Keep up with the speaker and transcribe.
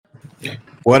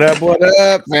What up? What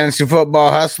up? Fantasy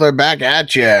Football Hustler back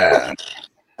at ya.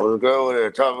 Let's go with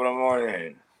it. Top of the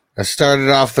morning. Let's start it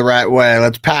off the right way.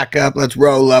 Let's pack up. Let's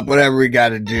roll up. Whatever we got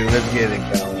to do. Let's get it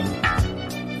going.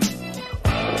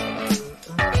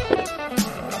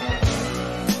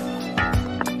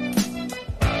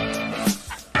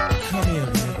 Come here,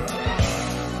 man.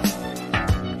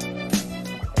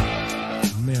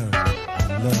 America,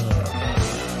 I love.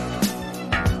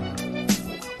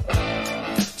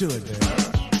 Do it, baby.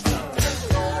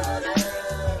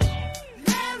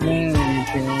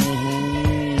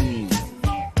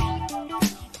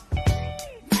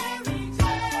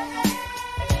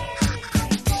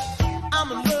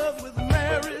 I'm in love with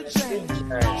Mary Jane.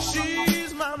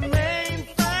 She's my main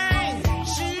thing.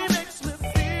 She makes me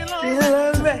feel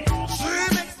alright. She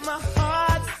makes my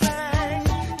heart sing.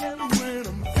 And when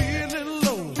I'm feeling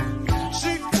low,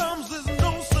 she comes as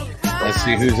no surprise. Let's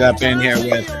see who's up in here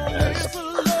with us.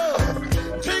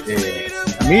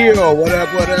 Emil, what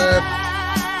up? What up?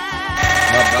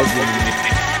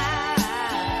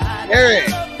 Eric,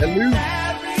 hello.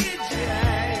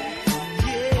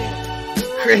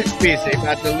 Crispy, say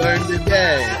about to learn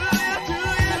today.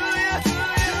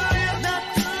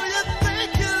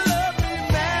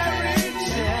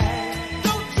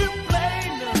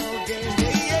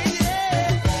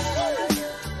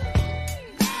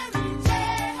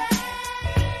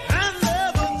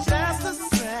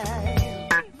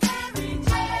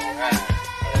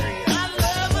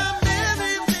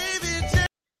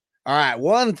 All right,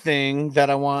 one thing that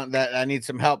I need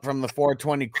some help from the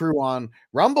 420 crew on.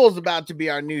 Rumble's about to be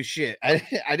our new shit. I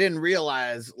didn't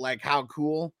realize like how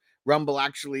cool Rumble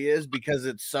actually is because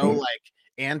it's so like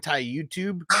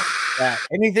anti-YouTube that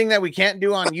anything that we can't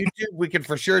do on YouTube, we can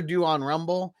for sure do on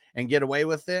Rumble and get away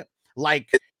with it. Like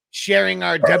sharing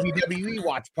our WWE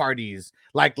watch parties.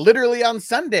 Like literally on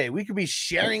Sunday, we could be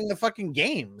sharing the fucking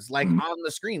games like on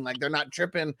the screen. Like they're not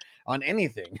tripping on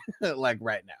anything like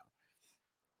right now.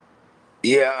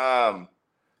 Yeah,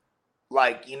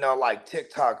 like like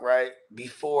TikTok, right?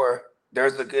 Before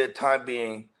there's a good time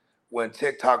being when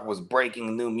TikTok was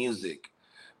breaking new music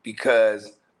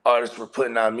because artists were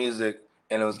putting out music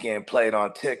and it was getting played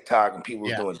on TikTok and people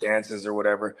were doing dances or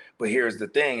whatever. But here's the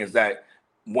thing is that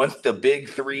once the big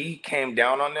three came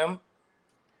down on them,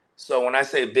 so when I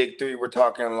say big three, we're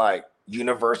talking like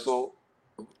Universal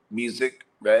Music,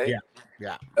 right?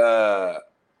 Yeah.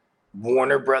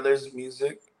 Warner Brothers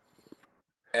Music.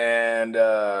 And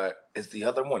is the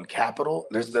other one Capitol?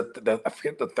 There's the I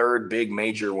forget the third big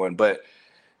major one, but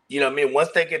I mean, once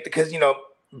they get because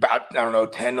about I don't know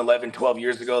 10, 11, 12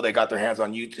 years ago they got their hands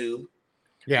on YouTube.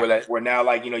 Yeah. Where now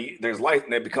like there's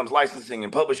it becomes licensing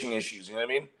and publishing issues. You know what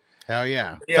I mean? Hell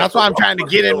yeah. That's why I'm trying to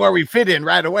get in where we fit in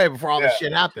right away before all this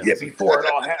shit happens. Yeah, before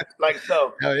it all happens. Like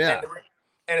so. Hell yeah.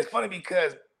 And it's funny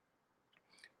because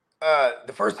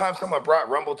the first time someone brought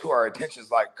Rumble to our attention is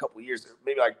like a couple years,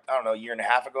 maybe like, I don't know, a year and a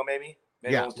half ago, maybe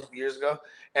almost 2 years ago.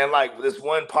 And like this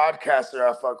one podcaster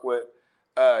I fuck with,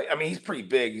 I mean, he's pretty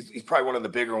big. He's probably one of the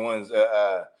bigger ones,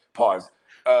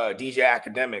 DJ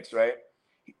Academics, right?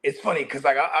 It's funny because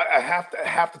like I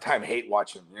half the time hate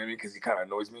watch him, you know what I mean? Because he kind of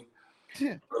annoys me.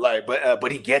 Yeah.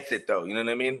 But he gets it though, you know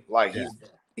what I mean? Like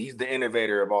he's the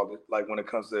innovator of all the, like when it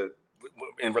comes to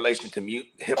in relation to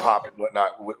hip hop and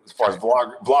whatnot, as far as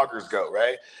vloggers go,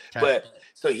 right? Okay. But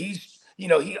so he's,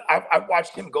 I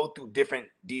watched him go through different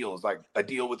deals, like a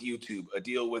deal with YouTube, a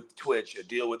deal with Twitch, a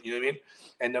deal with, you know what I mean?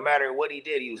 And no matter what he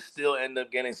did, he would still end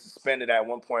up getting suspended at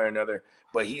one point or another.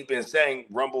 But he's been saying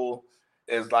Rumble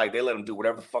is like they let him do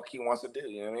whatever the fuck he wants to do.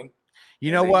 You know what I mean?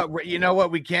 You know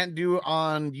what we can't do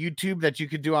on YouTube that you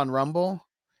could do on Rumble?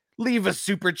 Leave a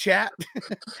super chat.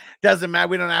 Doesn't matter.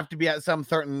 We don't have to be at some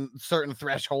certain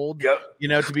threshold, to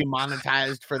be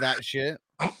monetized for that shit.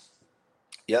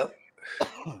 Yep.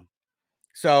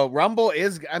 So Rumble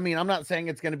is, I mean, I'm not saying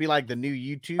it's going to be like the new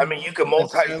YouTube. I mean, you can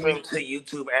multi-stream to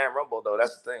YouTube and Rumble though.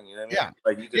 That's the thing. You know what I mean?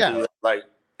 Like you can do it like,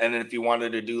 and then if you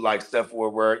wanted to do like stuff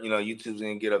where YouTube's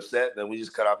gonna get upset, then we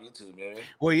just cut off YouTube. You know what I mean?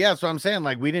 Well, yeah. So I'm saying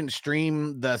like we didn't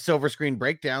stream the Silver Screen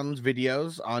Breakdowns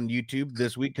videos on YouTube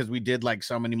this week because we did like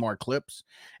so many more clips,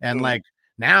 and like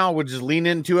now we'll just lean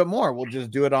into it more. We'll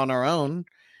just do it on our own,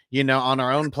 on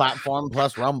our own platform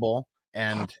plus Rumble.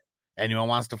 And anyone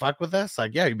wants to fuck with us,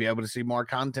 like you'll be able to see more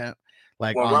content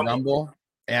like on Rumble.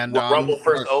 And when Rumble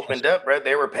first opened up, right,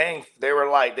 they were paying. They were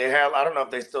like, they had. I don't know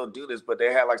if they still do this, but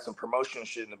they had like some promotion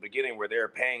shit in the beginning where they were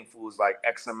paying fools like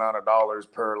X amount of dollars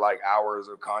per like hours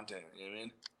of content. You know what I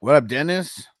mean? What up,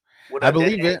 Dennis? I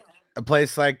believe it. A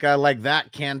place like that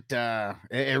can't.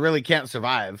 It really can't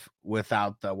survive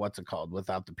without the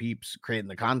without the peeps creating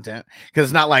the content, because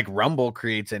it's not like Rumble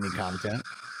creates any content.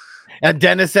 And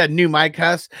Dennis said new mic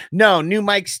Huss. No, new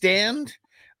mic stand.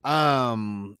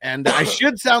 And I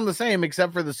should sound the same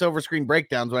except for the silver screen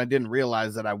breakdowns when I didn't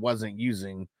realize that I wasn't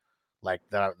using like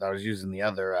that. I was using the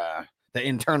other the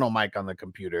internal mic on the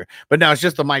computer. But now it's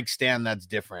just the mic stand that's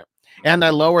different. And I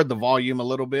lowered the volume a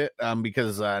little bit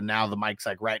because now the mic's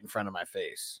like right in front of my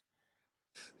face.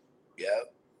 Yeah.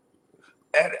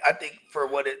 And I think for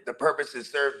what the purpose it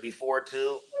served before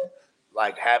too,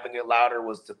 like having it louder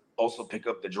was to also pick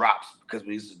up the drops because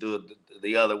we used to do it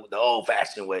the old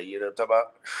fashioned way. You know what I'm talking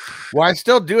about? Well, I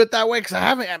still do it that way because I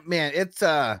haven't. Man, it's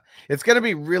gonna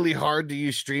be really hard to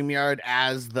use StreamYard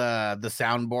as the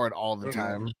soundboard all the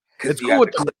time. Because It's you cool have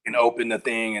with to click and open the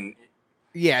thing, and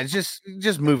yeah, it's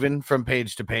just moving from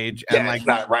page to page, yeah, and like it's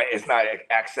not right. It's not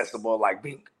accessible like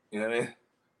Bink. You know what I mean?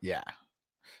 yeah.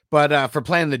 But for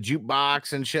playing the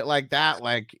jukebox and shit like that,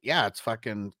 like yeah, it's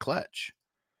fucking clutch.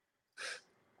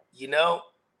 You know,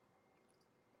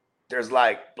 there's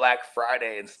like Black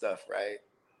Friday and stuff, right?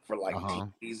 For like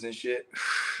TVs and shit.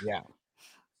 Yeah.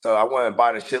 So I went and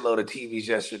bought a shitload of TVs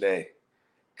yesterday.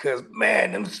 Cause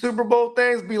man, them Super Bowl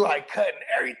things be like cutting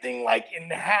everything like in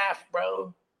half,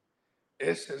 bro.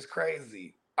 It's just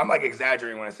crazy. I'm like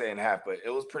exaggerating when I say in half, but it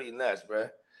was pretty nuts, bro.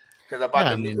 Because I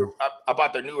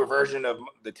bought the newer version of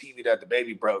the TV that the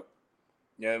baby broke.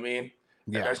 You know what I mean?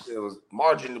 Yeah. And that shit was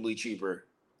marginally cheaper.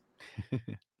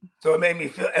 So it made me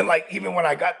feel, and like even when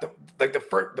I got the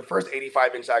first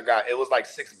 85-inch I got, it was like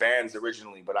 6 bands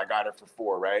originally, but I got it for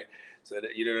 4, right? So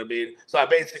that, you know what I mean? So I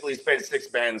basically spent 6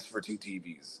 bands for 2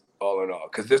 TVs, all in all.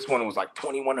 Because this one was like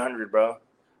 $2,100, bro.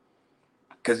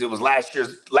 Because it was last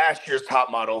year's top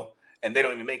model, and they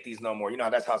don't even make these no more. You know,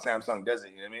 that's how Samsung does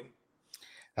it. You know what I mean?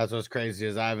 That's what's crazy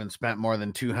is I haven't spent more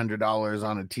than $200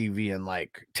 on a TV in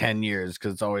like 10 years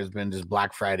because it's always been just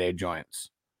Black Friday joints.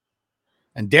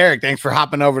 And Derek, thanks for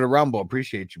hopping over to Rumble.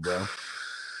 Appreciate you, bro.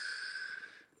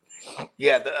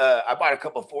 Yeah, I bought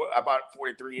I bought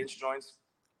 43-inch joints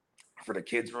for the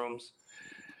kids' rooms.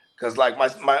 Because like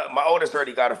my oldest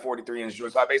already got a 43-inch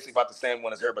joint, so I basically bought the same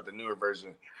one as her, but the newer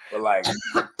version. But like,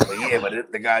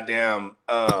 the goddamn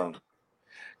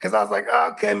because I was like,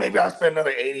 oh, okay, maybe I'll spend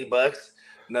another $80,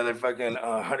 another fucking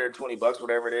 $120,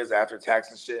 whatever it is after tax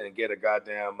and shit, and get a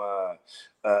goddamn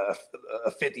a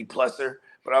 50-pluser.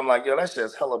 But I'm like, yo, that's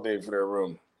just hella big for their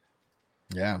room.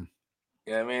 Yeah.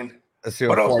 You know what I mean?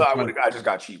 But also, I just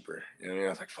got cheaper. You know what I mean? I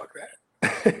was like, fuck that.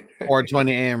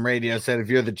 420 AM radio said, if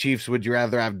you're the Chiefs, would you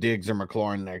rather have Diggs or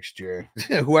McLaurin next year?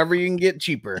 Whoever you can get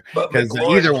cheaper. But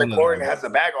either one McLaurin has a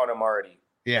bag on him already.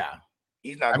 Yeah.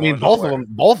 He's not. I mean, both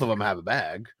of them have a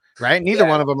bag, right? Neither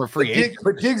one of them are free agents.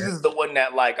 But Diggs is the one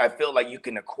that like I feel like you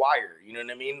can acquire. You know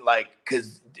what I mean? Like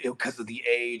because of the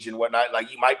age and whatnot.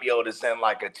 Like you might be able to send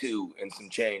like a 2 and some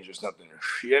change or something.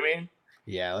 You know what I mean?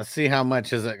 Yeah. Let's see how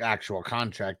much his actual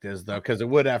contract is though, because it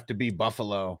would have to be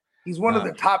Buffalo. He's one of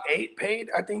the top 8 paid,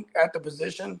 I think, at the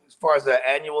position as far as the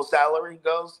annual salary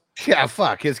goes. Yeah,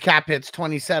 fuck. His cap hits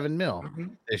 27 mil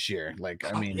this year. Like,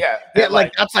 I mean, yeah,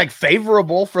 like that's like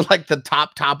favorable for like the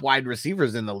top wide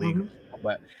receivers in the league,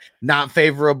 but not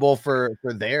favorable for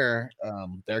their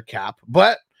cap.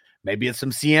 But maybe it's some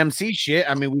CMC shit.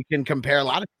 I mean, we can compare a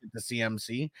lot of shit to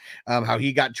CMC, how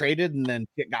he got traded and then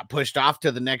it got pushed off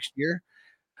to the next year.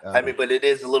 I mean, but it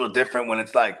is a little different when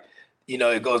it's like, you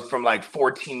know, it goes from like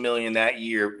 14 million that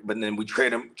year, but then we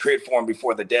trade for him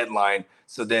before the deadline.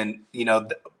 So then, you know,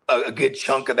 a good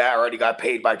chunk of that already got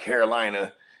paid by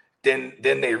Carolina. Then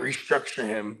they restructure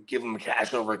him, give him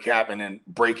cash over cap, and then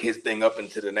break his thing up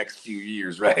into the next few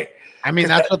years, right? I mean,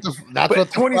 that's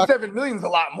what 27 million is a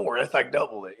lot more. That's like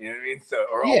double it. You know what I mean? So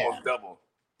almost double.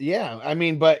 Yeah, I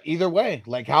mean, but either way,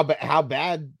 like how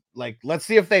bad. Like, let's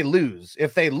see if they lose.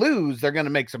 If they lose, they're going to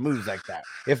make some moves like that.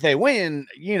 If they win,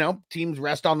 you know, teams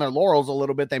rest on their laurels a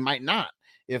little bit. They might not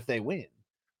if they win.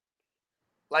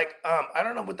 Like, I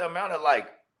don't know what the amount of like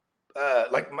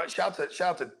shout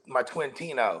out to my twin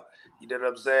Tino. You know what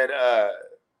I'm saying?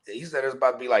 He said there's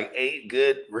about to be like 8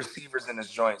 good receivers in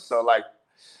this joint. So like,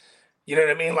 you know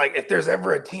what I mean? Like, if there's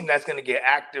ever a team that's going to get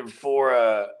active for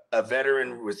a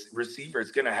veteran receiver,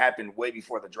 it's going to happen way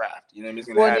before the draft. You know what I mean? It's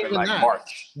going to happen like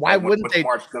March. Why wouldn't they?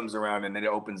 March comes around and then it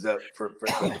opens up for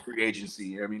free agency.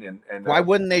 You know what I mean? And why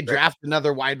wouldn't they draft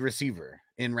another wide receiver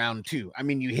in round 2? I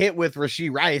mean, you hit with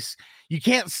Rashee Rice. You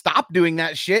can't stop doing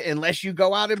that shit unless you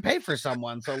go out and pay for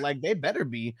someone. So like, they better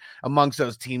be amongst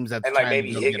those teams that's and like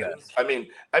maybe Higgins. I mean,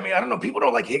 I don't know. People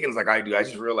don't like Higgins like I do. I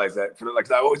just realized that.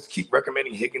 I always keep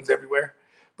recommending Higgins everywhere.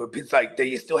 But it's like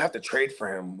you still have to trade for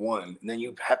him and then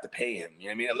you have to pay him. You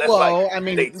know what I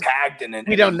mean? Unless they tagged and then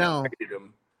we don't know.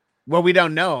 Him. Well, we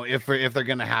don't know if they're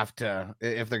gonna have to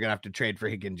trade for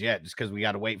Higgins yet, just because we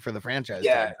got to wait for the franchise.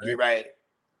 Yeah, tag, you're right.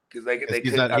 Because they could.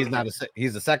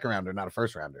 He's a second rounder, not a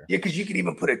first rounder. Yeah, because you could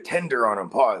even put a tender on him.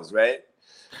 Pause. Right.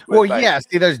 Well, yeah.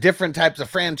 See, there's different types of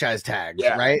franchise tags,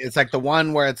 right? It's like the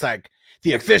one where it's like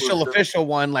the official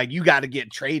one, like you got to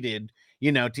get traded,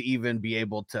 to even be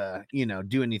able to,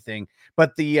 do anything.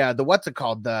 But the what's it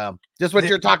called? Just what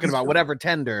you're talking about, whatever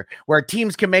tender, where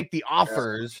teams can make the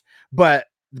offers, but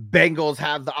the Bengals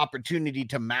have the opportunity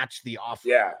to match the offer.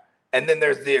 Yeah, and then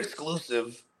there's the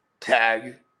exclusive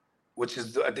tag, which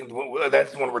is I think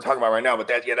that's the one we're talking about right now. But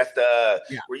that's the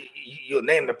where you'll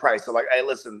name the price. So like, hey,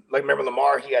 listen, like remember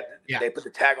Lamar? They put the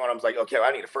tag on him. I was like, okay, well,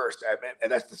 I need a first,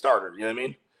 and that's the starter. You know what I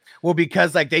mean? Well,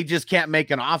 because like they just can't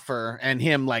make an offer and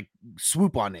him like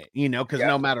swoop on it, because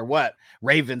no matter what,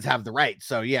 Ravens have the right.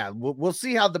 So yeah, we'll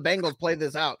see how the Bengals play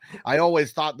this out. I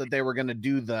always thought that they were going to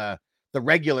do the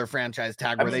regular franchise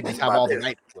tag where they just have all the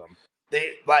rights to them.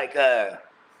 They like,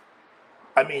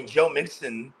 Joe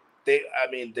Mixon.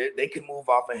 They can move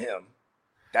off of him.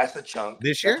 That's a chunk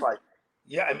this year. Like,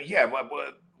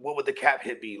 what would the cap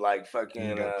hit be like?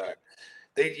 Fucking.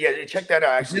 They check that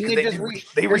out. Actually, they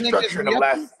restructured them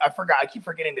last. I forgot. I keep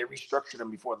forgetting they restructured them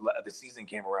before the season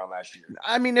came around last year.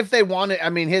 I mean, if they wanted,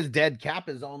 his dead cap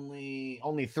is only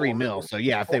 $3 million. So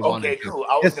yeah, if they wanted, cool.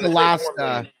 It's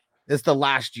the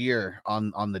last year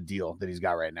on the deal that he's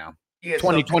got right now. Yeah,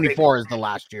 2024 is the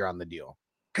last year on the deal.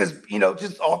 Because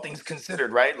just all things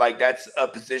considered, right? Like that's a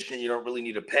position you don't really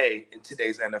need to pay in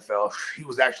today's NFL. He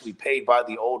was actually paid by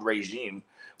the old regime.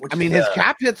 Which his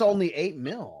cap hit's only $8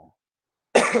 million.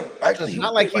 Actually, it's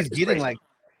not like he's getting like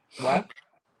what?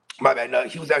 My bad. No,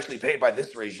 he was actually paid by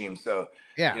this regime. So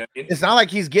yeah, it's not like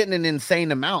he's getting an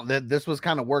insane amount. That this was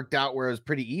kind of worked out where it was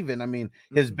pretty even. I mean,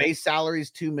 his base salary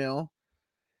is $2 million,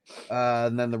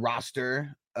 and then the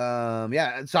roster. So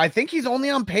I think he's only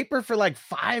on paper for like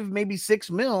 $5, maybe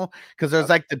 $6 million because there's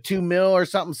like the $2 million or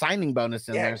something signing bonus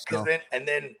in there. So.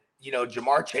 Then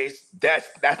Jamar Chase.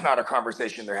 That's not a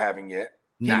conversation they're having yet.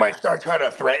 He might start trying to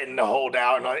threaten to hold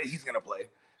out, and he's gonna play.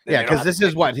 Yeah, because this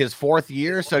is his 4th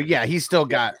year. So yeah, he's still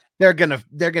got. They're gonna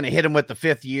hit him with the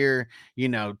 5th year.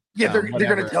 Yeah, they're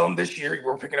gonna tell him this year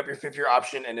we're picking up your 5th year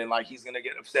option, and then like he's gonna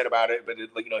get upset about it, but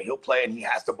he'll play and he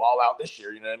has to ball out this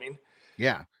year. You know what I mean?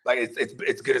 Yeah, like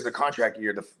it's good as a contract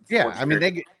year.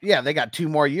 They got 2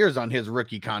 more years on his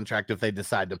rookie contract if they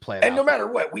decide to play it. And no matter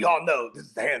what, we all know this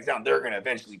is hands down. They're gonna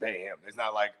eventually pay him. It's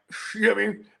not like you know what I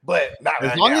mean, but not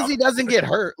as long as he doesn't get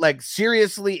hurt, like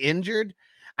seriously injured.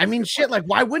 I mean, shit. Like,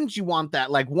 why wouldn't you want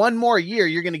that? Like, 1 more year,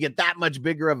 you're gonna get that much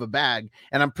bigger of a bag,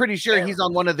 and I'm pretty sure he's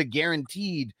on one of the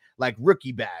guaranteed like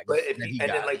rookie bags. But if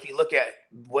you look at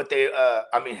what they,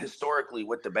 historically,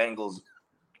 what the Bengals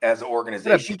as an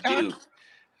organization do.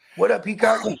 What up,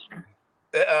 Peacock?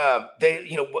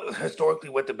 Historically,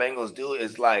 what the Bengals do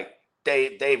is like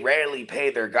they rarely pay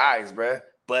their guys, bruh.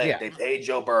 But they paid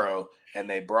Joe Burrow and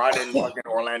they brought in fucking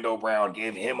Orlando Brown,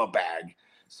 gave him a bag.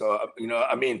 So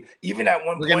even at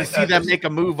one point, we're gonna see them make a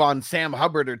move on Sam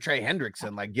Hubbard or Trey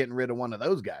Hendrickson, like getting rid of one of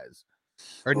those guys.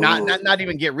 Or not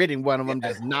even get rid of one of them,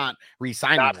 just not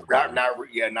re-signing them.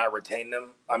 Not retain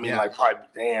them.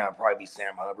 Probably be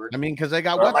Sam Hubbard. I mean, because they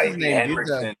got what's his name?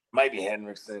 Might be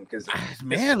Hendrickson. Because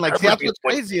man, that's what's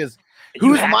crazy is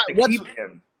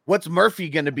what's Murphy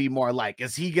going to be more like?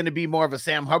 Is he going to be more of a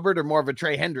Sam Hubbard or more of a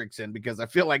Trey Hendrickson? Because I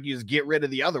feel like you just get rid of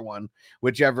the other one,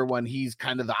 whichever one he's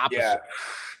kind of the opposite. Yeah.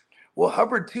 Well,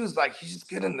 Hubbard too is like he's just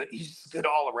good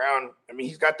all around. I mean,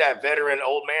 he's got that veteran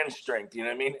old man strength, you know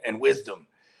what I mean, and wisdom.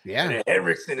 Yeah. And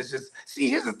Hendrickson is just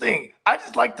here's the thing. I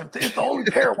just like it's the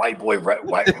only pair of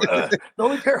the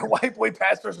only pair of white boy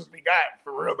pass rushers we got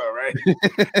for real though, right?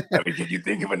 I mean, can you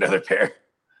think of another pair?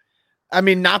 I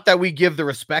mean, not that we give the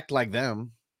respect like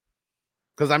them,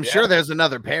 because I'm sure there's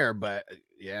another pair, but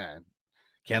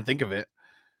can't think of it.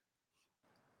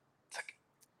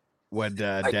 What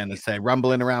Dennis say?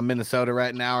 Rumbling around Minnesota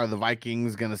right now. Are the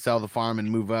Vikings going to sell the farm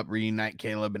and move up, reunite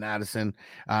Caleb and Addison?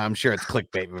 I'm sure it's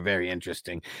clickbait, but very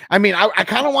interesting. I mean, I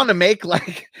kind of want to make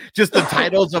like just the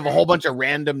titles of a whole bunch of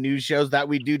random news shows that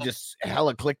we do, just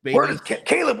hella clickbait. Where is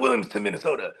Caleb Williams to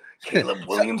Minnesota? Caleb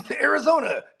Williams to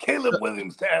Arizona? Caleb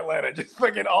Williams to Atlanta? Just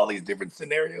fucking all these different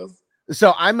scenarios.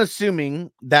 So I'm assuming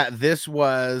that this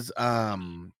was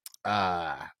I'm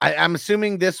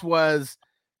assuming this was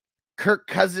Kirk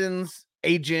Cousins'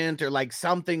 agent or like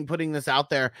something putting this out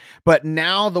there. But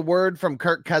now the word from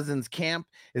Kirk Cousins' camp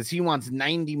is he wants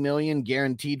 $90 million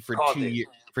guaranteed for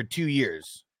 2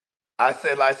 years. I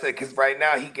said, because right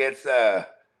now he gets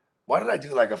why did I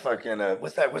do like a fucking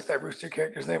what's that Rooster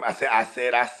character's name? I said.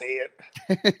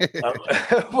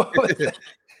 What was that?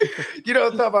 You know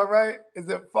what I'm talking about, right? Is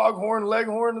it Foghorn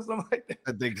Leghorn or something like that?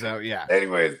 I think so. Yeah.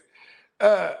 Anyways,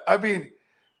 I mean,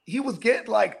 he was getting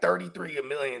like 33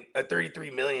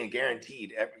 million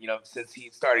guaranteed, since he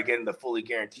started getting the fully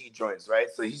guaranteed joints, right?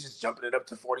 So he's just jumping it up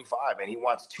to 45, and he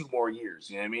wants 2 more years.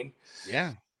 You know what I mean?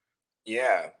 Yeah.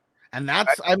 Yeah. And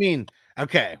that's, I mean,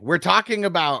 okay, we're talking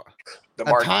about The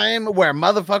a time where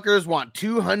motherfuckers want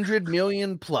 200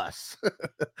 million plus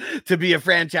to be a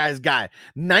franchise guy.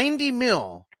 90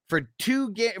 mil for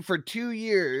 2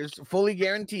 years, fully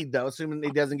guaranteed though, assuming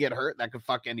he doesn't get hurt. That could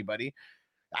fuck anybody.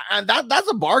 And that's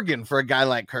a bargain for a guy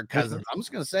like Kirk Cousins. I'm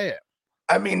just gonna say it.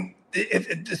 I mean,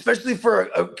 especially for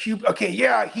a cube. Okay,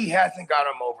 yeah, he hasn't got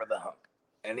him over the hump,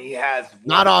 and he has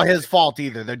not all his fault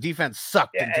either. Their defense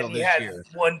sucked until and this year.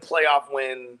 One playoff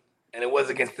win, and it was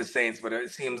against the Saints. But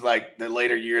it seems like the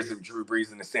later years of Drew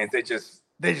Brees and the Saints, they just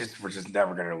were just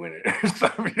never going to win it.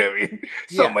 So, you know what I mean?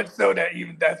 So much so that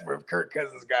even that's where Kirk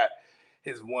Cousins got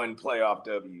his one playoff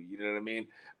W. You know what I mean?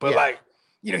 But like,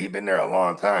 he'd been there a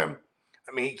long time.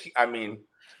 I mean,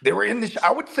 they were in the.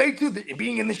 I would say too,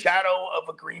 being in the shadow of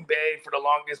a Green Bay for the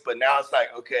longest, but now it's like,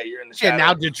 okay, you're in the shadow.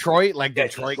 Now Detroit, like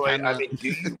Detroit. I mean, do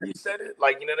you reset it?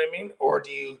 Like, you know what I mean? Or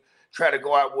do you try to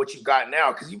go out what you got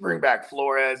now? Because you bring back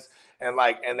Flores. And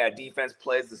that defense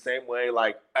plays the same way,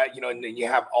 and then you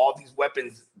have all these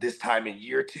weapons this time in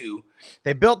year 2.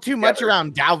 They built too much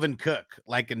around Dalvin Cook,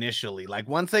 like initially. Like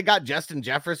once they got Justin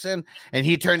Jefferson and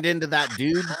he turned into that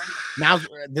dude, now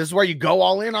this is where you go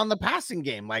all in on the passing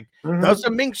game. Like those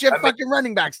are makeshift fucking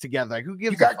running backs together. Like who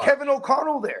gives? You got Kevin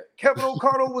O'Connell there. Kevin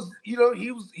O'Connell was,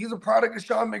 he's a product of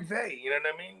Sean McVay. You know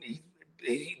what I mean?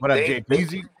 What up,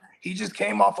 JP? He just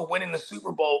came off of winning the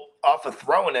Super Bowl off of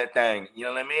throwing that thing. You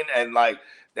know what I mean? And like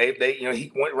they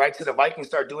he went right to the Vikings,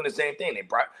 started doing the same thing.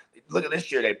 Look at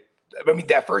this year.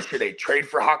 That first year they trade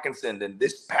for Hawkinson. Then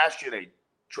this past year they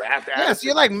draft. Yeah, so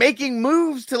you're like making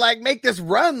moves to like make this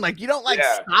run. Like you don't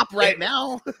stop right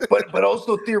now. but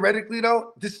also theoretically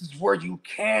though, this is where you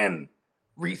can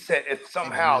reset if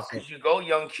somehow because you go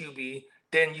young QB,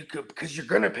 then you could because you're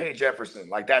gonna pay Jefferson.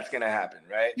 Like that's gonna happen,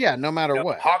 right? Yeah, no matter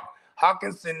what.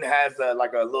 Hawkinson has a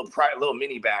little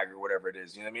mini bag or whatever it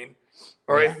is. You know what I mean?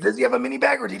 Or does he have a mini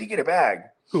bag or did he get a bag?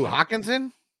 Who,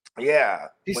 Hawkinson? Yeah.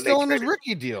 He's still on his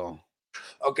rookie deal.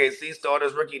 Okay, so he's still on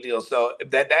his rookie deal. So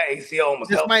that ACL almost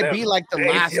this helps might them. be like the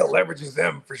last ACL leverages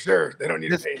them for sure. They don't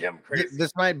need to pay him crazy.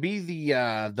 This might be the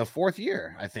 4th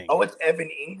year, I think. Oh, it's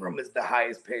Evan Ingram is the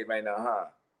highest paid right now, huh?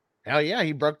 Hell yeah,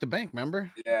 he broke the bank,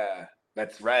 remember? Yeah,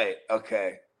 that's right.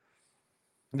 Okay.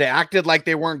 They acted like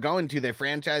they weren't going to. They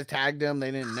franchise tagged him.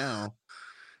 They didn't know.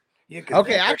 Yeah.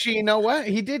 Okay. Actually, you know what?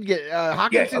 He did get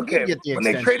Hawkinson. Did get the when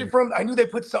extension. they traded for him, I knew they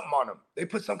put something on him. They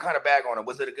put some kind of bag on him.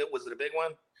 Was it a big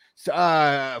one?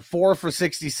 4 for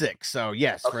 66. So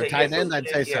yes, for a tight end, I'd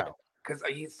say so. Because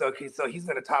so he's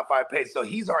in the top 5 pay. So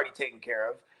he's already taken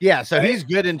care of. Yeah. So he's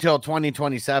good until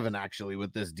 2027. Actually,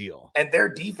 with this deal. And their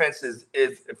defense is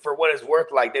for what it's worth.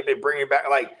 Like they've been bringing back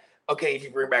like. Okay, if you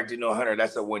bring back Danielle Hunter,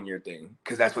 that's a 1-year thing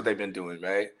because that's what they've been doing,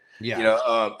 right? Yeah,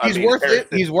 he's worth it.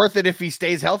 He's worth it if he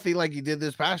stays healthy like he did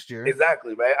this past year.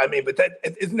 Exactly, right? I mean, but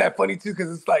isn't that funny too?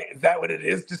 Because it's like, is that what it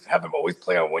is? Just have them always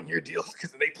play on 1-year deals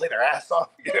because they play their ass off.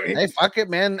 You know what I mean? Hey, fuck it,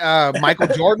 man. Michael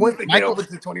Jordan.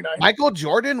 Michael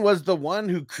Jordan was the one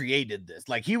who created this.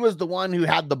 Like he was the one who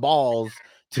had the balls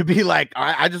to be like, all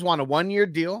right, I just want a 1-year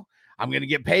deal. I'm going to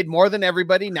get paid more than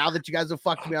everybody now that you guys have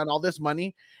fucked me on all this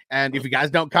money. And if you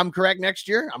guys don't come correct next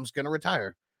year, I'm just going to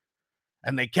retire.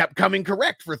 And they kept coming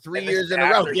correct for 3 years in a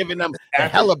row, giving them the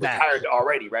hella bag. Retired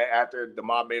already, right? After the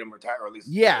mob made him retire, or at least.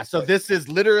 Yeah. So this is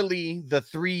literally the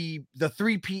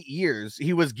three-peat years.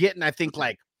 He was getting, I think,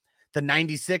 like the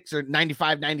 96 or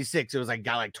 95, 96. It was like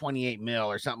got like 28 mil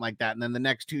or something like that. And then the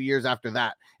next 2 years after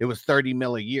that, it was 30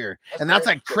 mil a year. And that's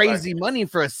like crazy money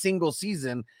for a single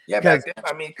season. Yeah, back then,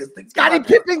 I mean, because Scottie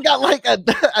Pippen got like a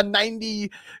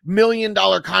 $90 million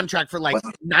contract for like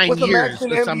 9 years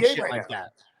or some shit like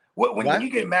that. When you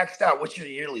get maxed out, what's your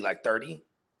yearly, like 30?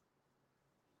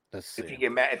 Let's see. If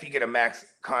you get a max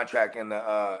contract in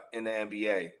the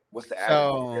NBA, what's the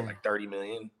average? Like 30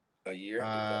 million a year.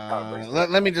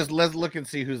 Let's look and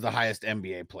see who's the highest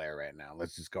NBA player right now.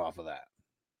 Let's just go off of that.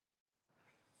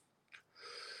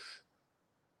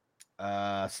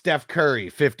 Steph Curry,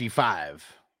 55.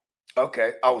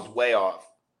 Okay, I was way off.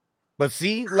 But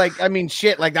see, like, I mean,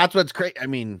 shit, like that's what's crazy. I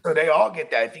mean, so they all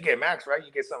get that. If you get max, right,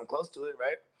 you get something close to it,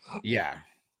 right? Yeah.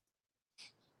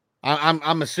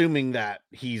 I'm assuming that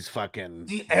he's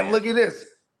fucking. And look at this.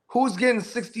 Who's getting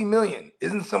 60 million?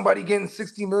 Isn't somebody getting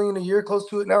 60 million a year close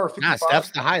to it now or 55? Nah, Steph's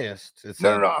the highest.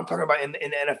 No. I'm talking about in the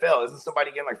NFL. Isn't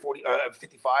somebody getting like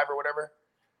 55 or whatever?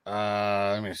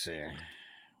 Let me see.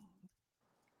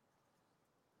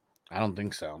 I don't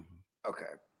think so. Okay.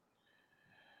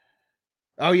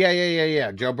 Oh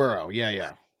yeah. Joe Burrow.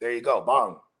 Yeah. There you go.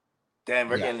 Bong. Damn,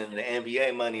 we're Yeah. getting into the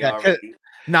NBA money Yeah, already.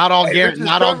 not all Hey, Richard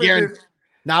Sherman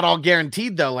not all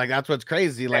guaranteed though. Like that's what's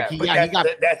crazy. Like but he got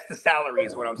that's the salary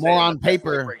is what I'm more saying.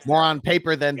 on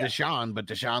paper, than Yeah. Deshaun, but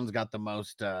Deshaun's got the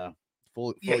most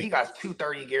full. Yeah, he got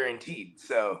 230 guaranteed.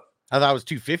 So I thought it was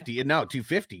 250. No,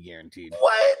 250 guaranteed.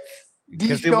 what?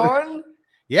 Deshaun?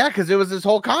 Yeah, because it was his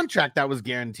whole contract that was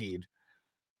guaranteed.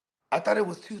 I thought it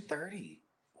was 230.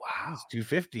 Wow. It's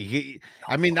 250.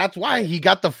 I mean, that's why he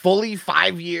got the fully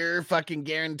 5-year fucking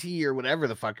guarantee or whatever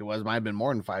the fuck it was. Might have been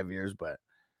more than 5 years, but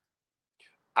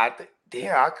I could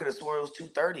have swore it was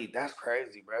 230. That's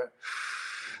crazy, bro.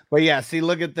 But yeah, see,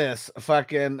 look at this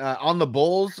fucking on the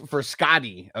Bulls for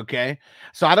Scotty. Okay.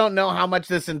 So I don't know how much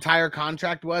this entire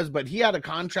contract was, but he had a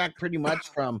contract pretty much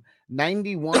from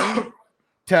 91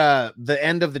 to the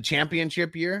end of the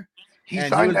championship year. He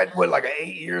signed that with like an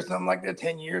 8 year or something like that,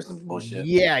 10 years, some bullshit.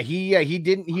 Yeah, he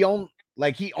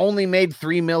only made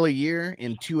 $3 million a year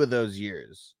in 2 of those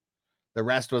years. The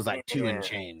rest was like 2 and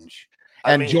change.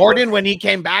 And Jordan, when he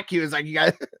came back, he was like, "You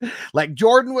guys, like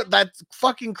Jordan." That's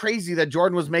fucking crazy that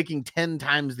Jordan was making 10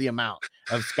 times the amount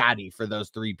of Scotty for those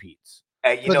 3-peats.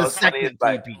 And you know, it's funny, it's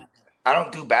like, I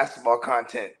don't do basketball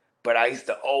content, but I used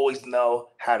to always know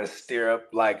how to steer up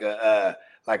like a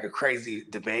crazy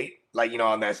debate, like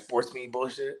on that sports meet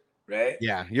bullshit, right?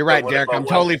 Yeah, you're right, Derek. I'm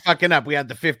totally fucking up. We had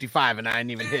the 55, and I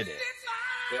didn't even hit it.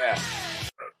 Yeah.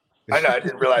 I know, I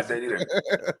didn't realize that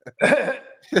either.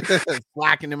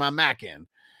 Slacking in my Mac in.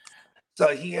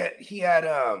 So he had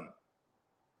man,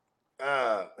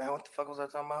 what the fuck was I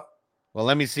talking about? Well,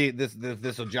 let me see. This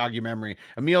will jog your memory.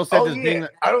 Emil said being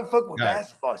I don't fuck with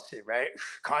basketball shit, right?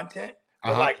 Content.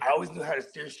 But like I always knew how to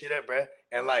steer shit up, bro.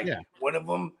 And like one of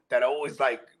them that always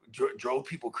like drove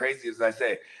people crazy is I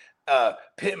say,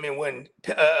 Pittman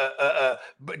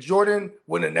but Jordan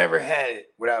would have never had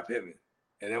it without Pittman.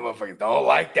 And them motherfuckers don't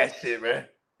like that shit, man.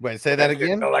 Wait, say that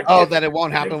again? Like that it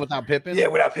won't happen without Pippen? Yeah,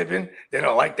 without Pippen, they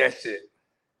don't like that shit.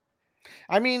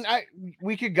 I mean,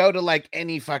 we could go to like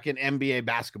any fucking NBA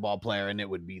basketball player and it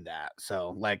would be that.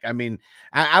 So, like, I mean,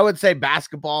 I would say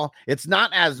basketball, it's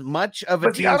not as much of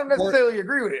a team I don't necessarily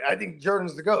agree with it. I think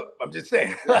Jordan's the GOAT. I'm just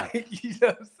saying. Like, you know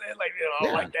what I'm saying? Like, I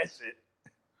don't like that shit.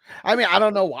 I mean, I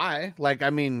don't know why. Like, I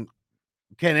mean,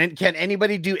 can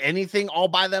anybody do anything all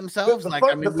by themselves? The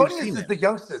funniest is the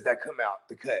youngsters that come out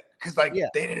the cut because like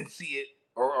they didn't see it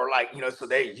or like so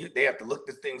they have to look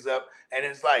these things up and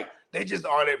it's like they just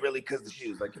aren't it really because the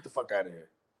shoes. Like get the fuck out of here.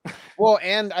 Well,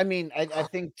 and I mean, I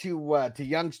think to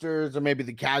youngsters or maybe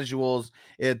the casuals,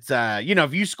 it's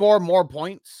if you score more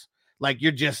points, like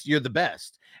you're the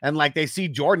best. And like they see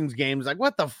Jordan's games, like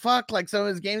what the fuck? Like some of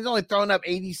his games only throwing up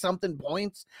 80 something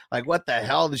points. Like what the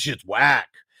hell? This shit's whack.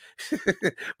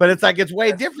 But it's like it's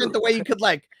way different the way you could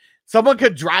like someone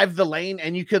could drive the lane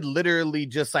and you could literally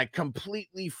just like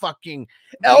completely fucking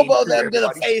elbow them to the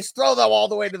face, throw them all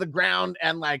the way to the ground,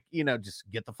 and like just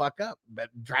get the fuck up, but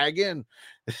try again.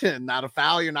 Not a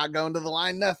foul, you're not going to the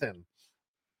line, nothing.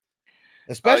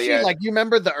 Especially like you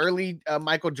remember the early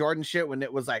Michael Jordan shit when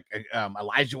it was like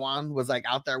Olajuwon was like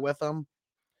out there with him.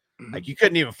 Like you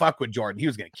couldn't even fuck with Jordan, he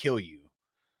was gonna kill you.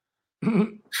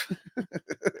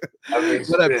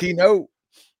 What up, Tino?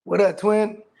 What up,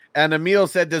 twin? And Emil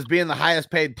said, does being the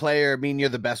highest paid player mean you're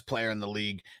the best player in the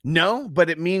league? No, but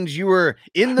it means you were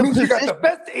in the position. You got the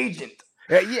best agent.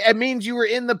 Yeah, it means you were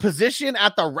in the position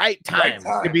at the right time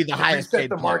to be the highest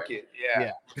paid the player. Market.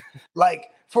 Yeah.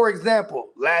 Like, for example,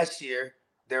 last year,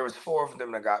 there was 4 of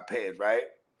them that got paid, right?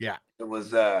 Yeah. It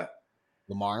was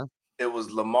Lamar. It was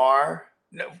Lamar.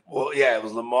 No, well, yeah, it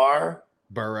was Lamar.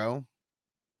 Burrow.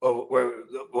 Oh,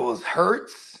 it was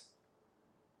Hurts,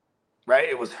 right?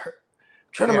 It was Hurts.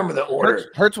 I'm trying to remember the order.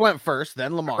 Hurts went first,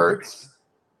 then Lamar. Hurts.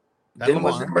 Then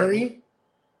was it Murray?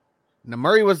 No,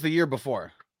 Murray was the year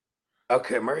before.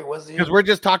 Okay, Murray was the year. Because we're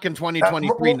just talking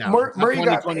 2023 now. Murray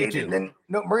got paid, and then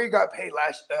Murray got paid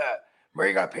last.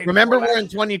 Murray got paid. Remember, we're in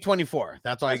 2024.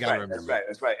 That's all you got to remember.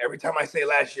 That's right. Every time I say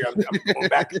last year, I'm going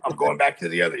back. I'm going back to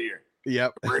the other year.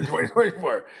 Yep. We're in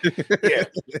 2024. Yeah.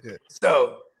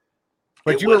 So.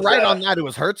 But you were right on that. It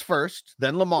was Hurts first,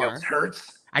 then Lamar. It was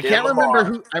Hurts. I can't remember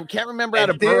who. I can't remember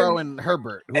out of Burrow and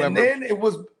Herbert. Whoever. And then it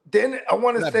was. Then I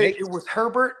want to say it was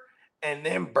Herbert and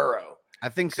then Burrow. I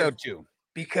think so too.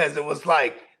 Because it was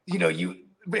like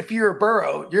if you're a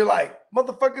Burrow, you're like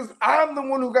motherfuckers. I'm the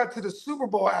one who got to the Super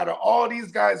Bowl out of all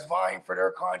these guys vying for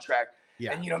their contract.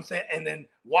 Yeah. And you know what I'm saying? And then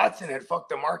Watson had fucked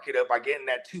the market up by getting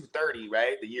that 230,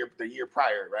 right? The year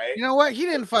prior, right? You know what? He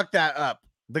didn't fuck that up.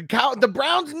 The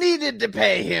Browns needed to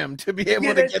pay him to be able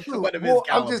to that's get true. to one of Well, his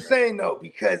caliber. I'm just saying though,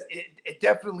 because it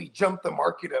definitely jumped the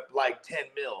market up like 10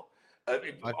 mil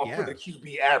for the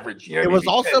QB average. You know It what was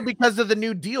I mean? also because of the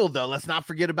new deal, though. Let's not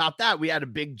forget about that. We had a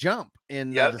big jump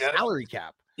in the salary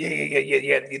cap.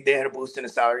 Yeah. They had a boost in the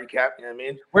salary cap. You know what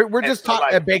I mean? We're just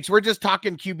talking Bakes. We're just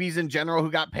talking QBs in general who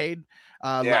got paid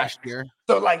last year.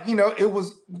 So like, you know, it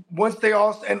was once they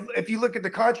all, and if you look at the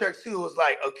contracts too, it was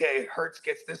like, okay, Hurts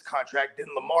gets this contract, then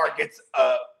Lamar gets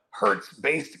a Hurts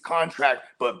based contract,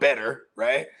 but better,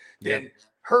 right? Yep. Then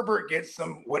Herbert gets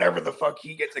some whatever the fuck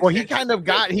he gets. Well, he kind of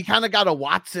got a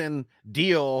Watson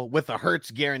deal with a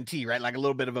Hurts guarantee, right? Like a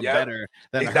little bit of a better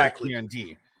than a Hurts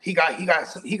guarantee. He got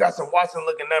some Watson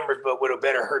looking numbers, but with a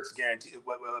better Hurts guarantee,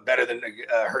 better than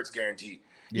Hurts guarantee.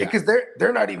 Yeah, because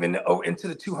they're not even into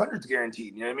the 200s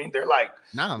guaranteed. You know what I mean? They're like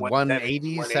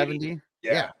 180, 70.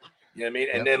 Yeah. You know what I mean?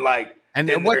 And then like, and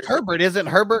then what's Herbert? Isn't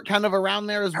Herbert kind of around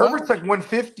there as well? Herbert's like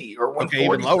 150 or 140. Okay,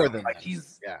 even lower than like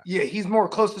that. He's more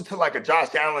closer to like a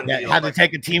Josh Allen. Yeah, had to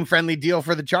take a team friendly deal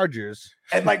for the Chargers.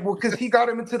 And like, well, because he got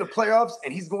him into the playoffs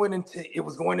and it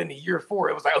was going into year 4.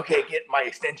 It was like, okay, get my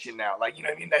extension now. Like, you know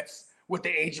what I mean? That's what the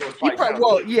agent was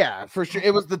probably for sure.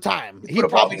 It was the time. He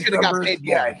probably could have got paid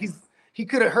more. Yeah, he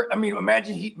could have hurt. I mean,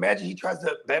 imagine he tries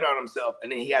to bet on himself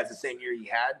and then he has the same year he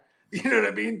had. You know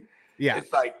what I mean? Yeah.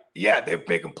 It's like, they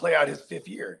make him play out his 5th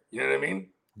year. You know what I mean?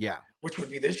 Yeah. Which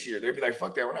would be this year. They'd be like,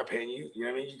 fuck that, we're not paying you. You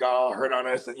know what I mean? You got all hurt on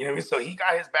us. And you know what I mean? So he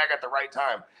got his bag at the right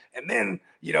time. And then,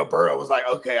 you know, Burrow was like,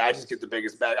 okay, I just get the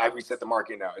biggest bag. I reset the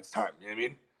market now. It's time. You know what I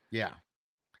mean? Yeah.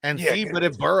 And but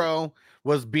if Burrow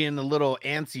was being a little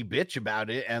antsy bitch about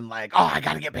it and like, oh, I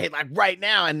got to get paid like right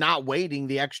now and not waiting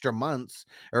the extra months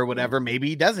or whatever, maybe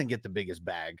he doesn't get the biggest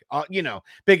bag,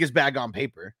 biggest bag on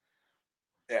paper.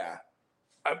 Yeah.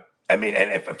 I mean,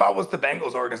 and if I was the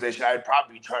Bengals organization, I'd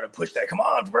probably be trying to push that. Come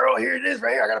on, bro, here it is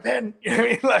right here. I got a pen. You know what I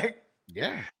mean? Like,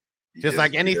 yeah. Just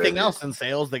like anything else in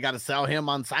sales, they got to sell him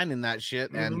on signing that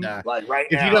shit. And like right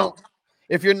now,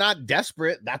 if you're not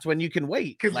desperate, that's when you can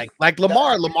wait. Like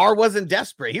Lamar wasn't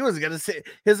desperate. He was going to sit,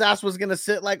 his ass was going to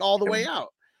sit like all the way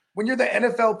out. When you're the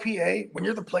NFLPA, when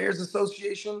you're the Players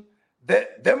Association, them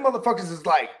motherfuckers is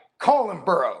like calling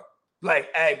Burrow. Like,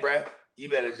 hey, bro, we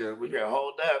better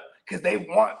hold up. Because they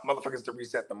want motherfuckers to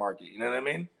reset the market. You know what I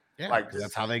mean? Yeah, like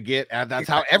that's how they get. That's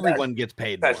how everyone gets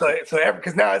paid. So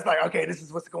because now it's like, okay, this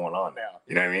is what's going on now.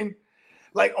 You know what I mean?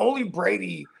 Like only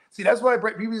Brady. See, that's why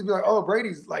people be like, oh,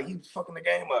 Brady's like he's fucking the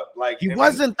game up. Like he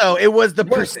wasn't though. It was the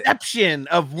perception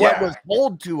of what was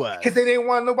told to us. Because they didn't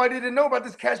want nobody to know about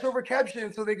this cash over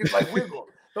caption, so they could like wiggle.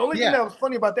 The only thing that was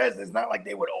funny about that is it's not like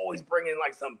they would always bring in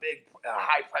like some big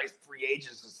high priced free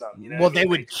agents or something. You know they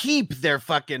would keep their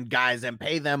fucking guys and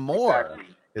pay them more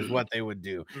is what they would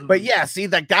do. Mm-hmm. But yeah, see,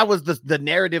 like that was the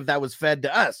narrative that was fed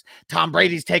to us. Tom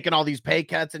Brady's taking all these pay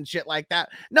cuts and shit like that.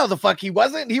 No, the fuck he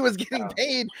wasn't. He was getting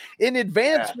paid in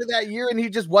advance for that year and he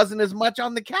just wasn't as much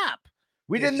on the cap.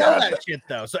 We didn't know that shit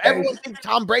though. So everyone thinks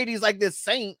Tom Brady's like this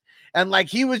saint and like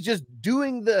he was just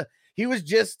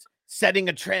setting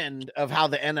a trend of how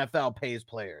the NFL pays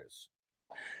players.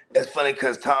 It's funny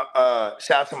because Tom,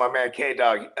 shout out to my man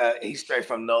K-Dog. He's straight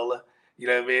from NOLA. You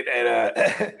know what I mean?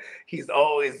 And he's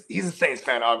a Saints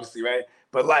fan, obviously, right?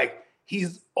 But like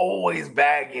he's always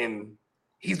bagging.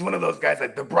 He's one of those guys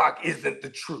like the Brock isn't the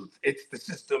truth. It's the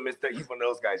system. He's one of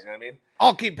those guys. You know what I mean?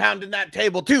 I'll keep pounding that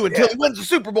table too until he wins the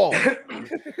Super Bowl.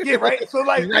 Yeah, right. So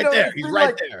like he's right there. He's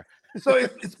right there. So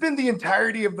it's been the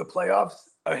entirety of the playoffs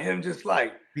of him just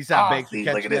like, he's out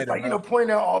look at this, like,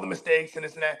 pointing out all the mistakes and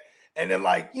this and that. And then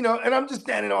like, and I'm just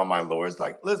standing on my laurels.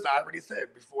 Like, listen, I already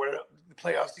said before the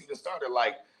playoffs even started,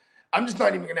 like, I'm just not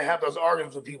even going to have those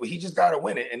arguments with people. He just got to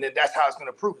win it. And then that's how it's going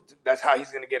to prove it. That's how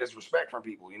he's going to get his respect from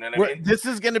people. You know what I mean? This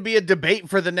is going to be a debate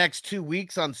for the next 2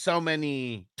 weeks on so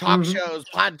many talk shows,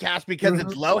 podcasts, because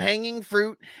it's low hanging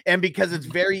fruit and because it's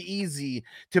very easy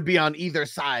to be on either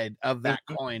side of that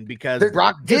coin because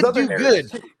Brock did do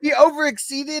good. He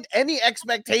overexceeded any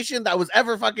expectation that was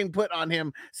ever fucking put on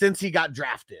him since he got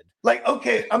drafted. Like,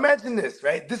 okay, imagine this,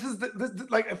 right? This is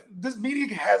this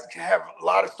media has to have a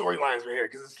lot of storylines right here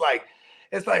because it's like,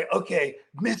 okay,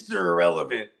 Mr.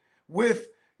 Irrelevant with,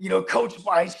 coached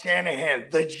by Shanahan,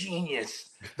 the genius,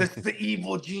 the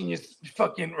evil genius,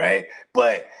 fucking right.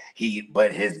 But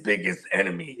his biggest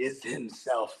enemy is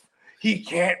himself. He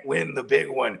can't win the big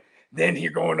one. Then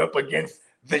you're going up against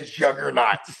the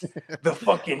juggernauts, the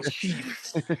fucking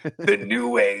Chiefs, the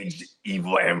new age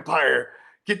evil empire.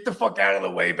 Get the fuck out of the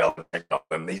way,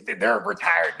 Belichick. They're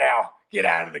retired now. Get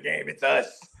out of the game. It's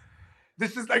us.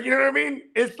 This is like, you know what I mean?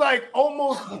 It's like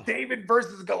almost David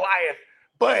versus Goliath.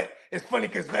 But it's funny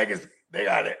because Vegas they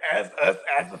got it as us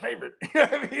as the favorite. You know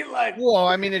what I mean? Like, well,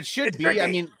 I mean, it should it's be. tricky. I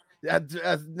mean,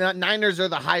 Niners are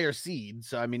the higher seed,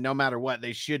 so I mean, no matter what,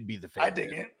 they should be the favorite. I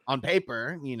dig it. On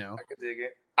paper, you know. I can dig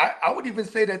it. I would even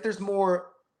say that there's more.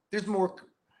 It's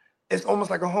almost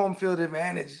like a home field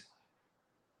advantage.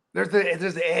 There's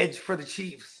the edge for the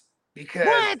Chiefs because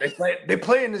they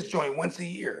play in this joint once a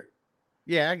year.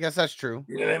 Yeah, I guess that's true.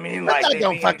 You know what I mean? But Like that they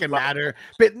don't mean, fucking like, matter.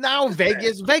 But now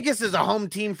Vegas is a home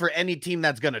team for any team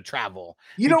that's gonna travel.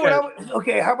 You know what?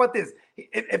 Okay, how about this?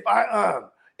 If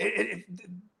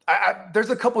there's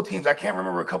a couple teams I can't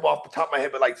remember a couple off the top of my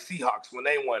head, but like Seahawks when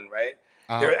they won, right?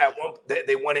 They're at one.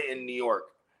 They won it in New York,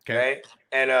 right?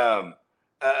 And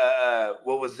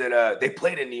what was it? They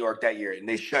played in New York that year, and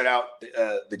they shut out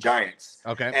the Giants.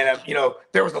 Okay. And you know,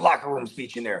 there was a locker room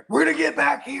speech in there. We're gonna get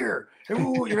back here.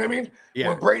 Ooh, you know what I mean? Yeah.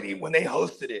 When Brady, when they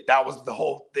hosted it, that was the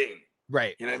whole thing.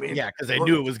 Right. You know what I mean? Yeah, because they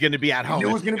knew it was going to be at home. Knew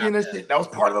it was going to be in this shit. That was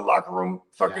part of the locker room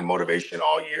fucking motivation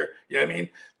all year. You know what I mean?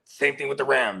 Same thing with the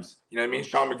Rams. You know what I mean?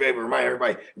 Sean McVay would remind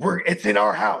everybody, it's in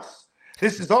our house.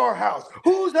 This is our house.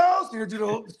 Whose house? You know, do the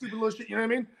whole stupid little shit. You know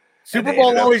what I mean? Super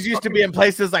Bowl always used to be in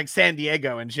places like San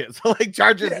Diego and shit. So like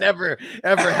Chargers never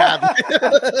ever had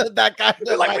that kind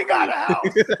of like we got a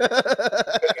house.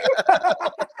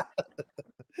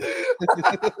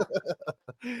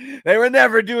 They were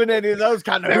never doing any of those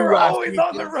kind of. They were always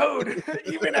on the road,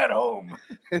 even at home,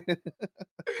 and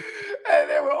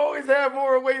they would always have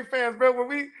more away fans, bro.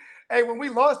 When we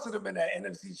lost to them in that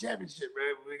NFC Championship, bro,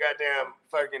 we got damn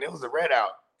fucking. It was a red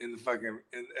out in the fucking.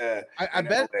 I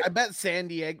bet San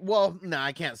Diego. Well, no,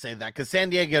 I can't say that because San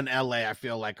Diego and LA, I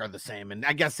feel like are the same, and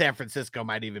I guess San Francisco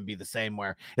might even be the same.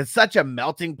 Where it's such a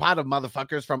melting pot of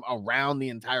motherfuckers from around the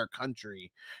entire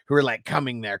country who are like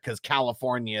coming there because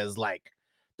California is like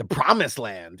the promised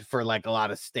land for like a lot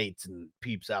of states and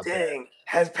peeps out there. Dang,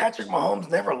 has Patrick Mahomes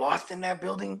never lost in that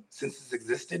building since it's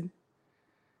existed?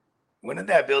 When did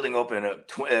that building open up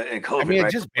in COVID? I mean,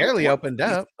 it just barely opened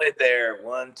up. Played there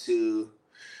 1, 2,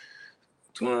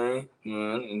 20,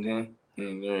 1,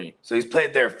 2, so he's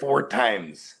played there 4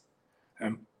 times.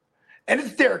 And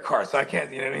it's Derek Carr, so I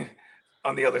can't, you know what I mean?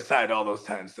 On the other side all those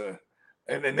times. So,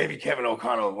 and then maybe Kevin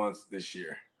O'Connell once this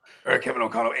year. Or Kevin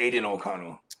O'Connell, Aiden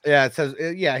O'Connell. Yeah, it says,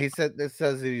 it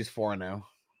says that he's 4 now.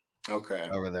 Okay.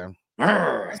 Over there.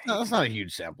 That's not a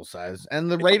huge sample size. And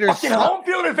the Raiders. Fucking home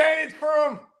field advantage for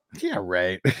him. Yeah,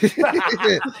 right.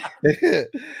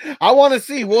 I want to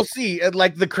see. We'll see.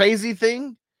 Like the crazy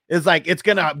thing is like it's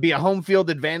gonna be a home field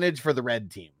advantage for the red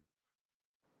team.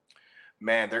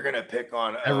 Man, they're gonna pick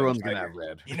on. Everyone's gonna have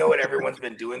red. You know what everyone's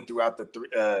been doing throughout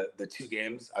the 2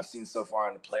 games I've seen so far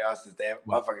in the playoffs is they have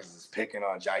motherfuckers is picking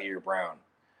on Jair Brown.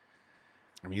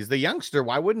 I mean, he's the youngster.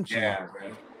 Why wouldn't you? Yeah,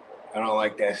 man. I don't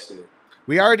like that shit.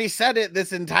 We already said it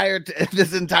this entire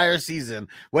season.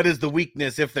 What is the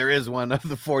weakness, if there is one, of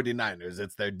the 49ers?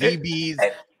 It's their DBs,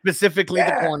 specifically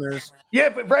the corners. Yeah,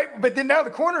 but then now the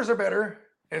corners are better.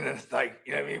 And it's like,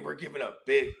 you know what I mean? We're giving up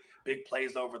big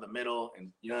plays over the middle,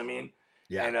 and you know what I mean?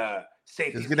 Yeah. And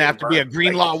safety. There's gonna have to be a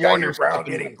Greenlaw Warner Brown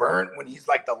getting burnt when he's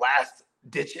like the last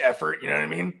ditch effort. You know what I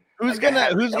mean? Who's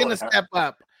gonna step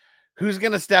up? Who's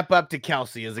going to step up to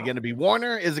Kelsey? Is it going to be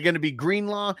Warner? Is it going to be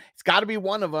Greenlaw? It's got to be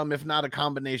one of them, if not a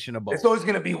combination of both. It's always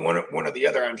going to be one or the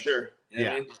other, I'm sure. You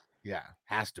know what I mean? Yeah,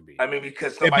 has to be. I mean,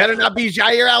 because it better not be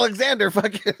Jair Alexander,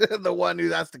 fucking the one who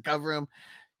has to cover him.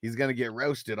 He's going to get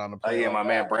roasted on the play. Oh, yeah, my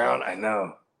man Brown, I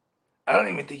know. I don't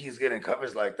even think he's getting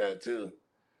covers like that, too.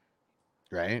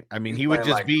 Right? I mean, he would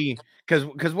just be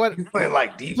because what he's playing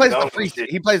like deep. He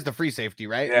plays the free safety,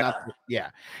 right?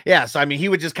 Yeah. So I mean, he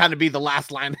would just kind of be the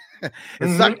last line.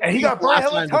 And he got brought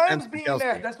hella times being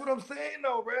that. That's what I'm saying,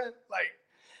 though, bro.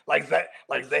 Like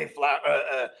Zay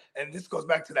Flowers, and this goes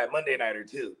back to that Monday nighter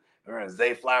too. Remember,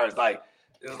 Zay Flowers, it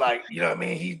was like, you know what I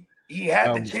mean? He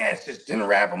had the chance, just didn't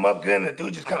wrap him up good, and the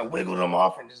dude just kind of wiggled him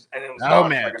off and it was gone.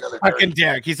 Man, fucking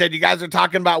Derek. He said you guys are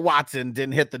talking about Watson,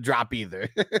 didn't hit the drop either.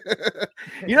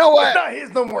 You know what? It's not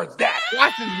his no more. It's that.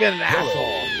 Watson's been an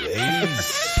asshole.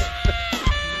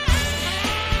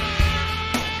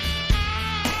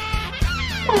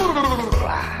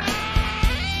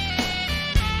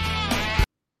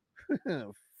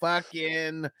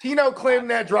 Fucking Tino claimed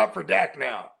that drop for Dak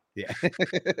now. Yeah.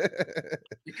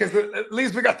 Because at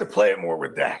least we got to play it more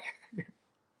with Dak.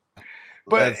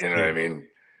 But that's, you know what I mean?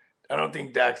 I don't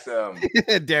think Dak's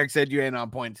Derek said you ain't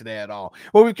on point today at all.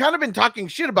 Well, we've kind of been talking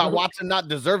shit about Watson not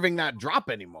deserving that drop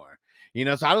anymore. You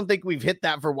know, so I don't think we've hit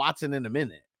that for Watson in a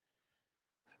minute.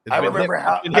 I remember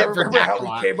how we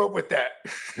came up with that.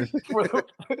 Because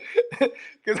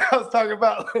I was talking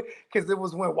about, because it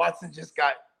was when Watson just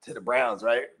got to the Browns,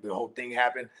 right? The whole thing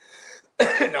happened.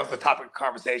 And that was the topic of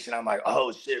conversation. I'm like,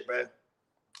 oh shit, bro.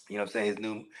 You know what I'm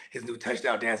saying? His new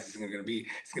touchdown dance is gonna be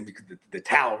the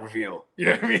towel reveal. You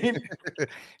know what I mean?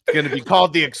 It's gonna be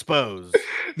called the expose.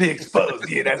 The expose.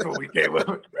 Yeah, that's what we came up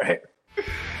with, right?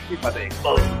 We about to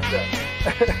expose himself.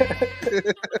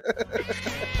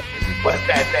 Bust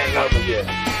that thing up again.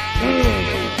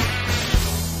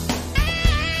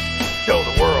 Show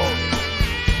the world.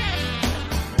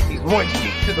 He's one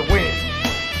cheek to the wind.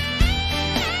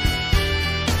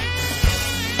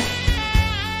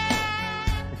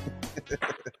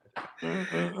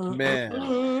 Man,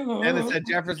 Dennis said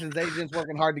Jefferson's agent's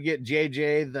working hard to get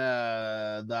JJ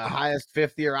the highest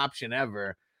 5th-year option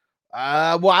ever.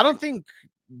 Well, I don't think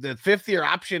the 5th-year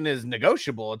option is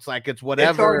negotiable. It's like it's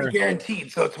whatever. It's already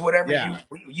guaranteed, so it's whatever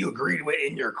you agreed with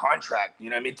in your contract. You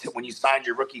know what I mean? When you signed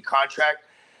your rookie contract,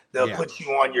 they'll put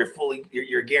you on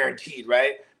you're guaranteed,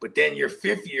 right? But then your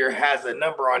 5th year has a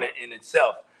number on it in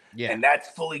itself, and that's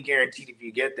fully guaranteed if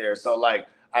you get there. So, like,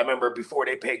 I remember before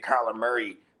they paid Kyler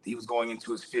Murray, he was going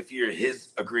into his 5th year.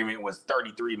 His agreement was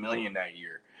 $33 million that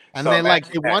year, and so they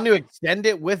want to extend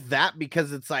it with that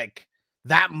because it's like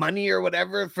that money or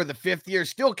whatever for the 5th year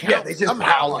still counts. Yeah, they just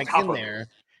somehow pile on top of there.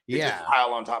 It. They just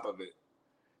pile on top of it.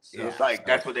 So it's like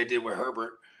that's what they did with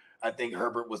Herbert. I think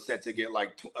Herbert was set to get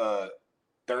like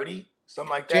 30. Something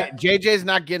like that. JJ's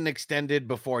not getting extended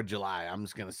before July. I'm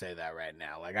just gonna say that right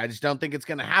now. Like, I just don't think it's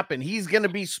gonna happen. He's gonna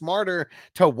be smarter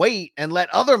to wait and let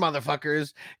other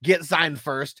motherfuckers get signed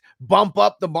first, bump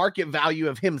up the market value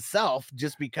of himself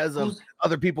just because of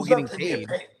other people getting paid.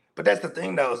 But that's the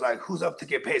thing, though, is like who's up to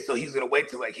get paid? So he's gonna wait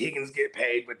till like Higgins get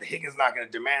paid, but the Higgins not gonna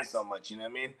demand so much. You know what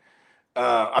I mean?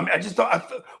 I just don't.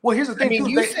 Well, here's the thing. I mean,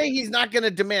 you say he's not going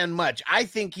to demand much. I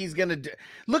think he's going to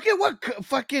look at what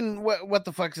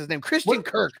the fuck's his name? Christian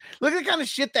Kirk. Look at the kind of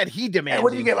shit that he demands.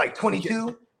 What do you get? Like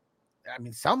 22? I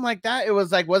mean, something like that. It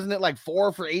was like, wasn't it like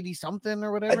 4 for 80 something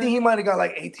or whatever? I think he might have got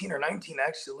like 18 or 19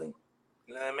 actually.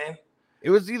 You know what I mean? It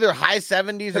was either high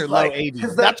 70s or low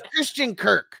 80s. That's Christian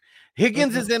Kirk.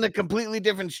 Higgins is in a completely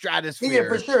different stratosphere. Yeah,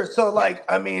 for sure. So, like,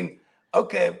 I mean,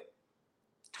 okay,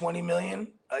 20 million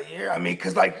a year. I mean,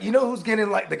 because like, you know who's getting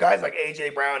like the guys like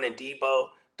AJ Brown and Debo?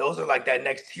 Those are like that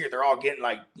next tier. They're all getting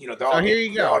like, you know, they're all here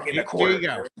getting, you go. Here you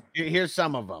go. Here's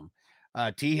some of them.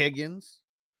 T. Higgins.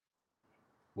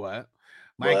 What?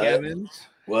 Mike Evans.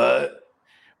 What?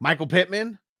 Michael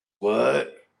Pittman.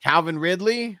 What? Calvin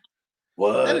Ridley.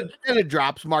 What? Then it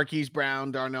drops. Marquise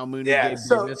Brown, Darnell Mooney. Yeah.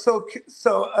 So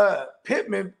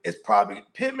Pittman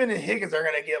and Higgins are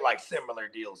gonna get like similar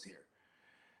deals here.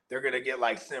 They're gonna get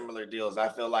like similar deals. I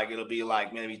feel like it'll be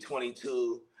like maybe 20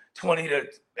 to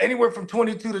anywhere from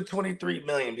 22 to 23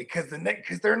 million because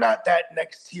they're not that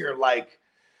next tier like.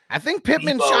 I think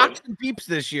Pittman shocked some peeps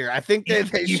this year. I think they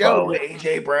showed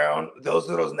AJ Brown. Those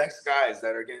are those next guys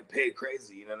that are getting paid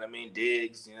crazy. You know what I mean?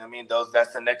 Diggs. You know what I mean?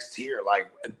 That's the next tier.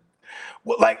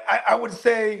 I would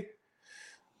say.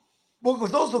 Well, it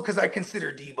was also because I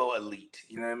consider Debo elite.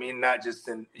 You know what I mean? Not just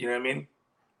you know what I mean?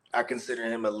 I consider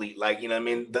him elite. Like, you know what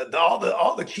I mean?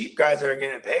 All the cheap guys that are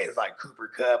getting paid is like Cooper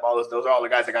Kupp, those are all the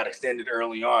guys that got extended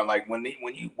early on. Like when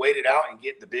you wait it out and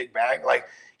get the big bag, like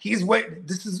he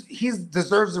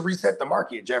deserves to reset the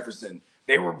market, Jefferson.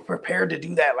 They were prepared to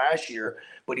do that last year,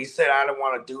 but he said, I don't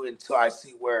want to do it until I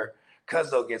see where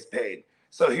Cuzzo gets paid.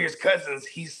 So here's Cousins,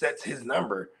 he sets his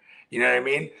number. You know what I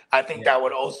mean? I think that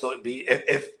would also be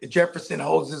if Jefferson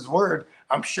holds his word.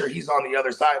 I'm sure he's on the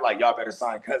other side. Like, y'all better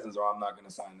sign Cousins, or I'm not going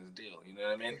to sign this deal. You know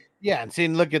what I mean? Yeah, and see,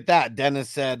 look at that. Dennis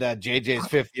said JJ's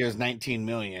 5th year is 19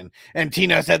 million, and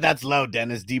Tino said that's low.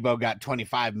 Dennis, Debo got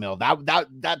 25 mil.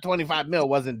 That 25 mil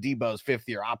wasn't Debo's 5th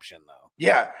year option though.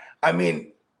 Yeah, I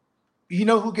mean, you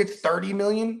know who gets 30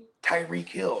 million? Tyreek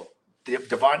Hill.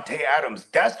 Devontae Adams.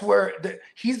 That's where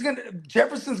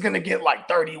Jefferson's gonna get like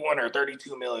 31 or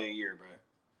 32 million a year, bro.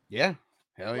 Yeah,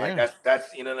 hell yeah. Like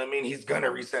that's you know what I mean. He's gonna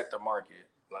reset the market.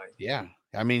 Like, yeah,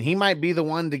 I mean, he might be the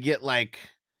one to get like.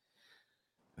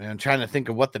 I'm trying to think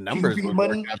of what the numbers would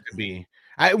work out to be.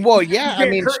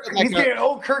 He's getting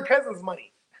old Kirk Cousins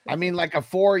money. I mean, like a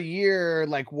 4-year,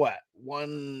 like what?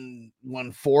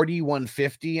 140,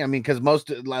 150. I mean, because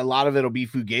a lot of it'll be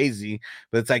Fugazi,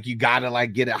 but it's like you gotta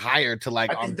like get it higher to like.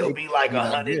 I think there'll be like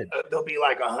 100. There'll be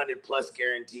like 100 plus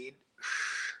guaranteed.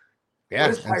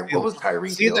 Yeah. What was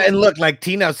Tyreek? And look, like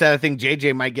Tino said, I think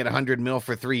JJ might get 100 mil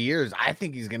for 3 years. I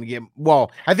think he's gonna get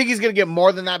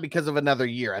more than that because of another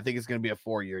year. I think it's gonna be a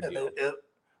 4-year deal.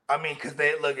 I mean, because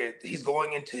he's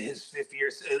going into his 5th year.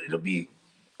 So it'll be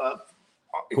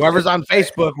whoever's on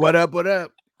Facebook. What up?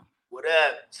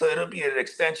 So it'll be an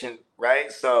extension,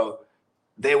 right? So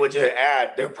they would just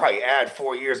they'll probably add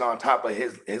 4 years on top of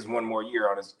his 1 more year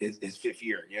on his 5th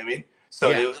year. You know what I mean?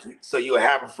 So so you would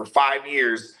have him for 5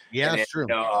 years. Yeah, and then, that's true.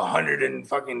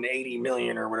 180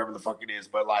 million or whatever the fuck it is.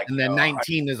 But like, and then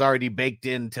 19 is already baked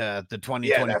into the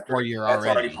 2024 year that's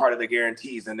already. Part of the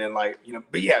guarantees. And then like,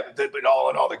 but yeah, but all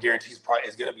in all, the guarantees probably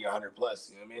is going to be 100 plus.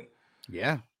 You know what I mean?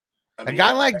 Yeah. A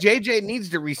guy like JJ needs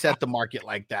to reset the market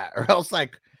like that, or else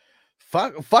like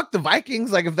fuck the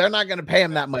Vikings. Like if they're not going to pay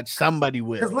him that much, somebody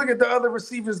will. Because look at the other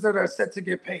receivers that are set to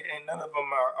get paid, and none of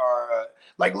them are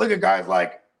like, look at guys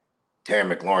like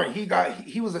Terry McLaurin.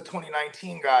 He was a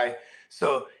 2019 guy,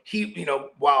 so he,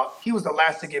 while he was the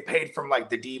last to get paid from like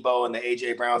the Debo and the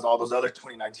AJ Browns, all those other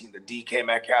 2019, the DK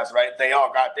Metcalfs, right? They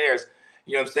all got theirs.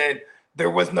 You know what I'm saying? There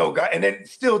was no guy, and then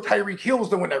still Tyreek Hill was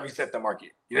the one that reset the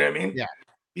market. You know what I mean? Yeah.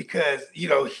 Because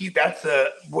that's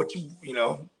what you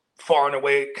far and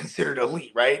away considered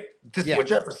elite, right? This is what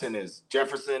Jefferson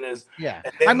is. Yeah.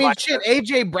 I mean, shit.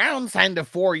 AJ Brown signed a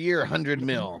 4-year, $100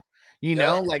 million.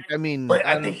 Like I mean, but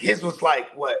I think his was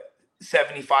like what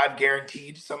 75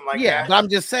 guaranteed, something like that. Yeah, but I'm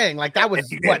just saying, like that was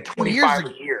what 25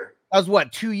 a year. That was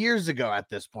what 2 years ago at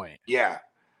this point. Yeah.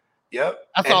 Yep.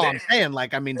 That's all I'm saying.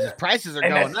 Like, I mean, the prices are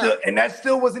going up, and that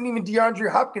still wasn't even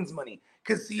DeAndre Hopkins' money.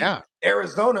 Because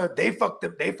Arizona, they fucked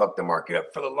the market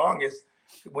up for the longest.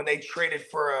 When they traded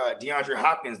for DeAndre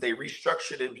Hopkins, they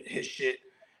restructured his shit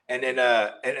and then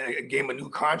gave him a new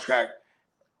contract.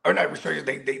 Or not restructured,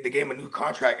 they gave him a new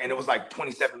contract, and it was like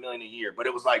 $27 million a year. But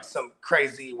it was like some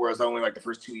crazy where it's only like the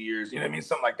first 2 years. You know what I mean?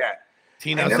 Something like that.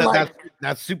 Tino said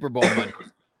that's Super Bowl money.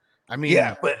 I mean,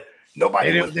 yeah, but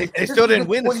nobody. They still didn't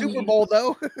win the Super Bowl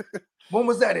though. When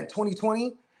was that? In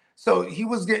 2020? So he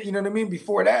was getting, you know what I mean?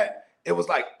 Before that, it was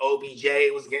like OBJ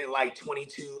was getting like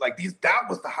 22. Like that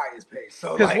was the highest pay.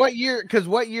 So because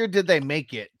what year did they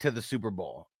make it to the Super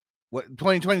Bowl? What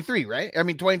 2023, right? I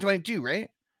mean 2022, right?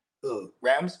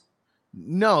 Rams?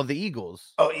 No, the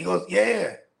Eagles. Oh, Eagles,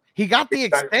 yeah. He got the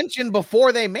extension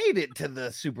before they made it to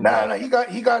the Super Bowl. No, he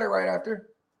got it right after.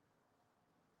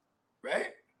 Right?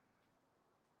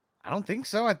 I don't think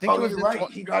so. I think it was right.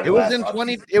 It was in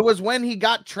 20. It was when he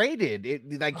got traded.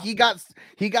 He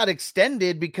got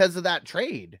extended because of that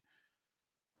trade.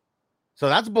 So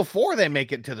that's before they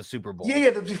make it to the Super Bowl.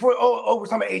 Yeah, before. Oh, we're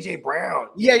talking about AJ Brown.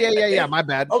 Yeah. My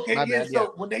bad. Okay, my bad,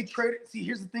 so when they traded, see,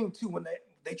 here's the thing too. When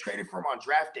they traded for him on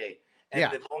draft day,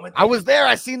 and the moment I was there,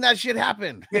 I seen that shit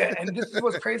happen. Yeah, and this is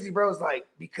what's crazy, bro. Is like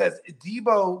because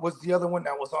Debo was the other one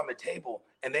that was on the table,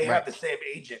 and they have the same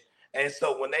agent. And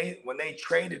so when they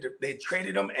traded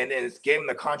him and then gave him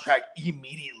the contract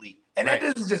immediately. And that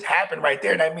doesn't just happen right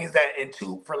there. That means that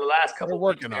for the last couple of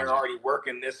weeks, they're already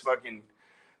working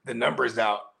the numbers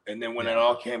out. And then when it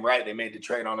all came right, they made the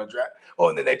trade on the draft. Oh,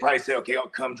 and then they probably said, okay,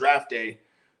 come draft day.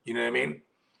 You know what I mean?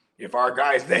 If our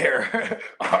guy's there,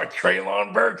 our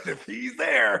Treylon Burks, if he's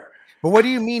there. But what do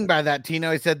you mean by that,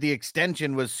 Tino? He said the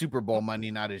extension was Super Bowl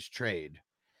money, not his trade.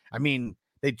 I mean,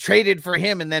 they traded for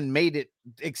him and then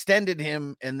extended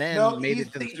him and then made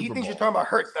it to the Super Bowl. He thinks you're talking about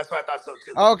Hurts. That's what I thought so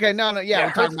too. Okay, no, yeah,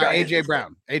 we're talking about AJ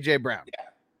Brown. AJ Brown.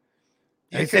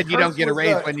 Yeah. He said you don't get a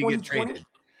raise when you get traded.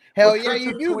 Hell yeah,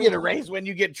 you do get a raise when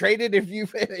you get traded if you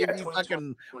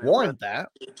fucking warrant that.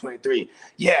 2023.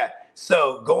 Yeah.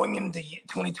 So going into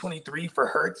 2023 for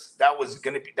Hurts, that was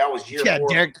year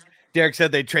 4. Derek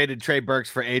said they traded Trey Burks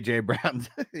for AJ Brown.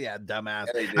 Yeah, dumbass.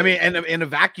 Yeah, I mean, and in a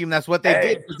vacuum, that's what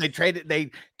they did.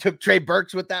 They took Trey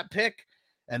Burks with that pick,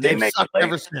 and they've sucked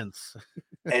ever since.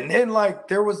 And then, like,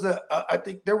 I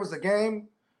think there was a game.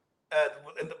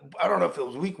 I don't know if it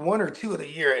was week 1 or 2 of the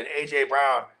year, and AJ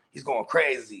Brown, he's going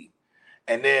crazy.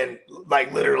 And then,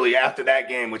 like, literally after that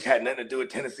game, which had nothing to do with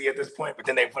Tennessee at this point, but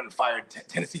then they went and fired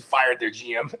Tennessee fired their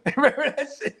GM. Remember that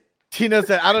shit? Tino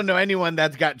said, I don't know anyone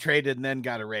that's got traded and then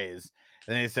got a raise.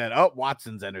 And they said, oh,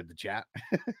 Watson's entered the chat.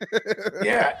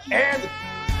 Yeah, and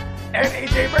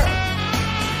AJ Brown.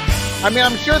 I mean,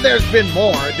 I'm sure there's been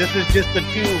more. This is just the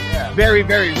 2 very,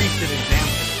 very recent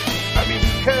examples. I mean,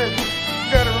 because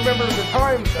you got to remember the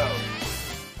time, though.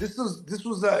 This was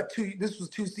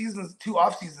 2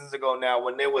 off seasons ago now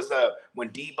when there was when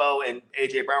Debo and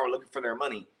AJ Brown were looking for their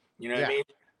money. You know what I mean?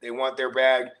 They want their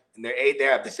bag, and they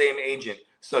have the same agent.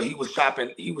 So they were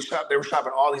shopping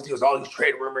all these deals, all these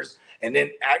trade rumors. And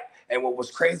what was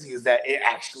crazy is that it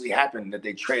actually happened, that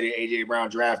they traded AJ Brown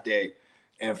draft day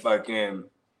and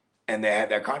they had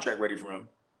that contract ready for him.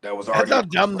 That was already. That's how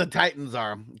dumb the Titans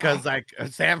are. Because like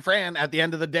San Fran, at the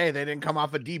end of the day, they didn't come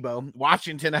off of Debo.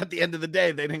 Washington, at the end of the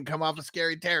day, they didn't come off of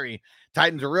Scary Terry.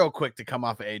 Titans are real quick to come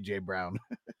off of AJ Brown.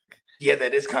 Yeah,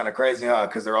 that is kind of crazy, huh?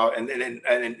 Because they're all and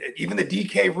even the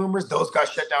DK rumors, those got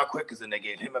shut down quick because then they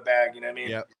gave him a bag. You know what I mean?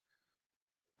 Yep.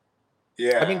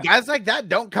 Yeah. I mean, guys like that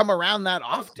don't come around that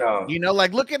often. No. You know,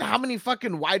 like look at how many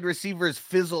fucking wide receivers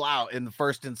fizzle out in the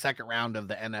first and second round of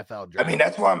the NFL draft. I mean,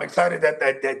 that's why I'm excited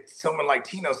that someone like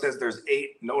Tino says there's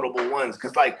 8 notable ones.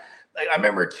 Because like I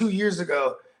remember 2 years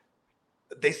ago,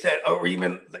 they said, or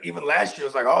even last year, it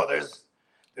was like, oh, there's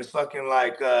fucking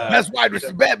like best wide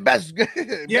receiver, best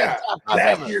yeah. best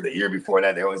Last year, the year before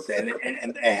that, they always said,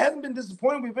 and it hasn't been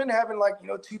disappointing. We've been having like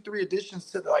 2-3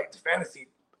 additions to the fantasy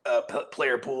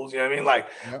player pools. You know what I mean? Like,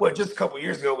 well, just a couple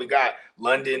years ago, we got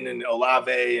London and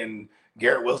Olave and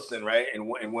Garrett Wilson, right?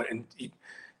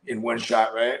 In one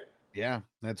shot, right? Yeah,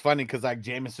 that's funny because like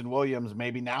Jameson Williams,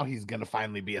 maybe now he's gonna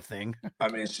finally be a thing. I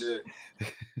mean, shit.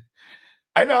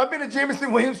 I know. I've been a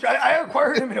Jameson Williams. I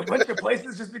acquired him in a bunch of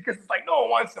places just because it's like no one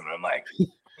wants him. And I'm like, I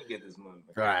can get this money.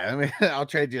 Right. I mean, I'll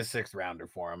trade you a 6th rounder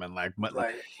for him, and like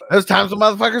those times when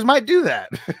motherfuckers might do that.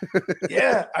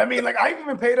 Yeah, I mean, like I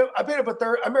even paid up. I paid up a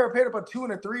third. I remember I paid up a 2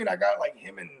 and a 3, and I got like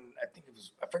him and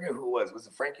I forget who it was. Was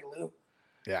it Frankie Lou?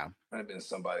 Yeah, might have been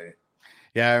somebody.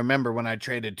 Yeah, I remember when I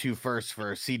traded 2 firsts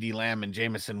for CD Lamb and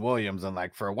Jameson Williams, and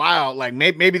like for a while, like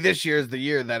maybe this year is the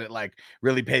year that it like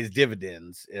really pays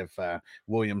dividends if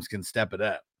Williams can step it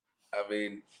up. I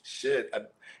mean, shit.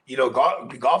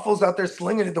 Golfers out there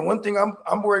slinging it. The one thing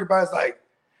I'm worried about is like,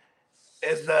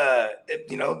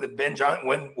 the Ben Johnson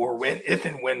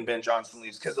when Ben Johnson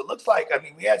leaves, because it looks like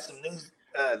we had some news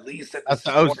leads that that's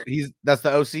the OC. That's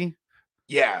the OC.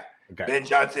 Yeah. Okay. Ben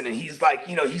Johnson, and he's like,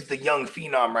 he's the young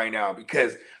phenom right now,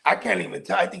 because I can't even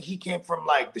tell. I think he came from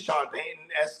like the Sean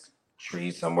Payton-esque tree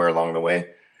somewhere along the way.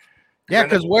 Yeah,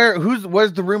 because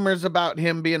where's the rumors about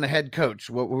him being a head coach?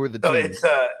 What were the teams?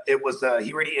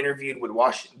 He already interviewed with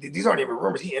Washington. These aren't even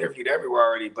rumors. He interviewed everywhere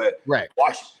already, but right.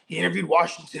 He interviewed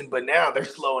Washington, but now they're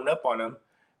slowing up on him,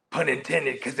 pun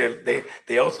intended, because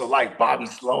they also like Bobby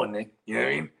Slowick. You know what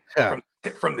I mean? Yeah.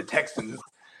 From the Texans.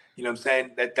 You know what I'm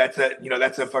saying?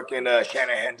 That's a fucking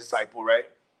Shanahan disciple, right?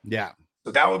 Yeah.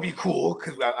 So that would be cool,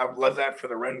 because I love that for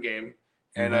the run game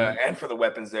and for the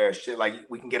weapons there. Shit, like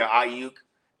we can get an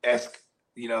Ayuk-esque,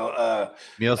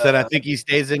 Neil said, I think he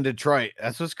stays in Detroit.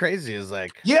 That's what's crazy is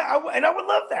like. Yeah, I would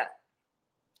love that.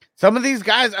 Some of these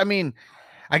guys, I mean,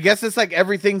 I guess it's like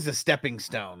everything's a stepping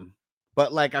stone,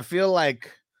 but like I feel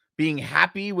like being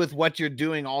happy with what you're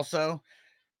doing also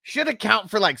should account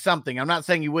for like something. I'm not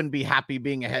saying you wouldn't be happy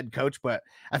being a head coach, but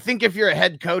I think if you're a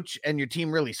head coach and your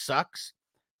team really sucks,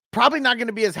 probably not going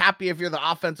to be as happy if you're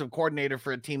the offensive coordinator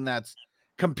for a team that's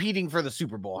competing for the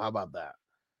Super Bowl. How about that?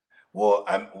 Well,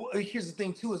 here's the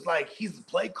thing too, is like he's the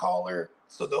play caller.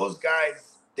 So those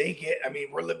guys, they get,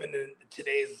 we're living in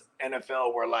today's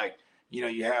NFL where like,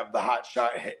 you have the hot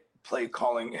shot play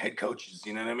calling head coaches,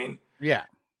 you know what I mean? Yeah.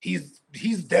 He's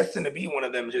destined to be one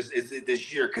of them just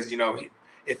this year. Cause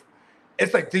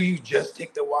it's like, do you just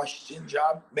take the Washington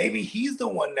job? Maybe he's the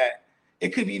one that it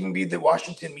could even be the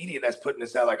Washington media that's putting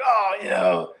this out like,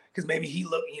 oh, because maybe he's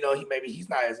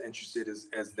not as interested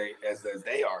as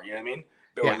they are. You know what I mean?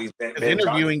 Or Yeah. at least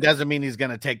interviewing doesn't mean he's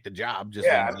going to take the job. Just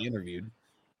means he interviewed.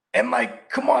 And like,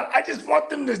 come on, I just want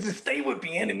them to just stay with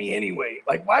the enemy anyway.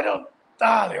 Like, why don't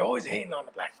they're always hating on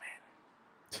the black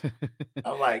man?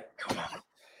 I'm like, come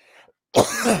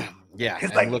on. Yeah,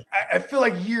 because like I feel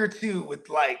like year 2 with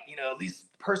like at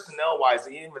least personnel wise,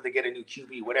 even if they get a new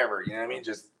QB, whatever, you know what I mean,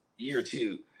 just year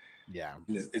 2. Yeah,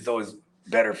 it's always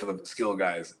better for the skill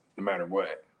guys, no matter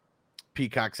what.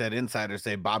 Peacock said insiders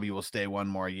say Bobby will stay one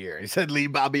more year. He said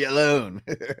leave Bobby alone.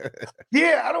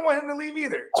 Yeah, I don't want him to leave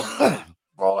either.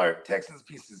 All our Texans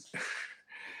pieces.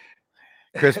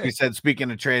 Crispy said, speaking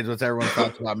of trades, what's everyone's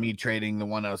thoughts about me trading the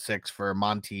 106 for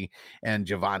Monty and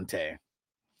Javante?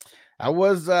 I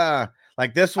was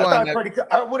like this one. I would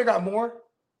have got more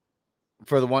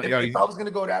for the one. If I was gonna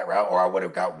go that route, or I would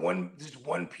have got just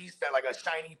one piece, that like a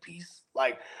shiny piece.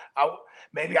 Like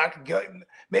maybe I could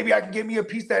get me a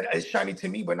piece that is shiny to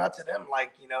me, but not to them.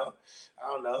 Like I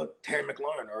don't know, Terry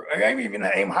McLaurin, or maybe even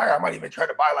aim higher. I might even try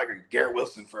to buy like a Garrett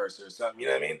Wilson first or something. You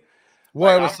know what I mean?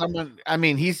 Well, it was someone. I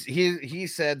mean, he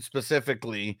said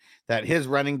specifically that his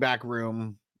running back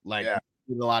room needed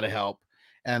a lot of help.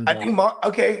 And I think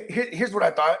here's what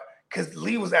I thought, because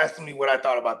Lee was asking me what I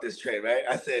thought about this trade, right?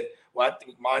 I said, well, I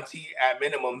think Monty at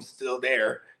minimum still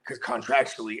there because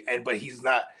contractually, but he's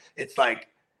not. It's like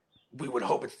we would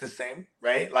hope it's the same,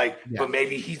 right? Like, but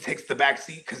maybe he takes the back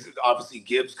seat because obviously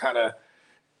Gibbs kind of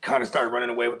started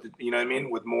running away with you know what I mean,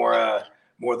 with more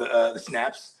the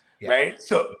snaps. Yeah. Right.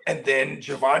 So, and then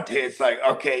Javante, it's like,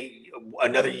 okay,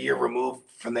 another year removed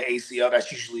from the ACL.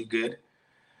 That's usually good.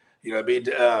 You know what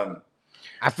I mean?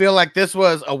 I feel like this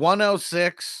was a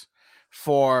 106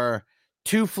 for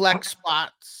 2 flex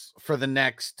spots for the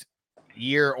next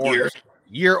year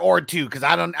year or two, because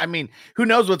I mean, who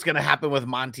knows what's going to happen with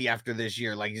Monty after this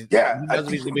year? Like, who knows if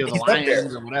he's going to be with the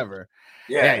Lions or whatever.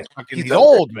 Yeah, he's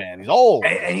old, man. He's old.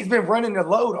 And he's been running the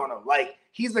load on him. Like,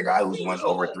 he's the guy who's won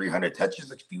over 300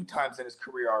 touches a few times in his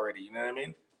career already. You know what I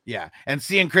mean? Yeah. And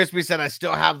seeing Crispy said, I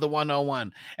still have the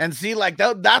 101. And see, like,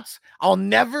 I'll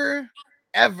never,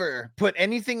 ever put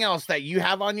anything else that you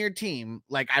have on your team.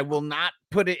 Like, I will not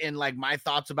put it in, like, my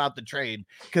thoughts about the trade,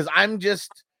 because I'm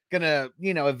just going to,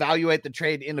 evaluate the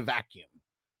trade in a vacuum.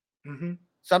 Mm-hmm.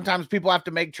 Sometimes people have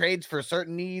to make trades for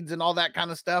certain needs and all that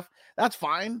kind of stuff. That's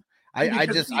fine. I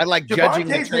like judging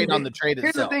the trade on the trade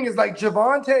itself. Here's the thing: is like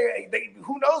Javonte.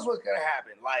 Who knows what's gonna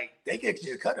happen? Like, they could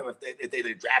just cut him if they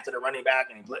drafted a running back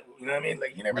and you know what I mean?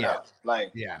 Like, you never know.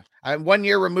 Like, I'm 1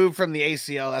 year removed from the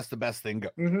ACL. That's the best thing.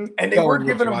 And they were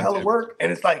giving him hella work, and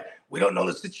it's like, we don't know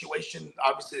the situation.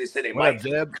 Obviously, they said they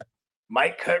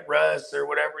might cut Russ or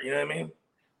whatever. You know what I mean?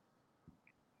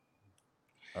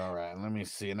 All right, let me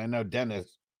see. And I know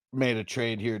Dennis made a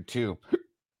trade here too.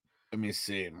 Let me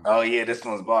see. Oh, yeah, this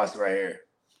one's boss right here.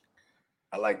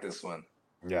 I like this one.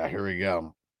 Yeah, here we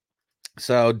go.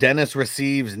 So Dennis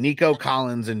receives Nico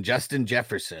Collins and Justin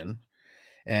Jefferson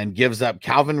and gives up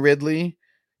Calvin Ridley,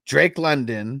 Drake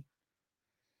London,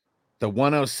 the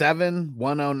 107,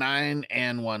 109,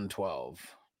 and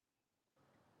 112.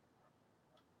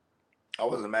 I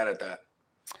wasn't mad at that.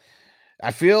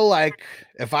 I feel like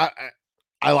if I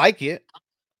like it,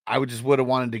 I would have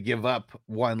wanted to give up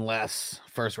one less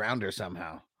first rounder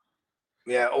somehow.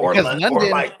 Yeah, or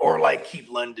keep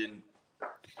London.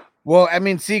 Well, I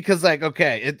mean, see, because like,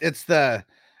 okay,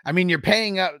 you're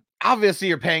paying up. Obviously,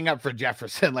 you're paying up for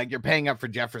Jefferson. Like, you're paying up for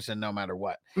Jefferson no matter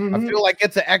what. I feel like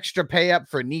it's an extra pay up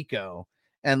for Nico.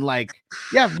 And like,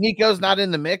 yeah, Nico's not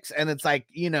in the mix, and it's like,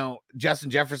 Justin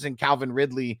Jefferson, Calvin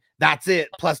Ridley, that's it,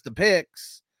 plus the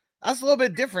picks. That's a little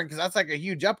bit different because that's like a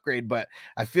huge upgrade. But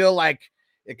I feel like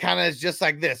it kind of is just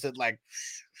like this.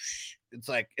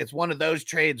 It's one of those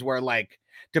trades where, like,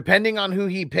 depending on who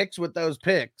he picks with those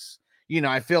picks,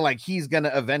 I feel like he's going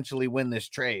to eventually win this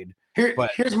trade. Here's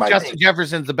my Justin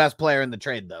Jefferson's the best player in the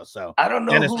trade, though. So I don't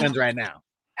know. Dennis wins right now.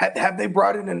 Have they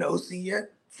brought in an OC yet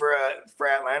for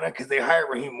Atlanta? Because they hired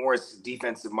Raheem Morris,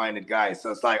 defensive-minded guy. So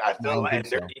it's like, I feel like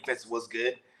their defense was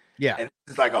good. Yeah. And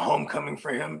it's like a homecoming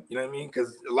for him. You know what I mean?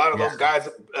 Because a lot of those guys,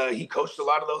 he coached a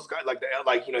lot of those guys.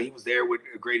 He was there with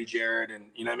Grady Jarrett, and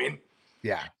you know what I mean?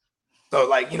 Yeah. So,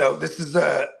 like, this is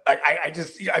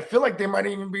I feel like there might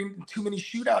even be too many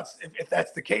shootouts if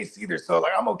that's the case either. So,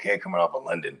 like, I'm okay coming off of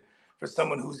London for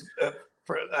someone who's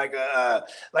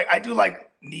I do like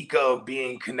Nico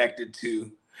being connected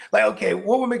to, like, okay,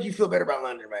 what would make you feel better about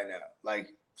London right now?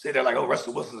 Like, say they're like, oh,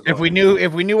 Russell Wilson's going.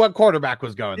 If we knew what quarterback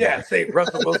was going. Yeah, say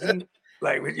Russell Wilson.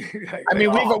 Like, would you? Like, I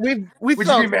mean, would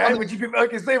you be mad? Would you be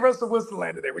okay? Say Russell Wilson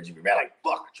landed there. Would you be mad? Like,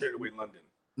 fuck, I traded away London.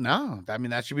 No, I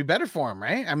mean, that should be better for him,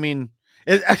 right? I mean,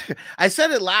 I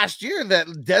said it last year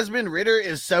that Desmond Ridder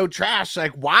is so trash.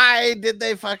 Like, why did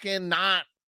they fucking not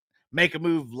make a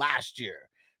move last year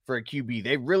for a QB?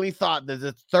 They really thought that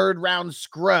the third round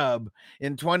scrub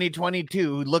in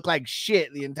 2022 who looked like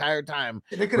shit the entire time.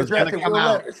 They could have drafted Will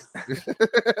Levis.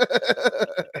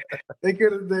 They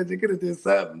could have did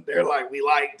something. They're like, we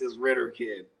like this Ridder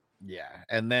kid. Yeah,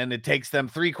 and then it takes them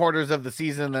 3/4 of the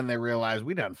season, and then they realize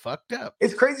we done fucked up.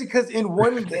 It's crazy because in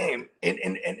one game,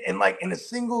 in a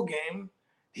single game,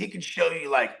 he could show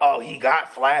you like, oh, he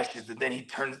got flashes, and then he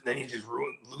just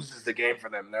loses the game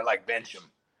for them. And they're like, bench him.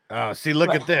 Oh, see,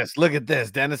 look at this. Look at this.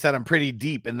 Dennis said I'm pretty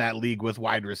deep in that league with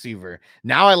wide receiver.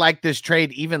 Now I like this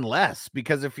trade even less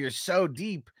because if you're so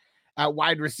deep at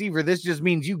wide receiver, this just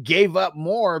means you gave up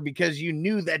more because you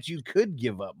knew that you could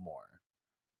give up more.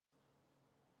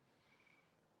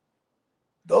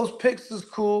 Those picks is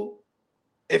cool.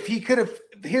 If he could have,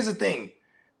 here's the thing,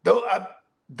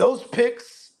 those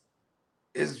picks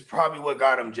is probably what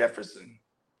got him Jefferson.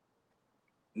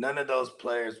 None of those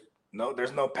players. No,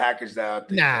 there's no package out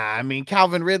there. Nah, I mean,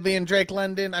 Calvin Ridley and Drake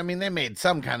London, I mean, they made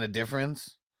some kind of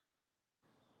difference.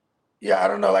 Yeah, I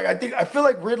don't know. Like, I feel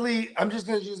like Ridley, I'm just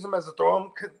going to use him as a throw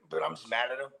him, but I'm just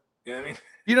mad at him. You know what I mean?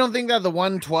 You don't think that the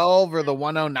 112 or the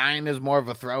 109 is more of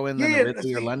a throw in than the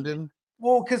Ridley or London?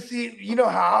 Well, because see, you know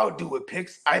how I'll do with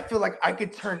picks? I feel like I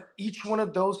could turn each one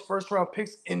of those first round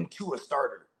picks into a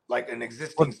starter. Like an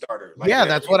existing starter. Like, yeah,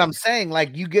 that's what I'm saying.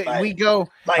 Like we go.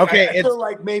 Like, okay, I feel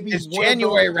like maybe it's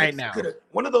January right now.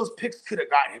 One of those picks could have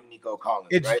got him Nico Collins.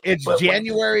 It's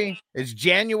January. It's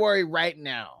January right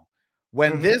now.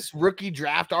 When this rookie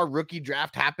draft, our rookie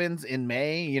draft happens in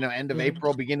May. End of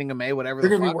April, beginning of May, whatever.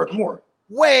 They're gonna be worth more.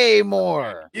 Way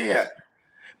more. Yeah,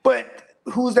 but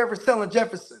who's ever selling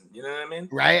Jefferson? You know what I mean?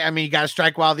 Right. I mean, you got to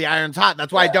strike while the iron's hot.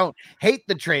 That's why I don't hate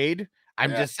the trade.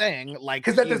 I'm just saying, like,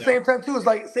 because at the same time, too, it's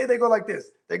like, say they go like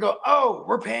this. They go, oh,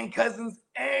 we're paying Cousins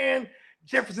and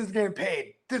Jefferson's getting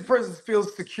paid. This person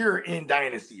feels secure in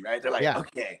Dynasty, right? They're like,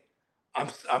 okay,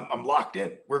 I'm locked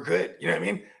in. We're good. You know what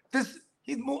I mean?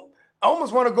 I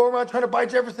almost want to go around trying to buy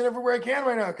Jefferson everywhere I can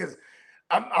right now because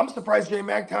I'm surprised Jay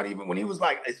McTown, even when he was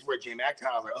like, this is where Jay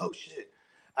McTown, I was like, oh shit.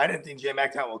 I didn't think Jay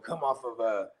McTown would come off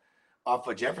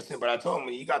of Jefferson, but I told him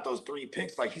when you got those 3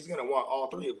 picks, like he's gonna want all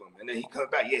 3 of them. And then he comes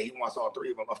back, he wants all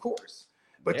 3 of them, of course.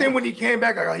 But then when he came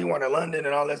back, I got he wanted London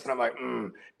and all this, and I'm like,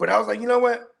 But I was like, you know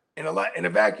what? In a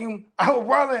vacuum, I would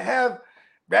rather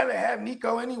have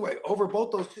Nico anyway over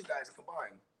both those 2 guys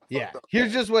combined. Yeah.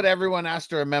 Here's just what everyone has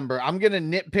to remember. I'm going to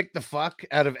nitpick the fuck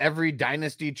out of every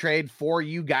dynasty trade for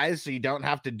you guys so you don't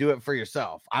have to do it for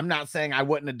yourself. I'm not saying I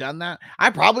wouldn't have done that. I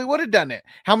probably would have done it.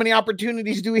 How many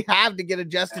opportunities do we have to get a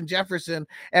Justin Jefferson?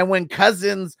 And when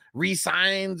Cousins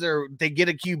resigns or they get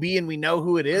a QB and we know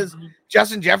who it is,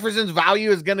 Justin Jefferson's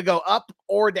value is going to go up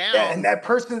or down. Yeah, and that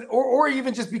person, or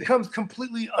even just becomes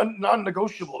completely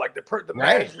non-negotiable. Like the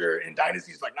manager in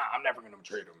Dynasty is like, nah, I'm never going to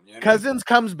trade him. You know Cousins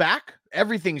comes back.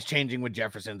 Everything's changing with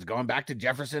Jefferson's going back to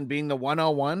Jefferson being the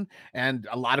 101 and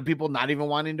a lot of people not even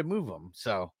wanting to move him.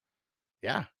 So,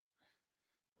 yeah.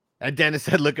 And Dennis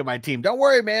said, look at my team. Don't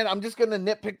worry, man. I'm just going to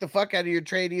nitpick the fuck out of your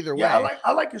trade either way.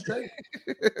 I like his trade.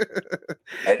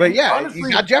 But yeah, honestly,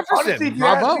 you got Jefferson. Honestly, if you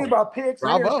ask me about picks,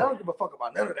 I don't give a fuck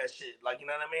about none of that shit. Like, you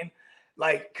know what I mean?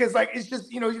 Like, because like it's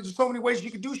just, there's so many ways you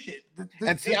can do shit.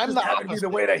 And see, I'm the opposite. The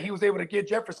way that he was able to get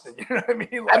Jefferson. You know what I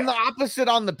mean? Like, I'm the opposite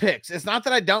on the picks. It's not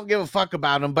that I don't give a fuck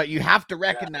about them, but you have to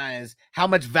recognize how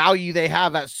much value they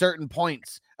have at certain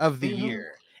points of the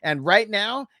year. And right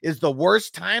now is the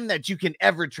worst time that you can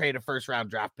ever trade a first round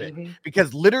draft pick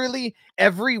because literally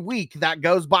every week that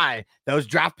goes by, those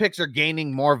draft picks are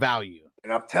gaining more value.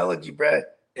 And I'm telling you, Brad,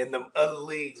 in the other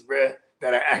leagues, Brad,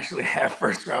 that I actually have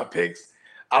first round picks,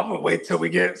 I'm gonna wait till we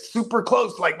get super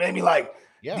close, like maybe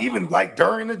even like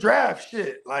during the draft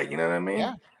shit. Like, you know what I mean?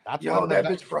 Yeah. That's you hold that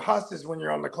bitch for hostage when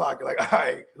you're on the clock. You're like, all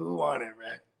right, who won it,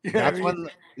 man? You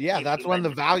know that's when the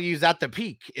value's at the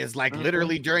peak is like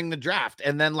literally during the draft.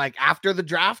 And then like after the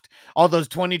draft, all those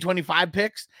 2025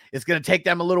 picks, it's going to take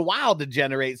them a little while to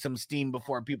generate some steam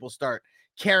before people start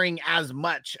caring as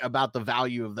much about the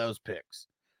value of those picks.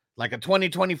 Like a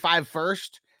 2025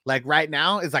 first, like right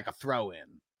now is like a throw in.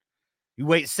 You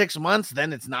wait 6 months,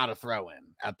 then it's not a throw in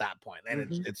at that point. And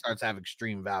it starts to have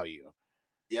extreme value.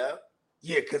 Yeah.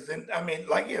 Yeah, because then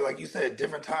like you said,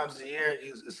 different times of the year,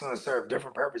 it's going to serve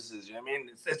different purposes. You know what I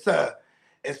mean?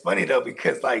 It's funny though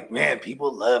because like man,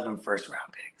 people love them first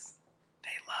round picks. They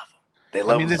love them. They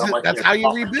love them so much. That's how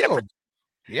you rebuild.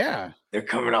 Yeah, they're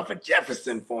coming off of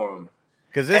Jefferson for them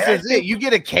because this is it. You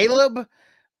get a Caleb.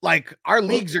 Like our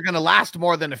leagues are gonna last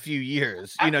more than a few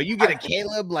years. You get a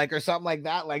Caleb like or something like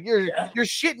that. Like you're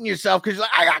shitting yourself because you're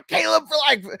like, I got Caleb for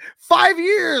like 5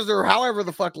 years or however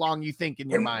the fuck long you think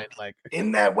in your mind. Like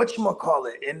in that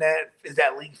whatchamacallit, is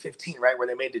that league 15, right? Where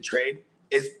they made the trade.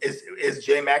 Is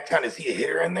Jay McTown, is he a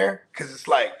hitter in there? Because it's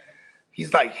like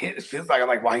he's like hit. It feels like I'm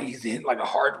like, why he's hitting like a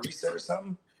hard reset or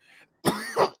something.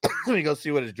 Let me go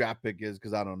see what his draft pick is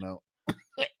because I don't know.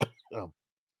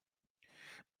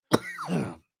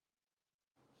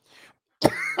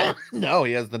 No,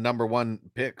 he has the number 1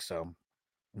 pick, so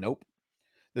nope.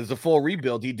 There's a full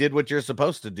rebuild. He did what you're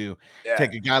supposed to do. Yeah.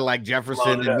 Take a guy like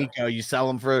Jefferson and Nico, you sell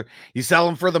him for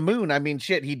the moon. I mean,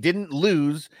 shit, he didn't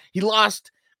lose. He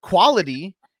lost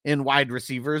quality in wide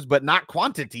receivers, but not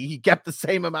quantity. He kept the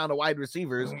same amount of wide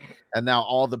receivers, and now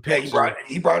all the picks.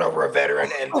 He brought over a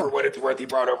veteran, and for what it's worth, he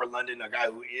brought over London, a guy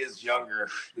who is younger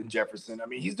than Jefferson. I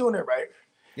mean, he's doing it right.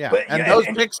 Yeah, but, those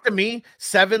picks to me,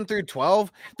 7 through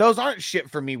 12, those aren't shit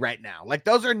for me right now. Like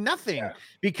those are nothing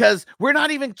because we're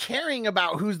not even caring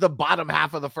about who's the bottom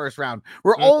half of the first round.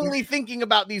 We're only thinking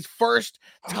about these first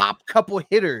top couple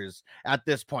hitters at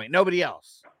this point. Nobody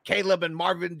else. Caleb and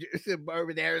Marvin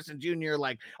Harrison Jr.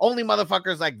 like only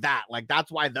motherfuckers like that. Like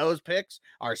that's why those picks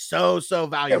are so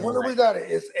valuable. Yeah, when we got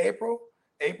it? It's April.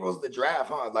 April's the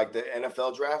draft, huh? Like the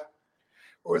NFL draft,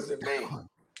 or is it May?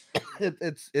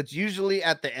 It's usually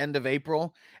at the end of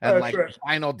April, and like the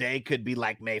final day could be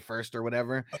like May 1st or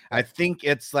whatever. I think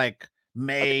it's like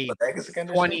May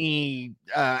 20.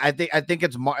 I think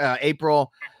it's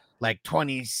April like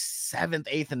 27th,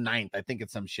 8th, and 9th. I think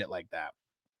it's some shit like that.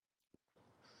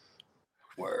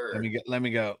 Word. Let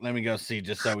me go see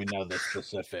just so we know the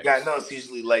specifics. Yeah, I know it's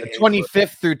usually like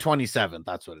 25th through 27th.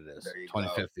 That's what it is.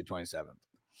 25th through 27th.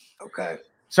 Okay.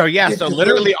 So yeah, so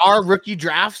literally our rookie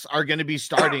drafts are going to be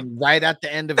starting right at the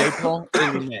end of April,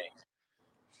 early May.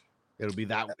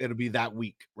 It'll be that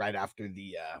week right after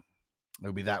the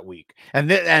it'll be that week. And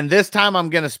this time I'm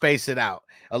going to space it out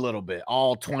a little bit.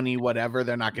 All 20 whatever,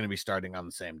 they're not going to be starting on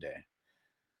the same day.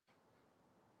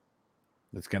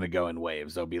 It's going to go in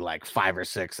waves. There'll be like 5 or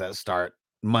 6 that start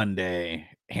Monday,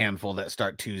 handful that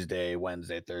start Tuesday,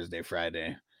 Wednesday, Thursday,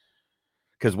 Friday.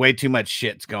 Because way too much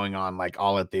shit's going on like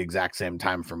all at the exact same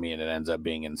time for me, and it ends up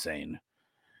being insane.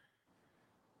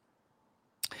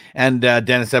 And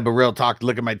Dennis said, but real talk,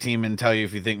 look at my team and tell you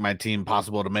if you think my team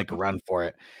possible to make a run for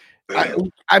it.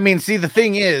 I mean, see, the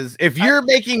thing is, if you're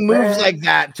making moves like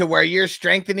that to where you're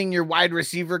strengthening your wide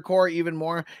receiver core even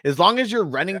more, as long as your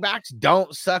running backs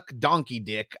don't suck donkey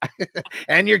dick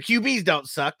and your QBs don't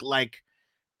suck, like,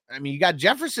 I mean, you got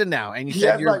Jefferson now, and you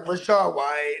said you're like Rashad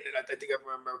White, and I think I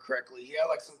remember correctly. He had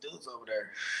like some dudes over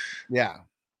there. Yeah.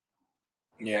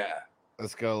 Yeah.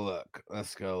 Let's go look.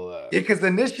 Yeah, because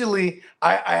initially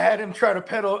I had him try to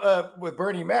pedal with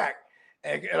Bernie Mac.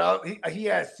 And he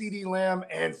had CD Lamb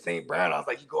and St. Brown. I was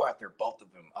like, you go after both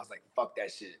of them. I was like, fuck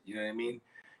that shit. You know what I mean?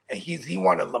 And he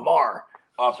wanted Lamar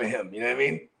off of him. You know what I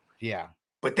mean? Yeah.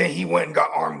 But then he went and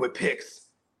got armed with picks.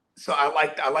 So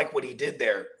I like what he did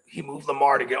there. He moved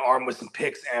Lamar to get armed with some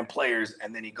picks and players,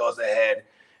 and then he goes ahead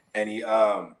and he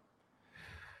bought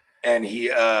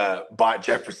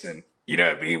Jefferson. You know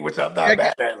what I mean? Which I'm not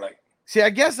bad at. Like, see,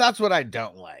 I guess that's what I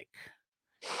don't like.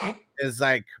 Is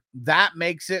like that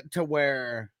makes it to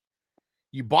where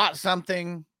you bought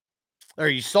something or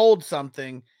you sold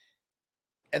something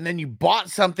and then you bought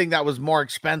something that was more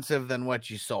expensive than what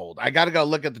you sold. I got to go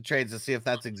look at the trades to see if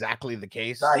that's exactly the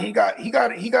case. Nah, he got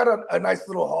a nice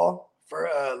little haul for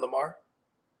Lamar.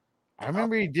 I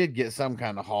remember he did get some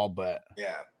kind of haul, but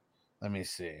yeah. Let me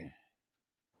see.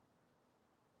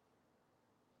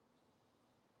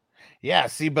 Yeah,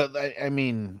 see, but I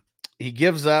mean, he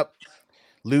gives up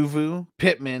Luvu,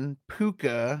 Pittman,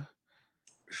 Puka.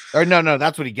 Or no,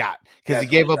 that's what he got. Because he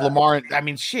gave up Lamar. I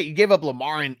mean, shit, you gave up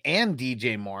Lamar and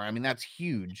DJ Moore. I mean, that's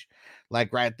huge.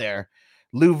 Like right there.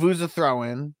 Luvu's a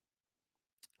throw-in.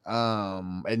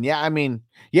 And I mean,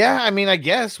 I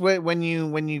guess when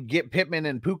you get Pittman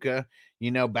and Puka,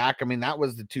 back, I mean, that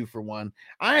was the 2-for-1.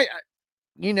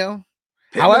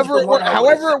 However it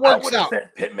works out.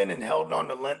 Pittman and held on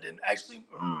to London. Actually,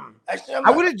 I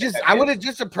would have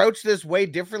just approached this way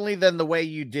differently than the way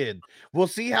you did. We'll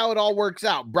see how it all works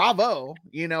out. Bravo,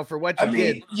 for what you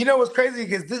did. You know what's crazy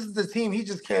because this is the team he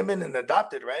just came in and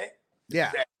adopted, right?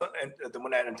 Yeah. And the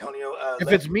one that Antonio.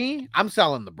 If it's me, I'm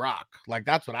selling the Brock. Like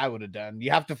that's what I would have done.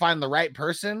 You have to find the right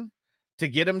person to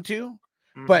get him to.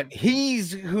 But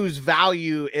he's whose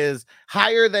value is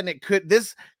higher than it could.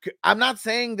 I'm not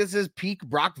saying this is peak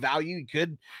Brock value. He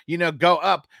could, go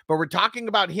up, but we're talking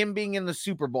about him being in the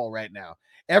Super Bowl right now.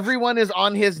 Everyone is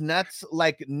on his nuts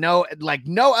like no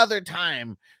other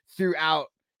time throughout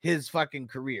his fucking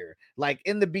career. Like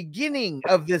in the beginning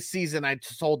of this season, I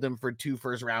sold him for 2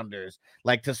 first-rounders,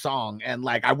 like to Song, and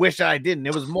like I wish I didn't.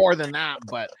 It was more than that,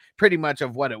 but pretty much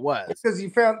of what it was. Because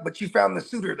you found the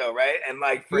suitor though, right? And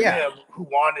like for him, who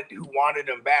wanted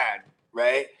him bad,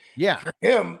 right? Yeah. For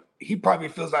him, he probably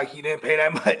feels like he didn't pay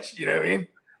that much. You know what I mean?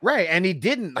 Right, and he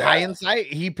didn't. Yeah. Hindsight,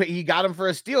 he got him for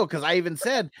a steal because I even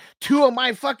said 2 of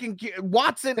my fucking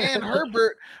Watson and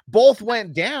Herbert both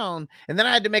went down, and then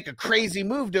I had to make a crazy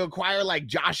move to acquire like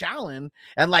Josh Allen.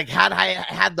 And like had I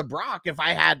had the Brock, if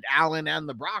I had Allen and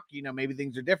the Brock, maybe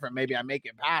things are different. Maybe I make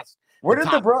it past. Where did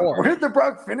the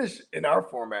Brock finish in our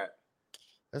format?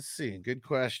 Let's see. Good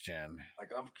question.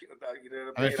 Like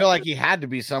I feel like he had to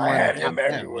be somewhere. I had him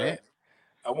everywhere. Right?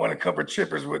 I want to cover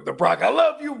chippers with the Brock. I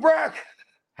love you, Brock.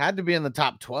 Had to be in the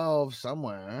top 12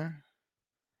 somewhere.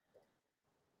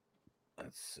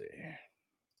 Let's see.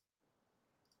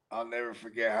 I'll never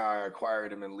forget how I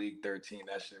acquired him in League 13.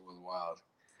 That shit was wild.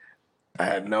 I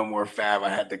had no more fab. I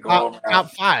had to go over. Top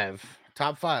 5.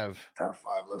 Top 5. Top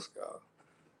 5. Let's go.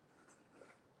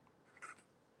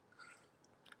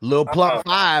 Lil Plump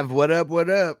 5. What up? What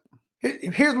up?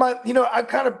 Here's my. I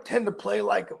kind of tend to play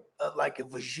like a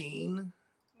Vagine.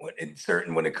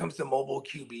 When it comes to mobile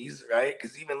QBs, right?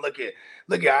 Because even look at,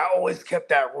 I always kept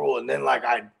that rule, and then like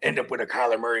I end up with a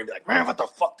Kyler Murray and be like, man, what the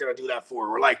fuck did I do that for?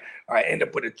 Or like I end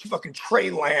up with a fucking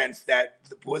Trey Lance that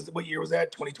was, what year was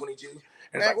that? 2022.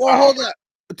 And like, well, hold up,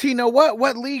 Tino.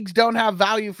 What leagues don't have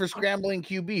value for scrambling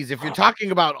QBs? If you're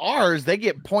talking about ours, they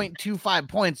get 0.25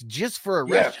 points just for a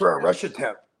rush. For a rush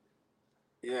attempt.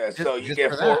 Yeah, so you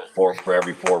get four for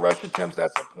every 4 rush attempts.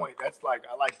 That's a point. That's like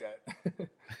I like that.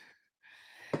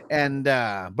 And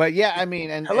but yeah, I mean,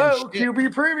 and hello,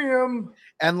 QB premium.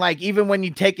 And like even when you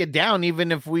take it down,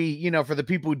 even if we, for the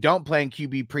people who don't play in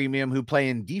QB premium, who play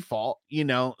in default,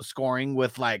 scoring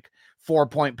with like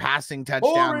 4-point passing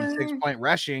touchdown and Boring. 6-point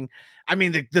rushing. I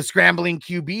mean, the scrambling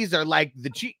QBs are like the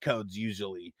cheat codes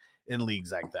usually in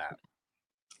leagues like that.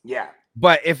 Yeah.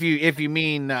 But if you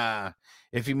mean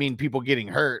people getting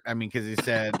hurt, I mean, because he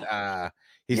said are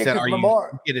 'cause you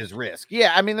Lamar. it is risk.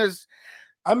 Yeah, I mean,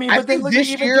 I mean, I but then think look at this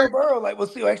even year- Joe Burrow. Like, we'll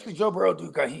see. Actually, Joe Burrow,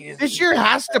 dude, this year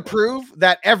has to prove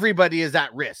that everybody is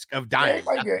at risk of dying.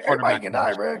 Everybody can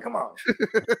die, bro. Come on.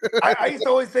 I used to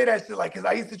always say that shit, like, because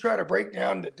I used to try to break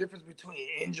down the difference between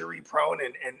injury prone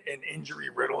and injury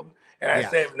riddled. And I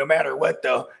said, no matter what,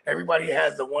 though, everybody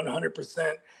has the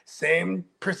 100% same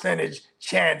percentage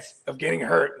chance of getting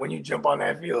hurt when you jump on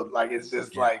that field. Like, it's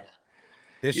just like.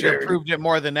 This year proved it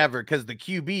more than ever because the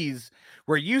QBs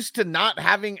were used to not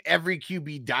having every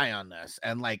QB die on us,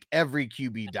 and like every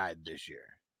QB died this year.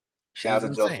 Shout out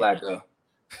to Joe Flacco.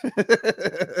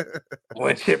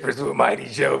 One chippers with Mighty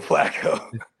Joe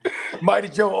Flacco. Mighty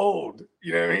Joe old.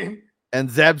 You know what I mean? And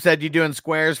Zeb said, you doing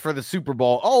squares for the Super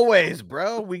Bowl? Always,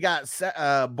 bro. We got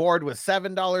board with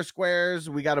 $7 squares.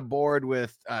 We got a board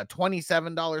with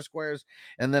 $27 squares,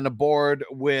 and then a board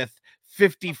with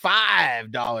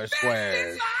 $55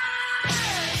 squares.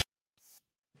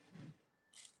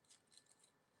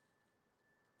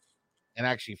 And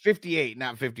actually 58,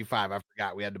 not 55. I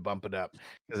forgot we had to bump it up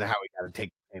because of how we got to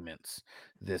take payments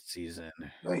this season.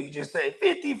 No, you just say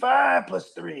 55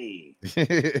 plus 3.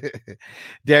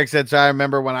 Derek said, so I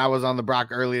remember when I was on the Brock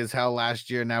early as hell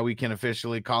last year. Now we can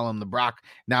officially call him the Brock,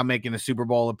 now making a Super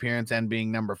Bowl appearance and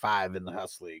being number 5 in the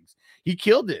Huss leagues. He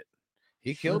killed it.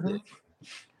 He killed it.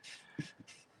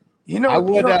 You know, I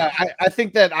would. I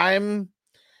think that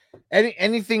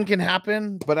anything can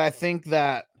happen, but I think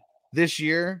that this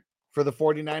year for the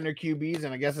 49er QBs,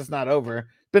 and I guess it's not over,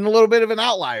 been a little bit of an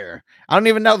outlier. I don't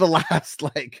even know the last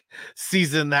like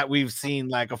season that we've seen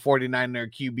like a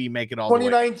 49er QB make it all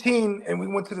 2019, and we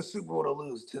went to the Super Bowl to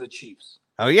lose to the Chiefs.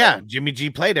 Oh yeah, Jimmy G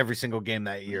played every single game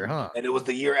that year, huh? And it was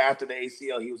the year after the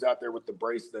ACL. He was out there with the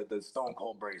brace, the Stone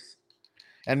Cold brace.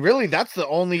 And really, that's the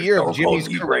only year of Jimmy's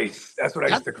brace. That's what I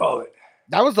used to call it.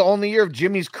 That was the only year of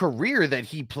Jimmy's career that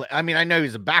he played. I mean, I know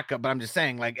he's a backup, but I'm just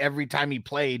saying, like, every time he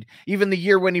played, even the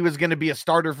year when he was going to be a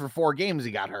starter for 4 games,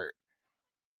 he got hurt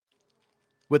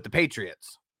with the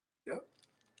Patriots. Yep.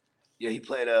 Yeah, he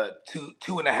played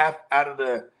 2.5 out of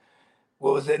the.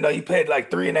 What was it? No, he played like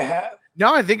 3.5.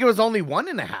 No, I think it was only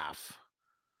 1.5.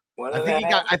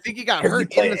 I think he got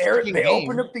hurt. They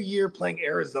opened up the year playing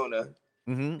Arizona.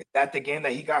 Mm-hmm. Is that the game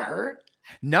that he got hurt?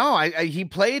 No, he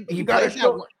played. He got played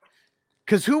that.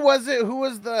 Because who was it? Who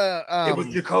was the? It was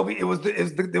Jacoby. It was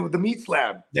the meat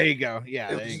slab. There you go.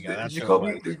 Yeah, there you go. That's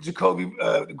Jacoby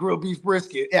grilled beef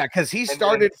brisket. Yeah, because he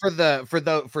started for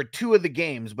 2 of the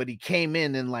games, but he came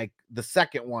in like the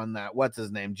second one. That what's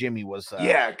his name? Jimmy was.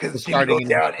 Because Jimmy goes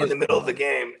down in the middle of the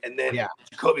game, and then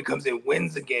Jacoby comes in,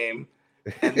 wins the game,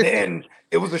 and then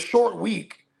it was a short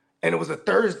week, and it was a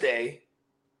Thursday.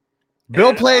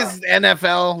 Bill plays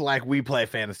NFL like we play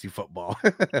fantasy football.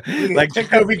 Like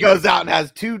Jacoby goes out and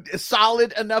has 2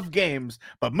 solid enough games,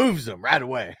 but moves them right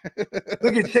away.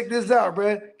 Check this out,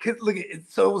 bro.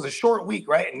 So it was a short week,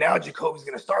 right? And now Jacoby's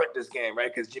gonna start this game, right?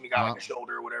 Because Jimmy got like a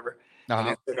shoulder or whatever.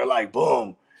 And they're like,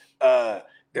 boom.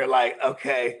 They're like,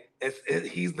 okay,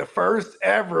 he's the first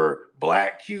ever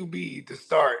black QB to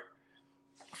start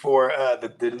for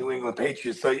the New England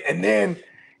Patriots. So and then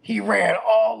he ran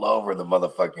all over the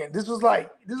motherfucking. This is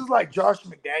like Josh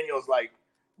McDaniels like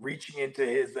reaching into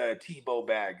his Tebow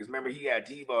bag. Because remember he had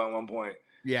Tebow at one point.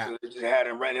 Yeah, so they just had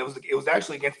him run. It was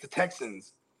actually against the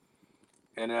Texans,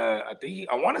 and I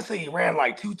want to say he ran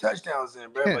like 2 touchdowns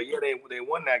in, bro. But yeah, they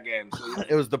won that game. So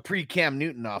it was the pre-Cam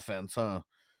Newton offense, huh?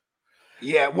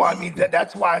 Yeah, well, I mean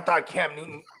that's why I thought Cam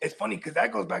Newton. It's funny because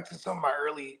that goes back to some of my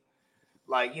early.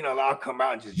 Like, you know, I'll come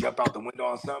out and just jump out the window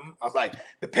on something. I was like,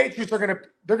 the Patriots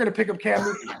they're gonna pick up Cam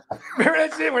Newton. Remember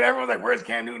that shit when everyone was like, where's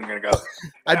Cam Newton gonna go?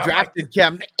 I drafted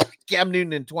Cam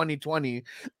Newton in 2020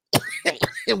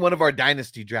 in one of our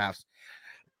dynasty drafts.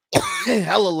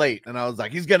 Hella late. And I was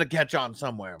like, he's gonna catch on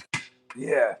somewhere.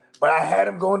 Yeah, but I had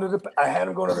him going to the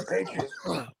Patriots.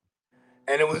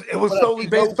 And it was solely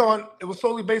based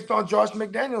on Josh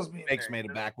McDaniels being Bakes made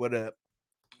it back. What up?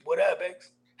 What up,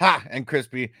 Bakes? Ha! And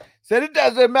Crispy said it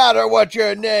doesn't matter what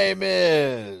your name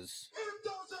is.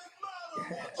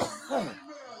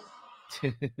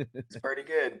 It's pretty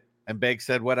good. And Bake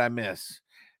said what I miss.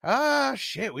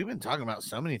 Shit, we've been talking about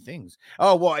so many things.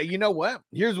 Oh, well, you know what?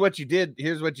 Here's what you did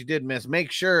miss.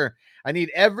 Make sure I need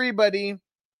everybody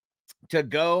to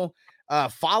go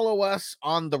follow us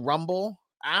on the Rumble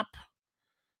app.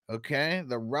 Okay,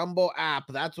 the Rumble app.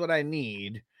 That's what I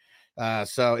need.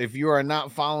 So if you are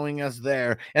not following us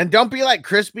there, and don't be like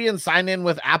Crispy and sign in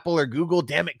with Apple or Google.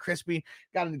 Damn it, Crispy,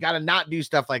 gotta not do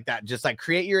stuff like that. Just like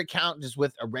create your account just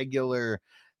with a regular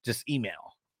just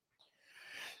email.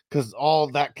 Because all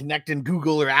that connecting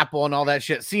Google or Apple and all that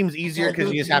shit seems easier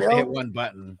because you just have to hit one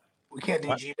button. We can't do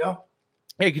What? Gmail.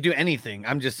 Hey, you could do anything.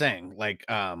 I'm just saying, like,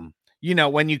 you know,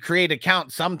 when you create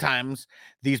accounts, sometimes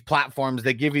these platforms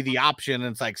they give you the option,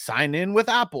 and it's like sign in with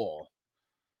Apple.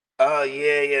 Oh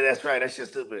yeah, that's right. That's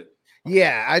just stupid.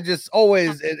 Yeah, I just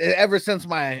always, ever since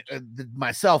my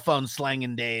my cell phone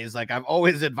slanging days, like I've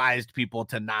always advised people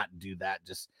to not do that.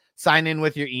 Just sign in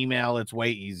with your email. It's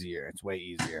way easier. It's way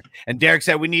easier. And Derek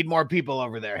said we need more people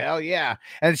over there. Hell yeah!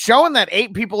 And it's showing that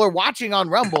 8 people are watching on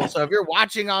Rumble. So if you're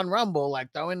watching on Rumble,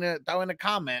 like throw in a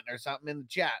comment or something in the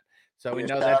chat, so we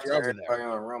know that you're over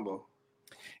there. On Rumble.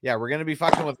 Yeah, we're gonna be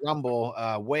fucking with Rumble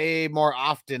way more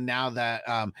often now that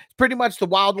it's pretty much the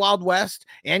wild west,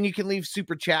 and you can leave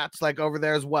super chats like over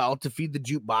there as well to feed the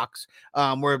jukebox.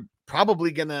 We're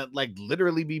probably gonna like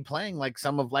literally be playing like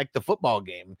some of like the football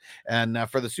game and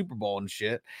for the Super Bowl and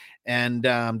shit, and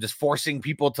just forcing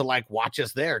people to like watch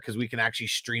us there because we can actually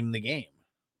stream the game.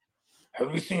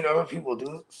 Have you seen other people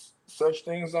do such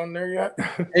things on there yet?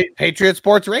 Patriot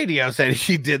Sports Radio said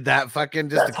he did that fucking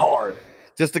That's hard.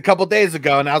 Just a couple days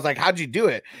ago, and I was like, "How'd you do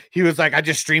it?" He was like, "I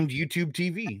just streamed YouTube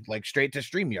TV, like straight to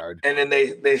StreamYard." And then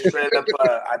they straight up.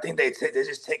 I think they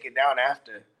just take it down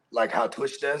after, like how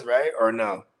Twitch does, right? Or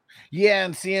no? Yeah,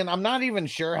 and seeing, I'm not even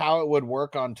sure how it would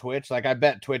work on Twitch. Like, I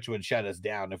bet Twitch would shut us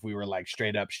down if we were like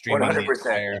straight up streaming 100%. the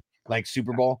entire like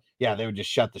Super Bowl. Yeah, they would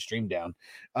just shut the stream down.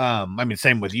 I mean,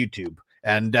 same with YouTube.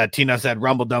 And Tino said,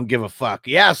 "Rumble don't give a fuck."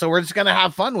 Yeah, so we're just gonna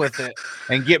have fun with it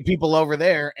and get people over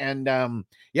there. And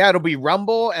yeah, it'll be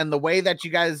Rumble, and the way that you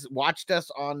guys watched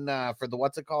us on for the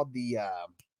what's it called, the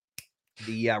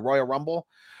Royal Rumble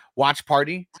watch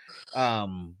party.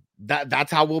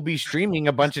 That's how we'll be streaming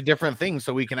a bunch of different things,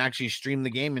 so we can actually stream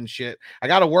the game and shit. I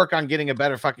got to work on getting a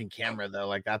better fucking camera though.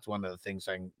 Like that's one of the things,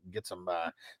 so I can get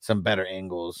some better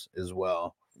angles as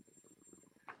well.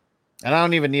 And I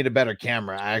don't even need a better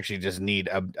camera. I actually just need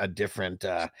a different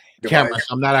camera.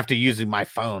 So I'm not have to using my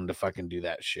phone to fucking do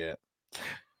that shit.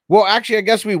 Well, actually, I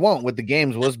guess we won't with the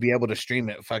games. We'll just be able to stream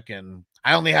it. Fucking,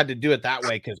 I only had to do it that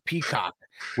way because Peacock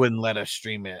wouldn't let us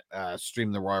stream it.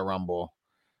 Stream the Royal Rumble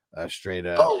straight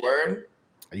up. Oh, word.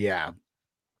 Yeah,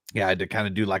 I had to kind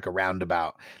of do like a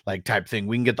roundabout like type thing.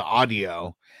 We can get the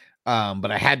audio,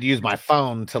 but I had to use my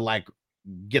phone to like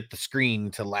get the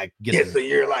screen to like get so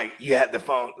you're like you had the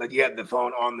phone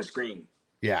on the screen.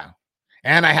 Yeah,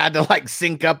 and I had to like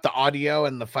sync up the audio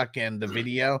and the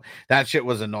video. That shit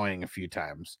was annoying a few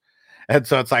times. And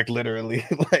so it's like literally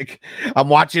like I'm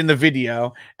watching the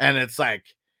video and it's like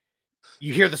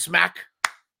you hear the smack,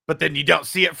 but then you don't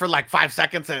see it for like 5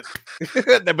 seconds,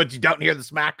 but you don't hear the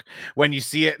smack when you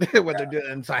see it when they're doing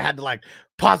it. And so I had to like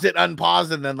pause it,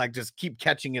 unpause, and then like just keep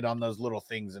catching it on those little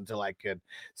things until I could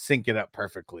sync it up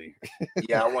perfectly.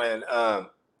 Yeah, I went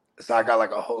so I got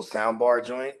like a whole sound bar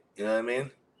joint, you know what I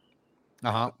mean?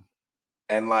 Uh-huh.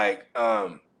 And like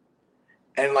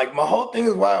my whole thing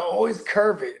is why I always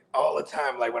curve it all the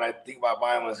time. Like when I think about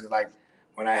buying one, like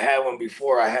when I had one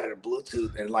before, I had it a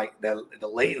Bluetooth, and like the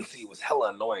latency was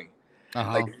hella annoying.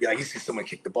 Uh-huh. Like you see someone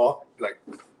kick the ball, like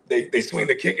they swing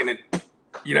the kick and then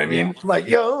you know what I mean? Like,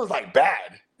 yo, it was like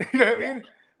bad. You know what I mean?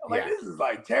 I'm like, this is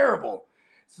like terrible.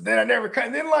 So then I never cut.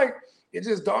 And then like it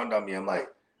just dawned on me. I'm like,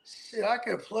 shit, I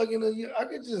could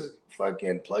just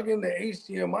fucking plug in the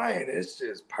HDMI and it's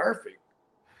just perfect.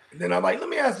 And then I'm like, let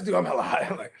me ask the dude, I'm hella high.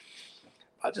 I'm like,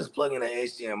 I just plug in the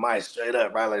HDMI straight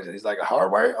up, right? Like he's like a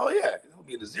hardwire. Oh yeah, it'll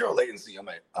be the zero latency. I'm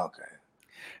like, okay.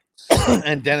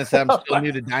 And Dennis said, I'm still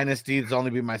new to Dynasty. It's only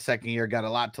been my second year. Got a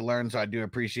lot to learn, so I do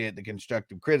appreciate the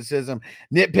constructive criticism.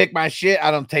 Nitpick my shit.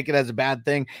 I don't take it as a bad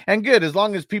thing. And good, as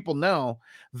long as people know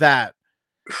that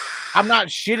I'm not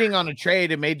shitting on a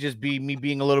trade. It may just be me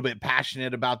being a little bit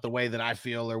passionate about the way that I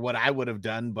feel or what I would have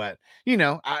done. But, you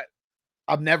know,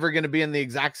 I'm never going to be in the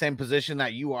exact same position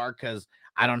that you are because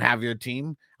I don't have your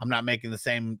team. I'm not making the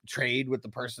same trade with the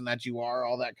person that you are,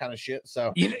 all that kind of shit.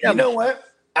 So, you know what?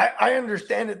 I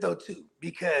understand it though too,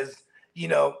 because you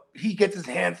know he gets his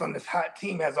hands on this hot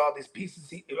team, has all these pieces,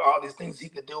 all these things he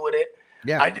could do with it.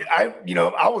 Yeah,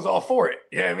 I was all for it.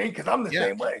 You know what I mean? Because I'm the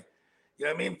same way. You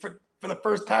know what I mean? For the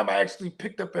first time, I actually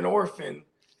picked up an orphan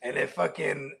and then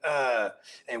fucking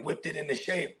and whipped it into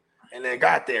shape, and then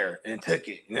got there and took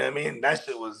it. You know what I mean? That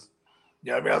shit was,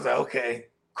 you know what I mean? I was like, okay,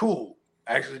 cool.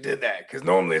 I actually did that because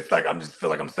normally it's like I'm just feel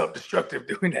like I'm self-destructive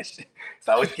doing that shit.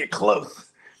 So I always get close.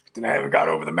 And I haven't got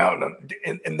over the mountain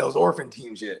in those orphan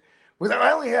teams yet. Was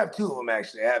I only have 2 of them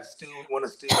actually. I have Stu, one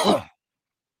of Stu,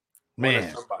 one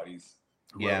of somebody's.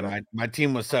 Yeah, my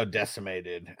team was so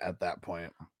decimated at that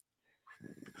point.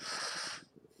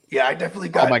 Yeah, I definitely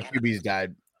got all my QBs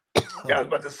died. Yeah, I was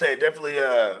about to say definitely.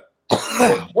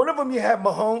 One of them you had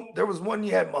Mahomes. There was one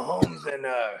you had Mahomes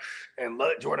and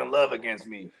Jordan Love against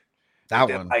me. That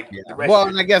then, one, like, yeah. Well,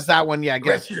 and I guess that one, yeah. I the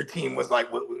guess rest of your team was like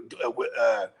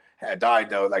had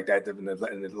died though, like that in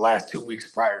the last 2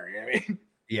 weeks prior. You know what I mean?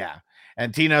 Yeah.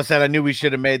 And Tino said, I knew we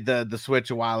should have made the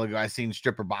switch a while ago. I seen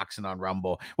stripper boxing on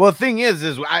Rumble. Well, the thing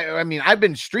is I mean, I've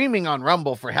been streaming on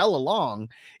Rumble for hella long.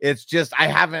 It's just I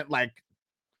haven't like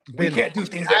we can't do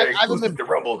things that are exclusive to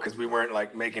Rumble because we weren't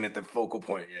like making it the focal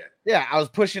point yet. Yeah, I was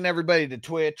pushing everybody to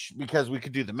Twitch because we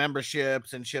could do the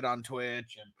memberships and shit on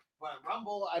Twitch. And but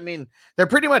Rumble, I mean, they're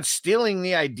pretty much stealing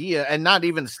the idea, and not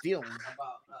even stealing,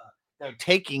 they're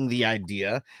taking the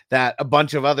idea that a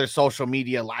bunch of other social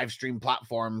media live stream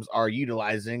platforms are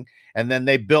utilizing, and then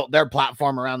they built their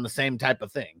platform around the same type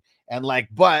of thing. And like,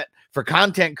 but for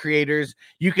content creators,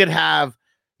 you could have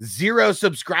 0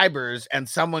 subscribers and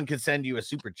someone could send you a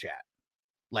super chat.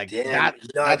 Like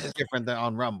that's different than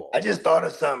on Rumble. I just thought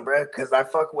of something, bro, because I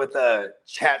fuck with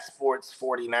Chat Sports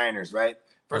 49ers, right?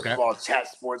 First of all, Chat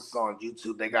Sports is on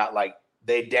YouTube. They got like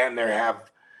they damn near have,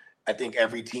 I think,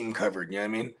 every team covered. You know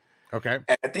what I mean? Okay.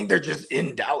 And I think they're just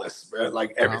in Dallas, bro.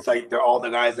 Like it's like they're all the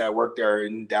guys that work there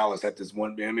in Dallas at this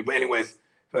one. I mean, but anyways,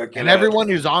 and everyone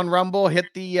who's on Rumble, hit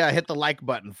the like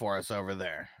button for us over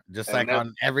there. Just like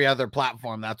on every other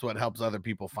platform, that's what helps other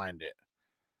people find it.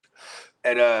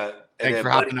 And thanks for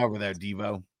hopping over there,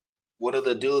 Devo. One of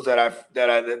the dudes that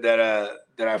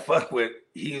I fuck with,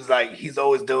 he's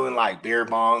always doing like beer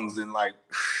bongs and like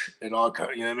and all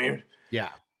kind, you know what I mean? Yeah.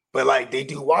 But like they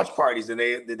do watch parties and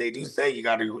they do say you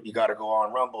gotta go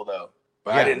on Rumble though.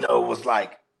 But I didn't know it was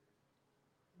like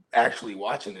actually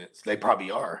watching it. So they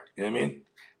probably are. You know what I mean?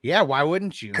 Yeah, why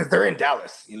wouldn't you? Because they're in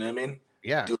Dallas, you know what I mean?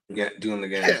 Yeah. Doing the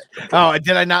game. Oh,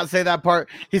 did I not say that part?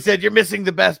 He said you're missing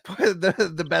the best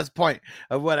the best point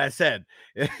of what I said.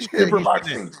 Stripper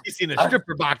boxing. He's seen a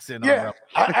stripper boxing. Yeah,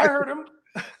 I heard him.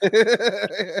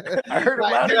 I heard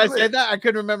him loud. Did I say that? I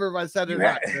couldn't remember if I said it or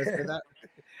not. Did I say that?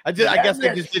 I did. I guess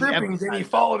I just didn't. Then he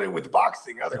followed it with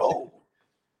boxing. I was like, oh,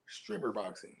 stripper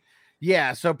boxing.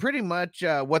 Yeah. So pretty much,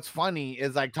 what's funny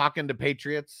is like talking to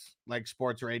Patriots, like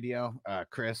sports radio.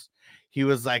 Chris, he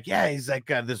was like, yeah, he's like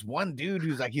this one dude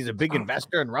who's like he's a big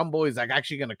investor in Rumble. He's like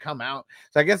actually going to come out.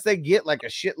 So I guess they get like a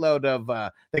shitload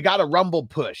of. They got a Rumble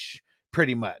push,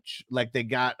 pretty much. Like they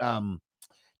got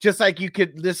just like you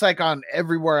could just like on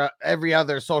every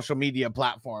other social media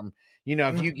platform. You know,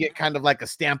 if you get kind of like a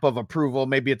stamp of approval,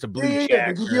 maybe it's a blue check.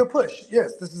 Yeah, they give you a push.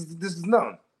 Yes, this is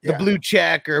known. The blue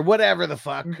check or whatever the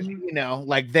fuck, you know,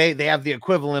 like they have the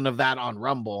equivalent of that on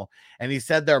Rumble. And he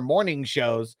said their morning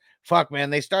shows, fuck man,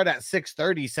 they start at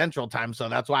 6:30 Central Time. So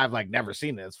that's why I've like never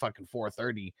seen it. It's fucking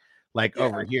 4:30 like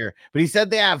over here. But he said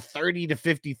they have 30 to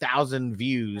 50,000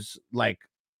 views like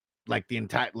the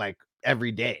entire like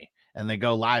every day. And they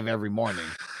go live every morning.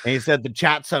 And he said the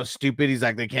chat's so stupid, he's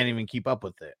like they can't even keep up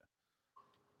with it.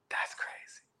 That's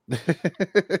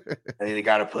crazy. And they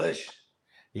got a push.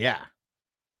 Yeah.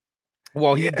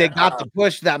 Well, they got the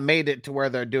push that made it to where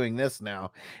they're doing this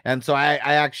now. And so I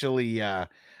actually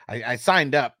I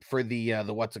signed up for the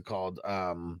what's it called?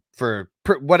 For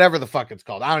whatever the fuck it's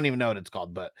called. I don't even know what it's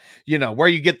called, but you know, where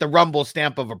you get the Rumble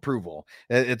stamp of approval.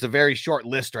 It's a very short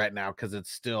list right now because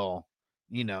it's still,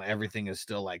 you know, everything is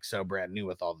still like so brand new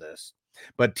with all this.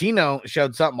 But Tino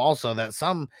showed something also that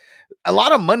a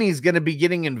lot of money is going to be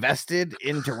getting invested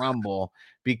into Rumble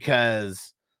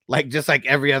because like just like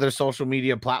every other social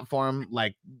media platform,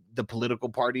 like the political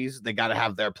parties, they got to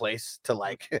have their place to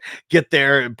like get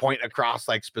their point across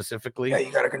like specifically. Yeah, you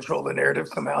got to control the narrative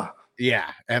somehow.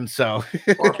 Yeah, and so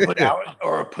or put out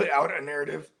a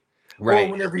narrative. Right.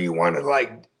 Or whenever you want to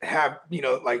like have, you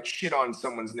know, like shit on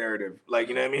someone's narrative, like,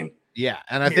 you know what I mean? Yeah,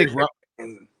 and I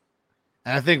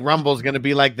think Rumble's going to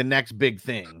be like the next big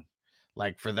thing,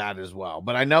 like for that as well.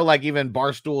 But I know like even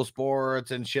Barstool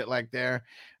Sports and shit like there,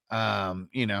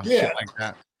 you know, shit like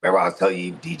that. Remember I was telling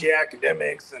you DJ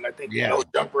Academics and I think No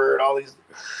Jumper and all these.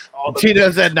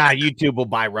 Tito said, nah, YouTube will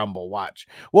buy Rumble. Watch.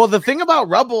 Well, the thing about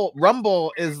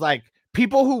Rumble is like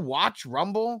people who watch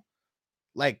Rumble,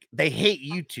 like they hate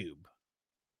YouTube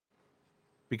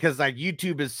because like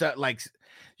YouTube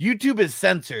is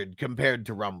censored compared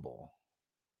to Rumble.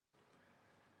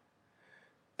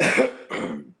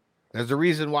 There's a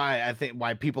reason why I think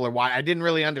people are I didn't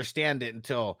really understand it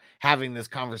until having this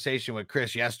conversation with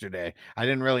Chris yesterday. I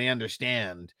didn't really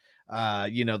understand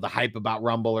the hype about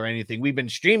Rumble or anything. We've been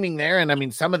streaming there, and I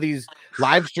mean, some of these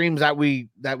live streams that we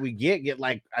get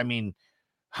like, I mean,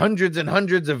 hundreds and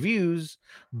hundreds of views,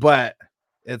 but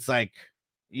it's like,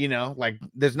 like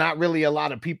there's not really a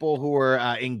lot of people who are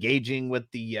engaging with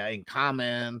the in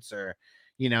comments or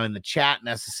in the chat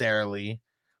necessarily.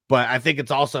 But I think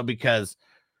it's also because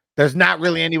there's not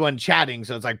really anyone chatting,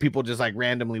 so it's like people just like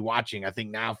randomly watching. I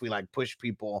think now if we like push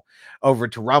people over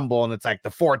to Rumble, and it's like the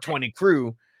 420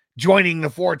 crew joining the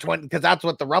 420, because that's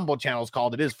what the Rumble channel is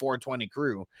called. It is 420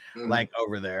 crew, like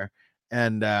over there.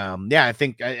 And yeah, I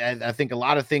think I think a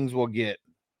lot of things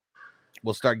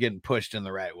will start getting pushed in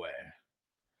the right way.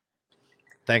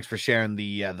 Thanks for sharing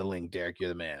the link, Derek. You're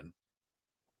the man.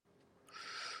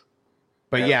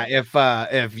 But yeah, if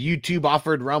YouTube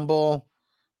offered Rumble,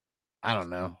 I don't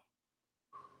know,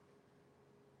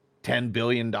 $10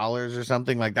 billion or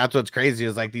something, like that's what's crazy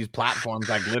is like these platforms,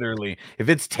 like literally, if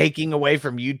it's taking away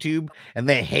from YouTube and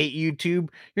they hate YouTube,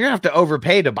 you're gonna have to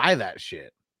overpay to buy that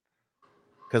shit.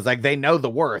 Because like they know the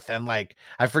worth. And like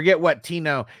I forget what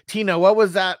Tino, what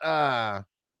was that?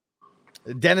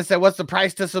 Dennis said, what's the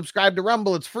price to subscribe to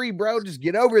Rumble? It's free, bro. Just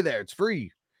get over there. It's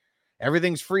free.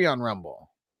 Everything's free on Rumble.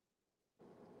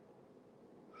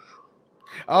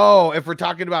 Oh, if we're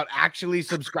talking about actually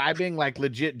subscribing, like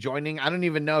legit joining, I don't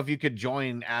even know if you could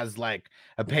join as like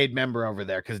a paid member over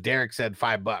there, because Derek said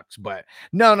 $5, but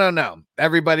no.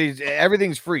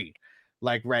 Everything's free,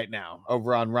 like right now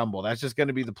over on Rumble. That's just going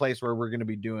to be the place where we're going to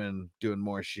be doing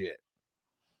more shit.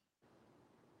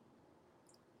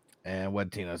 And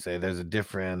what Tino say? There's a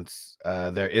difference.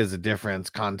 There is a difference.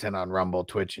 Content on Rumble,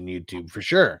 Twitch, and YouTube for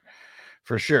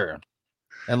sure.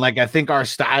 And like I think our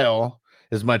style,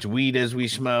 as much weed as we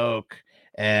smoke,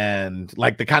 and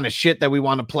like the kind of shit that we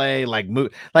want to play, like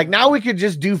now we could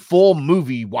just do full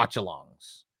movie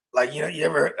watch-alongs. Like you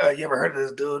ever heard of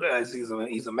this dude?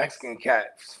 He's a Mexican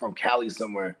cat from Cali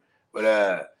somewhere,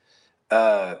 but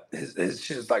his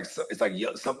shit is like it's like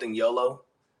something YOLO.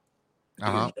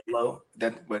 YOLO.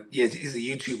 But yeah, he's a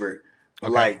YouTuber. But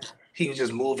okay. Like he would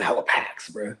just move hella packs,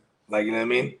 bro. Like you know what I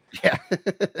mean? Yeah.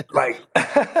 Like.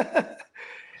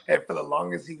 And for the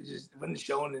longest, he wasn't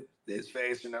showing his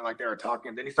face, and then like they were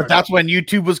talking. Then he started. But that's when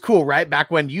YouTube was cool, right?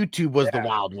 Back when YouTube was the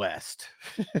Wild West.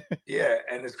 Yeah,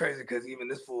 and it's crazy because even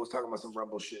this fool was talking about some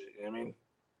Rumble shit. You know what I mean?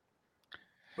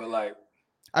 But like,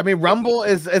 I mean, Rumble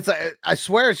I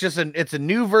swear it's a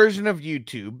new version of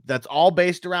YouTube that's all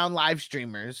based around live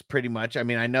streamers, pretty much. I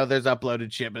mean, I know there's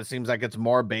uploaded shit, but it seems like it's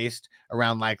more based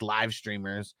around like live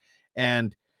streamers,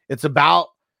 and it's about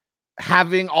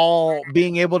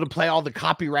being able to play all the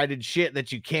copyrighted shit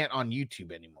that you can't on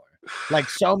YouTube anymore. Like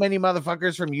so many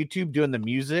motherfuckers from YouTube doing the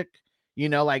music,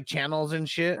 like channels and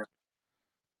shit.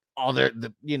 All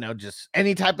just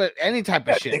any type of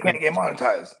shit. They can't get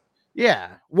monetized.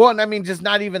 Yeah. Well, and I mean, just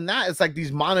not even that. It's like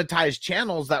these monetized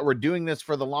channels that were doing this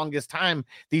for the longest time.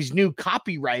 These new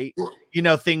copyright,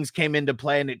 things came into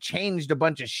play, and it changed a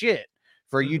bunch of shit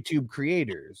for YouTube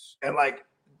creators. And like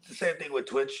the same thing with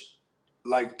Twitch.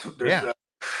 Like there's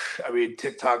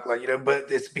TikTok, like but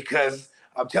it's because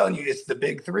I'm telling you, it's the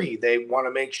big three. They want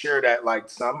to make sure that like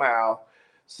somehow,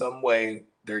 some way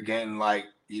they're getting like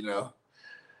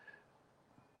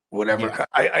whatever. Yeah.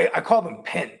 I call them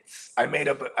pence. I made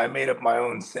up my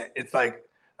own cent. It's like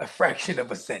a fraction of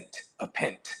a cent, a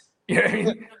pent. You know what I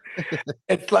mean?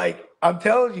 It's like I'm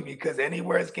telling you, because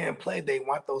anywhere it's getting played, they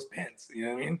want those pence. You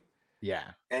know what I mean?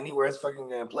 Yeah. Anywhere it's fucking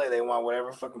gonna play, they want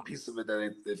whatever fucking piece of it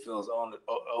that they feel is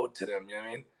owed to them. You know what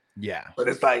I mean? Yeah. But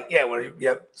it's like, when you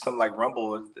have something like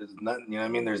Rumble, there's nothing. You know what I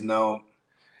mean?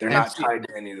 They're not tied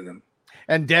to any of them.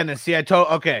 And Dennis,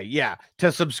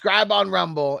 to subscribe on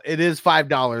Rumble, it is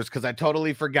 $5, because I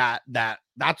totally forgot that.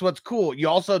 That's what's cool. You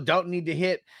also don't need to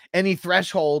hit any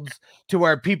thresholds to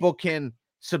where people can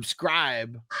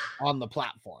subscribe on the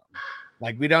platform.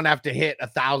 Like we don't have to hit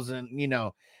 1,000,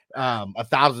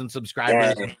 1,000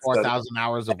 subscribers and 4,000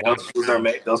 hours of watch.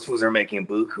 Those fools are making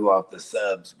buku off the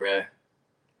subs, bruh.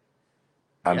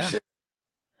 I'm sure.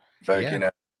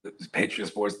 Patriot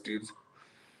Sports dudes.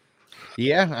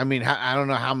 Yeah, I mean, I don't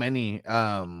know how many,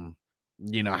 how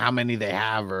many they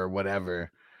have or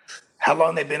whatever. How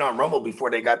long they've been on Rumble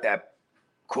before they got that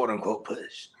quote unquote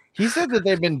push? He said that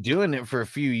they've been doing it for a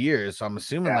few years, so I'm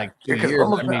assuming like 2 years.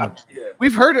 I mean,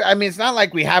 we've heard it. I mean, it's not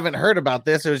like we haven't heard about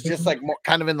this. It was just like more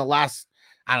kind of in the last,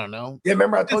 I don't know. Yeah,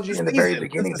 remember I told you in the very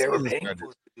beginning they were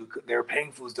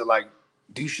paying fools to like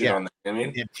do shit on that. I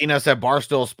mean, Tino said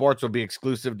Barstool Sports will be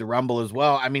exclusive to Rumble as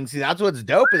well. I mean, see, that's what's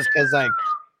dope is because like,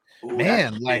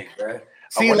 man, like, big,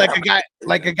 See, wonder like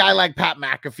how a guy like Pat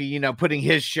McAfee, you know, putting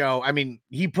his show. I mean,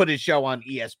 he put his show on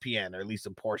ESPN, or at least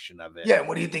a portion of it. Yeah,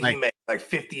 what do you think he Like, made? Like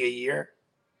 50 a year?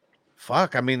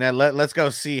 fuck. I mean, let's go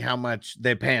see how much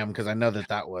they pay him, because I know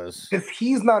that was. Because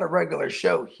he's not a regular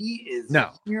show. He is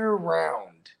No. year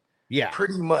round. Yeah.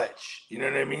 Pretty much. You know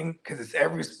what I mean? Because it's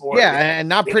every sport. Yeah, and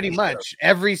not It's pretty show. much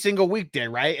every single weekday,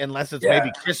 right? Unless it's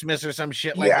maybe Christmas or some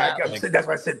shit like Yeah, that. Like, that's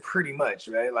why I said pretty much,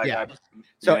 right? Like, Yeah. you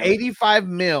so know, 85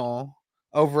 mil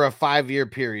over a 5-year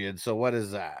period. So what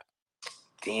is that?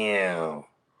 damn.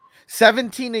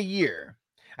 17 a year.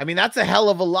 I mean, that's a hell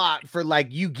of a lot for like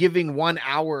you giving 1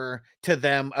 hour to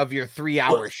them of your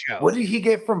 3-hour show. What did he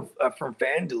get from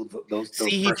FanDuel? Those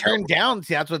See, he turned down.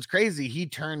 See, that's what's crazy. He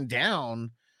turned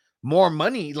down more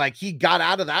money. Like, he got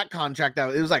out of that contract.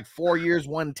 It was like 4 years,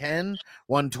 110,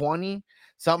 120,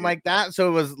 something like that. So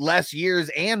it was less years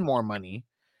and more money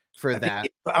for that.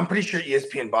 I'm pretty sure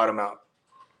ESPN bought him out.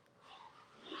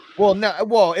 Well, no,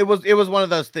 well, it was one of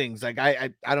those things. Like, I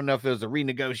don't know if it was a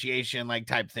renegotiation like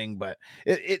type thing, but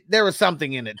there was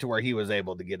something in it to where he was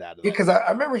able to get out of it. Yeah, because I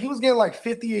remember he was getting like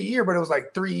 50 a year, but it was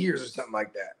like 3 years or something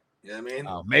like that. You know what I mean?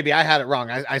 Oh, maybe I had it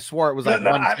wrong. I swore it was like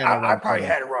 110 or I probably 120.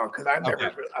 had it wrong because I never,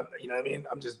 Okay. you know what I mean?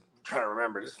 I'm just trying to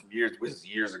remember. This is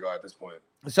years ago at this point.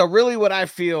 So really what I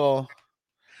feel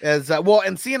is well,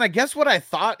 and see, and I guess what I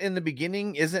thought in the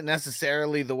beginning isn't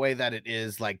necessarily the way that it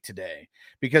is like today,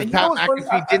 because And you know what's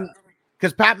funny?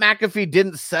 Pat McAfee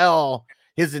didn't sell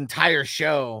his entire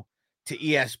show to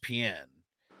ESPN.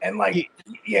 And like,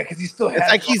 yeah, because he still has.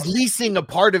 It's like he's leasing a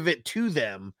part of it to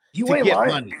them You to ain't get lying.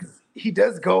 money. He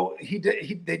does go.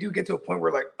 They do get to a point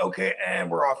where like, okay, and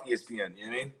we're off ESPN. You know what I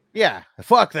mean? Yeah,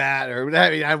 fuck that. Or I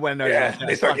mean, I wouldn't know. Yeah,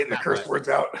 they start getting the curse words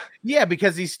out. Yeah,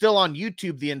 because he's still on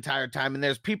YouTube the entire time, and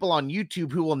there's people on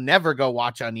YouTube who will never go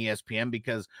watch on ESPN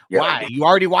because why? You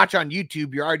already watch on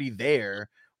YouTube. You're already there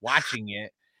watching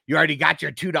it. You already got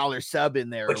your $2 sub in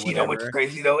there. But you know what's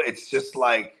crazy though? It's just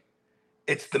like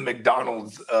it's the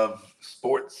McDonald's of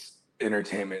sports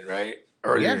entertainment, right?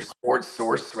 Or your sports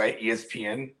source, right?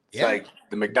 ESPN. It's like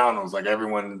the McDonald's, like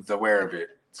everyone's aware of it.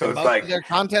 So it's like their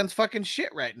content's fucking shit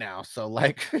right now. So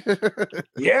like,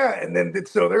 yeah, and then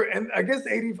and I guess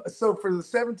 80. So for the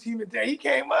 17 a day, he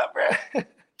came up, right?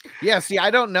 Yeah. See,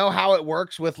 I don't know how it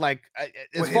works with like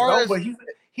as far as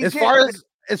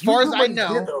I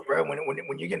know, though, bro.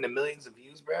 When you're getting the millions of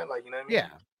views, bro, like you know what I mean? Yeah.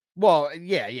 Well,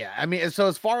 yeah. I mean, so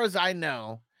as far as I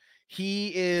know,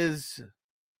 he is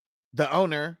the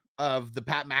owner of the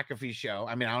Pat McAfee show.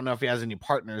 I mean, I don't know if he has any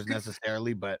partners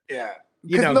necessarily, but yeah,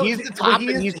 you know, he's the top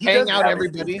and he's paying out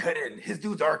everybody. His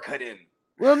dudes are cut in.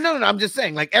 Well, no, I'm just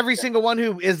saying, like every single one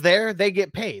who is there, they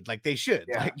get paid like they should.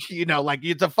 Yeah. Like, you know, like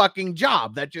it's a fucking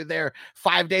job that you're there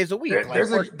 5 days a week.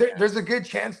 There's a good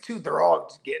chance too. They're all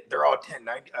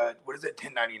 1090. What is it?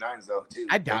 1099s though too.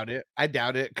 I doubt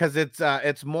it because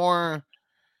it's more.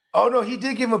 Oh no, he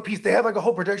did give him a piece. They had like a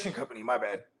whole production company. My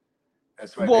bad.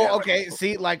 That's right. Well, okay.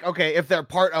 See, like, okay, if they're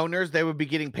part owners, they would be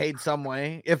getting paid some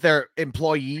way. If they're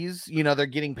employees, you know, they're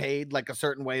getting paid like a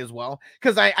certain way as well.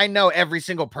 Because I know every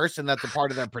single person that's a part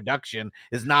of their production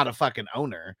is not a fucking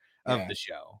owner of the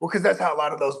show. Well, because that's how a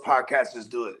lot of those podcasters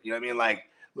do it. You know what I mean?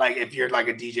 Like if you're like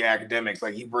a DJ Academics,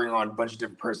 like you bring on a bunch of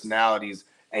different personalities,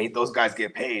 and those guys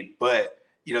get paid. But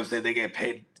you know what I'm saying? They get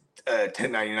paid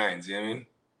 1099s. You know what I mean?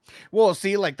 Well,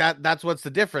 see, like that's what's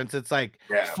the difference. It's like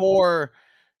for.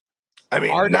 I mean,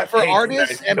 for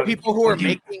artists and people who are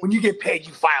making. When you get paid,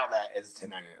 you file that as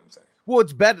 1099. I'm saying. Well,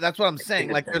 it's better. That's what I'm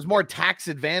saying. Like, there's more tax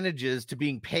advantages to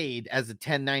being paid as a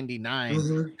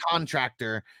 1099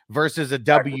 contractor versus a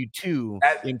W-2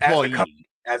 employee.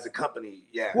 As a company,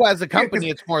 yeah. Well, as a company,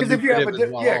 it's more lucrative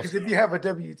as well. Yeah, because if you have a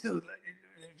W-2,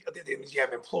 that means you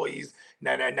have employees.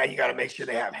 Now you got to make sure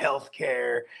they have health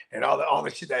care and all the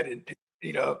shit that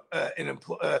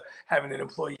having an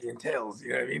employee entails.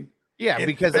 You know what I mean? Yeah,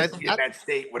 because that's in that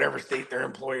state, whatever state they're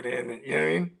employed in, you know what I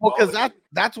mean? Well, because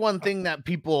that's one thing that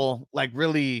people like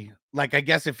really like. I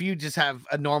guess if you just have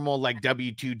a normal like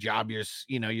W-2 job,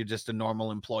 you're just a normal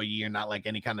employee. You're not like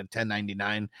any kind of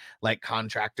 1099 like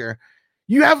contractor.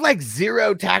 You have like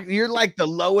zero tax. You're like the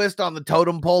lowest on the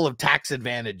totem pole of tax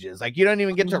advantages. Like you don't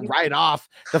even get to write off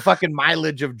the fucking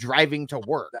mileage of driving to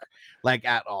work, like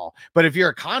at all. But if you're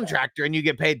a contractor and you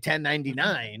get paid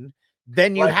 1099.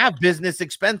 Then you have business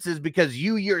expenses because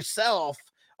you yourself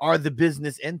are the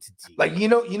business entity. Like, you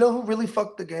know who really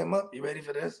fucked the game up? You ready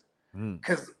for this?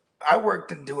 Because I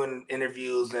worked in doing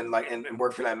interviews and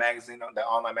worked for that magazine, that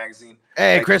online magazine.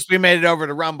 Hey, like, Chris, we made it over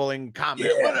to Rumble and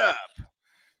comment. Yeah. What up?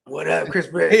 What up, Chris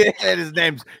Bray? And his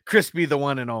name's Crispy, the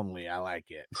one and only. I like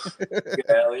it.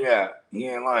 Hell yeah. He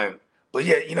ain't lying. But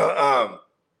yeah,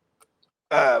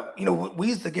 we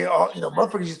used to get all,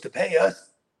 motherfuckers used to pay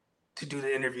us to do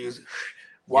the interviews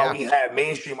while we had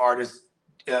mainstream artists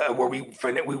where we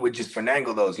would just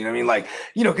finagle those, you know what I mean? Like,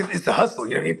 because it's a hustle,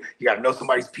 you know what I mean? You got to know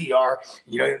somebody's PR,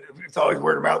 it's always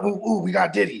word of mouth. Ooh, we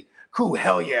got Diddy. Cool,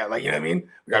 hell yeah. Like, you know what I mean?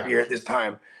 We got to be here at this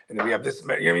time. And then we have this, you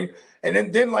know what I mean?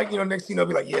 And then like, next thing be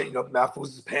like, yeah, Mahfouz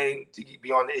is paying to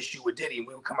be on the issue with Diddy. And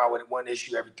we would come out with one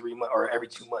issue every 3 months or every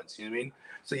 2 months, you know what I mean?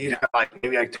 So you'd have like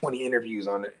maybe like 20 interviews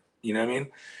on it, you know what I mean?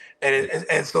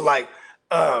 And so like,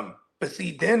 but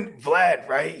see, then Vlad,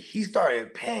 right? He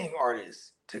started paying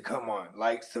artists to come on,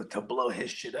 like, so to blow his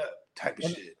shit up, type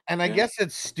of shit. And I guess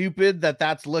it's stupid that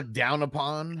that's looked down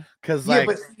upon, because like,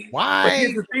 why? But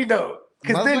here's the thing, though,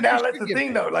 because then now that's the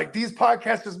thing, though. Like, these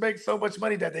podcasters make so much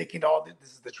money that they can all.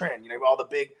 This is the trend, all the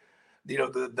big,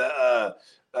 the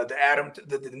Adam,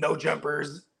 the no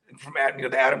jumpers from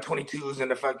the Adam 22s and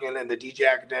the fucking and the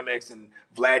DJ Academics and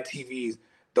Vlad TVs.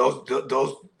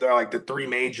 Those they're like the three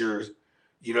majors.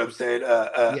 You know what I'm saying?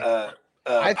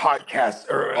 Podcasts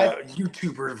or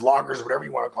YouTubers, vloggers, whatever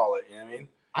you want to call it. You know what I mean?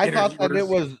 I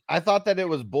thought that it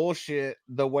was bullshit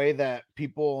the way that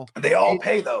people they all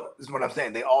pay though, is what I'm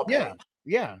saying. They all pay.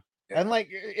 Yeah. And like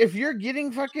if you're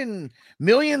getting fucking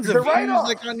millions of views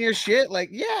like on your shit,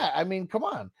 like I mean, come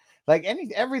on. Like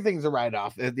everything's a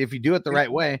write-off if you do it the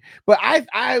right way. But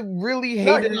I really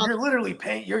hate it. You're literally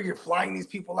paying, you're flying these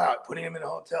people out, putting them in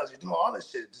hotels, you're doing all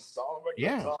this shit. Just all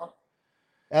about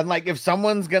And like if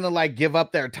someone's gonna like give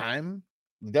up their time,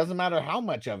 it doesn't matter how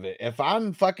much of it. If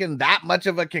I'm fucking that much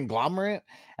of a conglomerate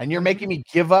and you're making me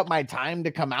give up my time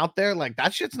to come out there, like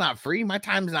that shit's not free. My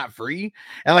time's not free.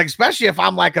 And like especially if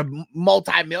I'm like a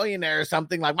multi-millionaire or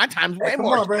something, like my time's way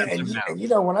more expensive now.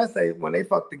 And when I say when they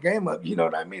fuck the game up, you know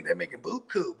what I mean? They're making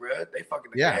buku, bro. They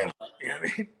fucking the game up. You know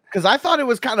what I mean? Because I thought it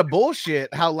was kind of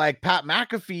bullshit how like Pat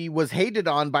McAfee was hated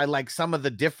on by like some of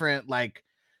the different like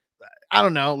I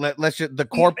don't know. Let's just the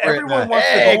corporate. Everyone wants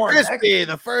to go on Crispy,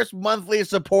 the first monthly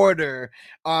supporter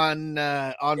on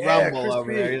Rumble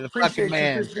over there. You're the fucking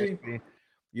man.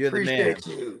 You're the man.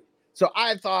 So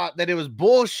I thought that it was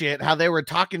bullshit how they were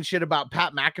talking shit about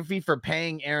Pat McAfee for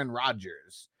paying Aaron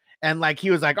Rodgers. And like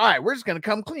he was like, all right, we're just gonna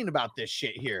come clean about this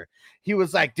shit here. He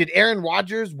was like, did Aaron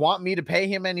Rodgers want me to pay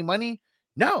him any money?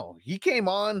 No, he came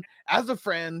on as a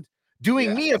friend.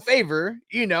 Doing me a favor,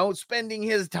 spending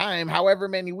his time, however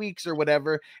many weeks or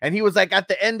whatever. And he was like, at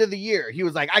the end of the year, he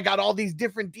was like, I got all these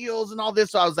different deals and all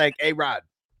this. So I was like, hey, Rod,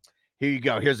 here you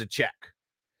go. Here's a check.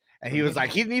 And he was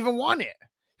like, he didn't even want it.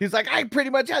 He's like, I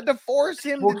pretty much had to force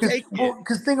him to take it.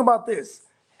 Because think about this.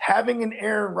 Having an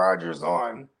Aaron Rodgers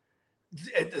on,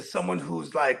 someone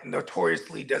who's like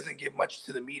notoriously doesn't give much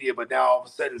to the media, but now all of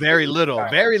a sudden. Very little.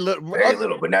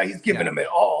 But now he's giving them it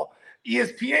all.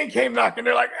 ESPN came knocking.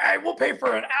 They're like, "Hey, we'll pay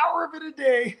for an hour of it a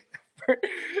day for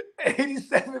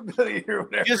 $87 billion or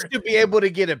whatever, just to be able to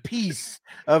get a piece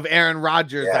of Aaron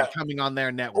Rodgers that's coming on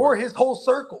their network or his whole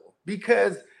circle."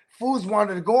 Because Foos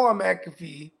wanted to go on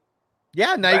McAfee.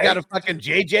 Yeah, now you got a fucking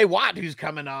JJ Watt who's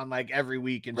coming on like every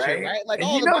week and shit, right? Like,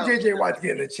 and JJ Watt's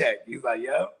getting a check. He's like,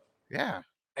 "Yep." Yeah.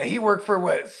 And he worked for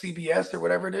what, CBS or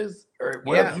whatever it is, or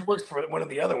whatever. He works for one of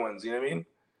the other ones. You know what I mean?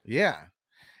 Yeah.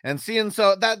 And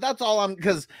so that's all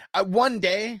because one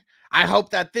day I hope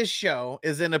that this show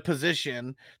is in a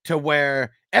position to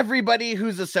where everybody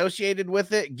who's associated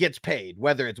with it gets paid,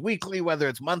 whether it's weekly, whether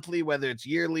it's monthly, whether it's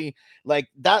yearly, like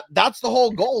that's the whole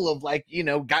goal of like,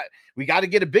 we got to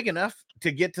get it big enough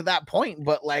to get to that point.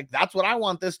 But like, that's what I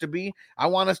want this to be. I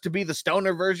want us to be the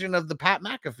stoner version of the Pat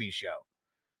McAfee show.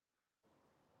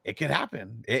 It could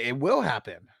happen. It will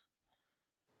happen.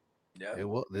 Yeah, it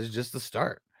will. This is just the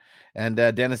start. And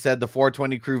Dennis said the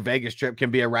 420 crew Vegas trip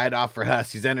can be a write-off for us.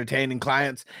 He's entertaining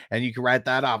clients, and you can write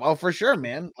that off. Oh, for sure,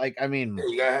 man. Like, I mean,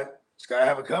 you just gotta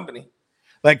have a company.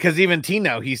 Like, because even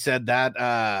Tino, he said that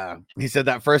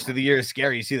first of the year is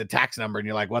scary. You see the tax number, and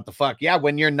you're like, what the fuck? Yeah,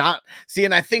 when you're not. See,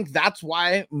 and I think that's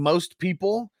why most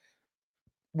people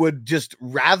would just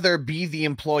rather be the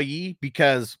employee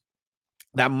because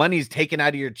that money's taken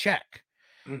out of your check.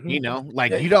 Mm-hmm.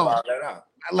 Like you don't.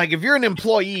 Like if you're an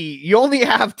employee, you only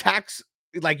have tax,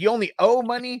 like you only owe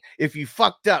money if you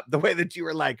fucked up the way that you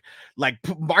were like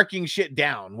marking shit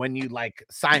down when you like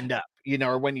signed up,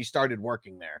 or when you started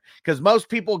working there. Because most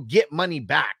people get money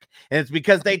back, and it's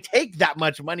because they take that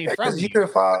much money from you. You could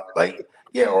have filed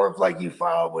or if like you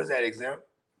filed, was that exempt?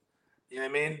 You know what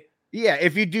I mean? Yeah,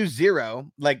 if you do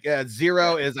zero, like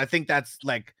zero is, I think that's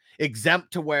like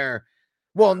exempt to where,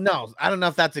 well, no, I don't know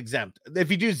if that's exempt.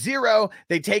 If you do zero,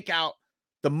 they take out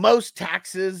the most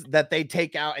taxes that they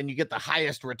take out and you get the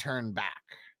highest return back,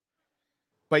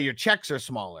 but your checks are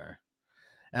smaller.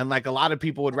 And like a lot of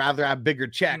people would rather have bigger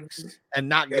checks and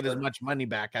not Yeah, get as but- much money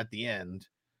back at the end.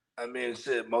 I mean,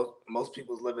 shit. Most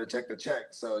people's living check to check,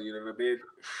 so you know what I mean.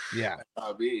 Yeah. That's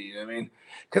how it be. You know what I mean?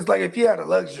 Because like if you had a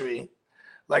luxury,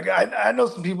 like I know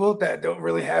some people that don't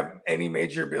really have any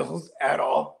major bills at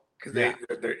all because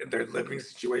their living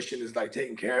situation is like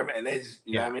taken care of, and they just,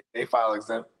 you know what I mean, they file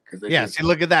exempt because they Yeah, just, see,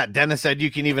 look at that. Dennis said you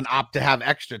can even opt to have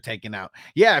extra taken out.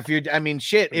 Yeah, if you're, I mean,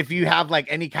 shit, if you have like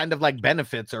any kind of like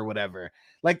benefits or whatever,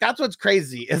 like that's what's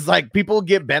crazy is like people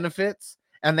get benefits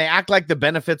and they act like the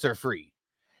benefits are free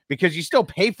because you still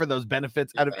pay for those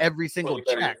benefits out of every single you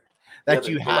better- check that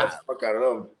you utilize have. the fuck out of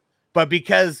them. But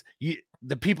because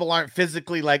the people aren't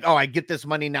physically like, oh, I get this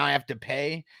money now, I have to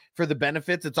pay for the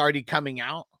benefits. It's already coming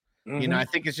out. You know, I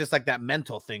think it's just like that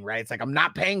mental thing, right? It's like I'm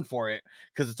not paying for it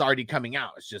because it's already coming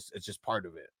out. It's just part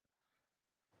of it.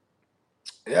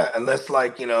 Yeah, unless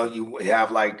like, you know, you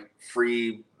have like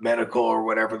free medical or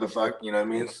whatever the fuck, you know what I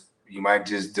mean? You might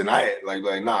just deny it. Like,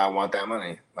 nah, I want that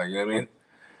money. Like, you know what I mean?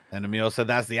 And Emil said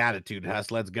that's the attitude,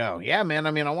 Huss. Let's go. Yeah, man.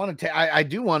 I mean, I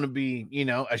do want to be, you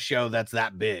know, a show that's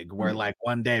that big where like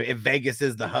one day if Vegas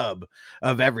is the hub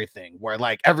of everything, where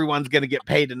like everyone's gonna get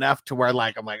paid enough to where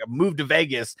like I'm like move to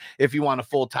Vegas if you want a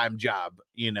full-time job,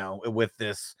 you know, with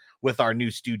our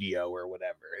new studio or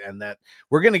whatever. And that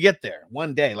we're gonna get there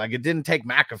one day. Like it didn't take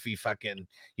McAfee fucking,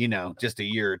 you know, just a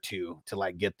year or two to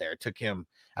like get there. It took him,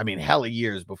 I mean, hella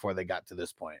years before they got to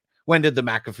this point. When did the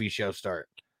McAfee show start?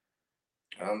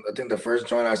 I think the first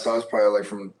joint I saw is probably like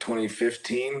from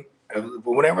 2015.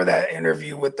 Whenever that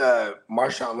interview with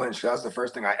Marshawn Lynch, that was the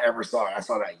first thing I ever saw. I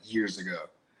saw that years ago.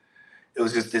 It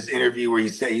was just this interview where he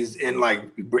said he's in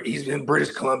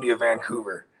British Columbia,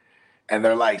 Vancouver, and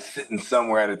they're like sitting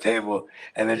somewhere at a table,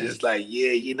 and they're just like,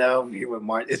 yeah, you know,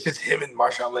 it's just him and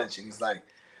Marshawn Lynch, and he's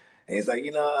like,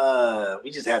 you know, we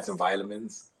just had some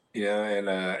vitamins, you know, and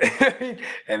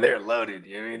and they're loaded,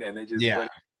 you know what I mean, and they just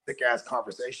thick ass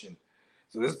conversation.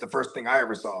 So this is the first thing I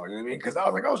ever saw, you know what I mean? Because I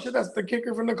was like, oh shit, that's the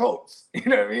kicker from the Colts. You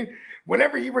know what I mean?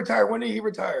 Whenever he retired, when did he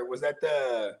retire? Was that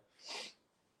the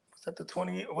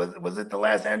 20? Was it the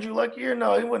last Andrew Luck year?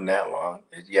 No, it wasn't that long.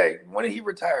 When did he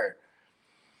retire?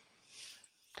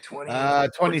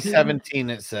 2017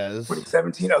 it says.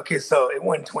 2017. Okay, so it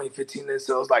wasn't 2015 then,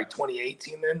 so it was like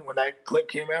 2018 then when that clip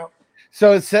came out.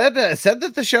 So it said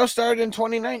that the show started in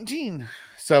 2019.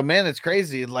 So man, it's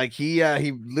crazy. Like he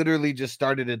literally just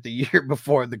started it the year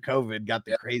before the COVID got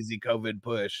the crazy COVID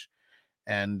push.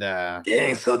 And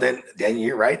dang, so then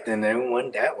you're right. Then it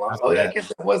wasn't that long. Oh yeah, I guess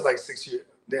it was like 6 years.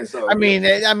 Then so I mean,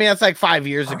 it's like 5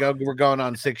 years ago. We're going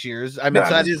on 6 years. I mean,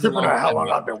 so that is how long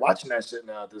I've been watching that shit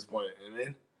now at this point. You know what I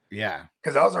mean? Yeah,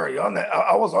 because I was already on that.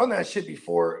 I was on that shit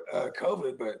before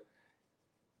COVID, but.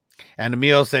 And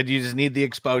Emil said you just need the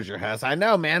exposure, Huss. I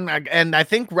know, man. And I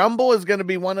think Rumble is going to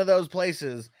be one of those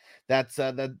places that's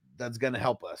going to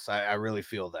help us. I really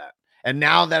feel that. And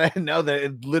now that I know that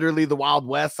it's literally the Wild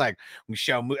West, like we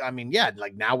show, I mean, yeah,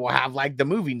 like now we'll have like the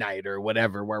movie night or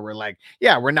whatever, where we're like,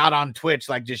 yeah, we're not on Twitch,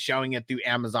 like just showing it through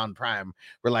Amazon Prime.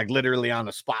 We're like literally on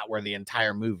a spot where the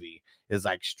entire movie is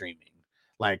like streaming.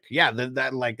 Like, yeah,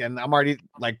 that like, and I'm already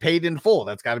like paid in full.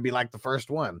 That's got to be like the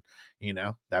first one, you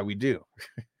know, that we do.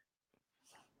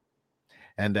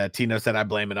 And Tino said, I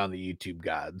blame it on the YouTube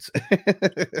gods.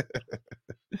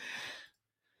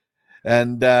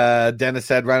 And Dennis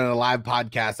said, running a live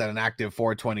podcast at an active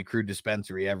 420 crew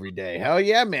dispensary every day. Hell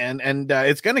yeah, man. And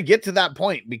it's going to get to that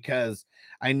point because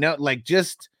I know, like,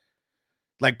 just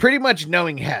like pretty much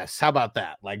knowing Hess. How about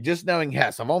that? Like, just knowing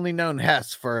Hess. I've only known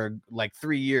Hess for like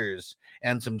 3 years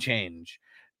and some change.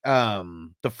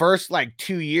 The first like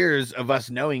 2 years of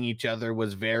us knowing each other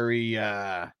was very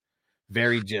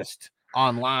just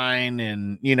online,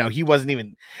 and you know, he wasn't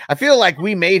even, I feel like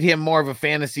we made him more of a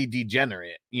fantasy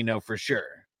degenerate, you know, for sure.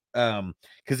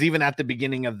 Because even at the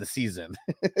beginning of the season,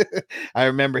 I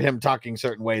remember him talking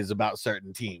certain ways about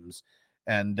certain teams.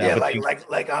 And yeah, I'm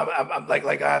like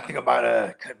I think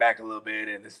about cut back a little bit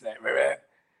and this and that, remember that?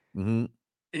 Mm-hmm.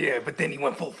 Yeah, but then he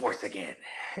went full force again.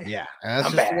 Yeah, and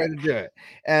that's just the way to do it.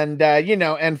 And you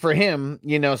know, and for him,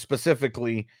 you know,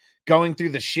 specifically going through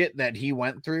the shit that he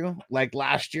went through like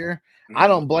last year, I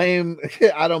don't blame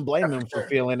him for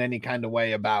feeling any kind of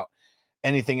way about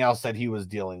anything else that he was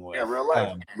dealing with. Yeah,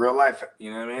 real life,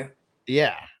 you know what I mean?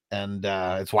 Yeah. And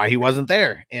it's why he wasn't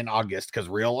there in August, because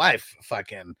real life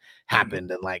fucking happened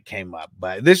and like came up.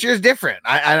 But this year's different.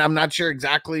 I'm not sure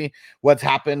exactly what's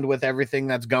happened with everything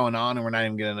that's going on, and we're not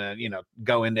even gonna, you know,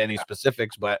 go into any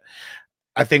specifics, but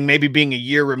I think maybe being a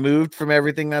year removed from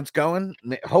everything that's going,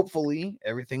 hopefully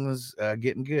everything was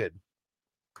getting good.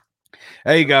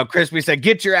 There you go. Crispy said,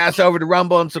 get your ass over to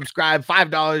Rumble and subscribe.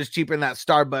 $5 cheaper than that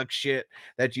Starbucks shit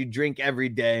that you drink every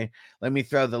day. Let me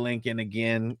throw the link in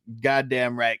again.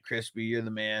 Goddamn right, Crispy. You're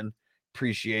the man.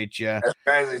 Appreciate you. That's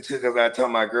crazy too, because I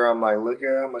told my girl, I'm like, look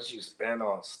at how much you spend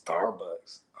on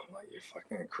Starbucks. I'm like, you're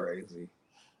fucking crazy.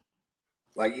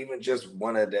 Like even just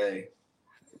one a day.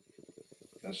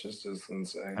 That's just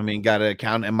insane. I mean, gotta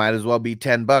count. It might as well be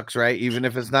 $10, right? Even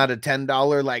if it's not a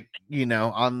 $10, like, you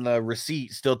know, on the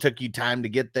receipt, still took you time to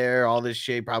get there. All this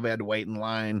shit, probably had to wait in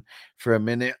line for a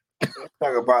minute.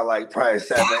 Talk about like probably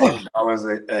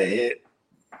 $7-8 a hit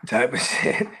type of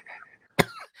shit.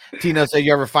 Tino said,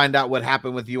 you ever find out what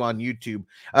happened with you on YouTube?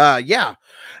 Yeah.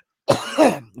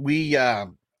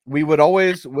 We would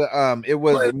always it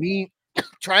was me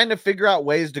trying to figure out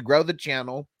ways to grow the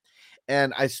channel,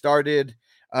 and I started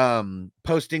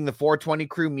posting the 420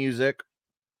 crew music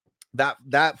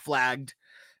that flagged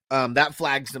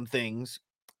some things,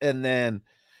 and then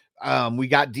we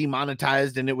got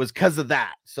demonetized, and it was because of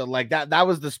that. So like that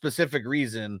was the specific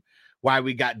reason why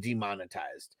we got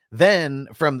demonetized. Then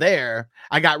from there,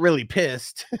 I got really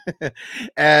pissed,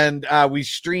 and we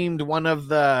streamed one of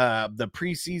the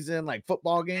preseason like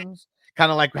football games,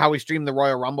 kind of like how we streamed the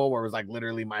Royal Rumble, where it was like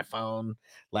literally my phone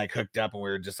like hooked up, and we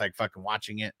were just like fucking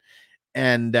watching it.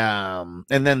 And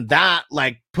then that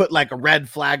like put like a red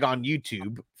flag on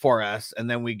YouTube for us, and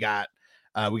then we got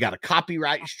a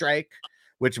copyright strike,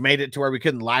 which made it to where we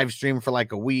couldn't live stream for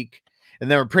like a week. And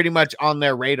they were pretty much on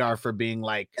their radar for being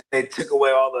like, they took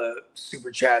away all the super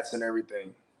chats and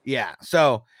everything. Yeah.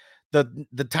 So the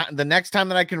next time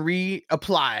that I can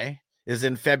reapply is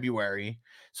in February.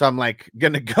 So I'm like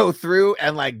gonna go through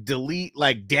and like delete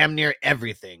like damn near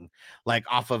everything like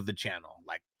off of the channel,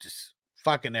 like just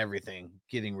fucking everything,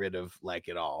 getting rid of like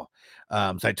it all.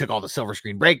 So I took all the silver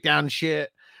screen breakdown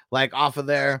shit like off of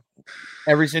there.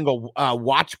 Every single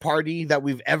watch party that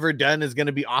we've ever done is going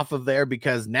to be off of there,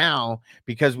 because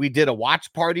we did a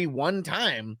watch party one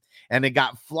time and it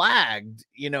got flagged,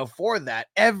 you know, for that.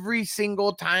 Every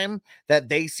single time that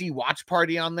they see watch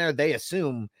party on there, they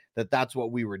assume that that's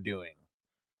what we were doing.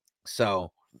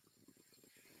 So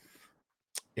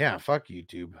yeah, fuck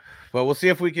YouTube. But we'll see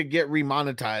if we could get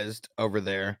remonetized over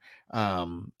there.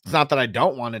 It's not that I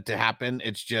don't want it to happen.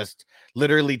 It's just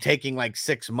literally taking like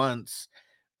 6 months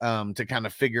to kind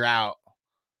of figure out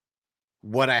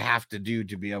what I have to do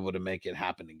to be able to make it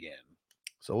happen again.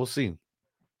 So we'll see.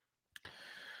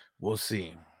 We'll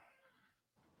see.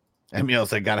 Emil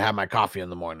said, gotta have my coffee in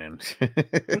the morning.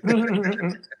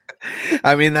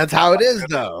 I mean, that's how it is,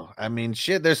 though. I mean,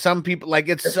 shit, there's some people like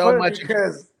it's so much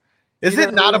because is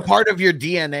it not a part of your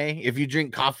DNA if you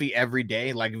drink coffee every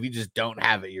day? Like if you just don't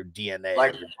have it, your DNA,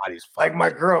 like your body's like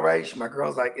my girl, right? My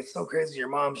girl's like, it's so crazy. Your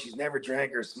mom, she's never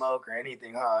drank or smoked or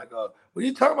anything. Huh? I go, what are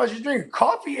you talking about? She's drinking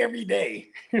coffee every day.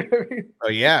 You know what I mean? Oh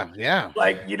yeah, yeah.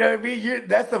 Like, you know what I mean?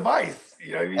 That's the vice.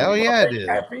 You know what I mean? Hell yeah, it is.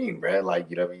 Caffeine, bro. Like,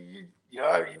 you know what I mean?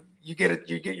 You get it.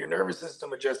 You get your nervous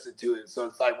system adjusted to it. So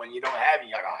it's like when you don't have it,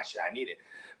 you're like, oh shit, I need it.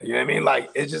 You know what I mean?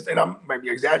 Like it's just, and I'm maybe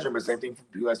exaggerating, but same thing for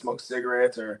people that smoke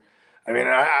cigarettes or. I mean,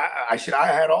 I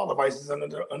had all the vices under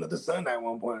the sun at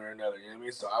one point or another. You know what I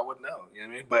mean? So I would know. You know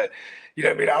what I mean? But you know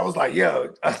what I mean? I was like, yo,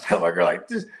 I was telling my girl like,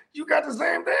 this, you got the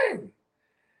same thing.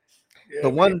 The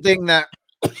one thing that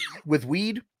with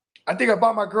weed, I think I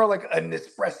bought my girl like a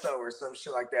Nespresso or some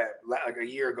shit like that, like a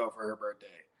year ago for her birthday.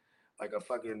 Like a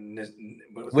fucking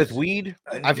with weed.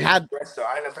 I've had Nespresso.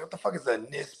 I know what the fuck is a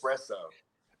Nespresso.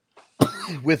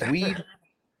 With weed.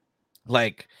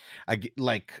 Like I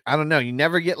don't know, you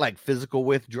never get like physical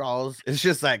withdrawals. It's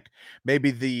just like maybe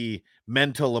the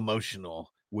mental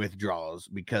emotional withdrawals,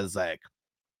 because like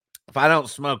if I don't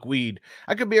smoke weed,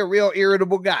 I could be a real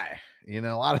irritable guy. You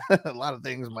know, a lot of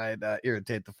things might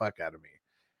irritate the fuck out of me.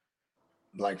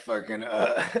 Like fucking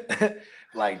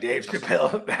like Dave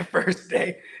Chappelle that first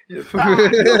day. Just,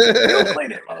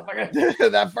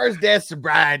 that first day of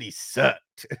sobriety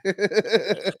sucked.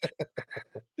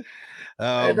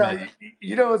 Oh, man.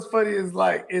 You know what's funny is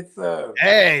like it's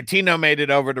hey, Tino made it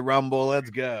over to Rumble.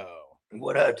 Let's go.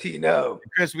 What up, Tino?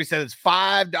 Chris, we said it's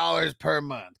 $5 per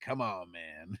month. Come on,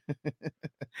 man.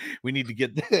 we need to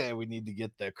get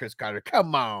the Chris Carter.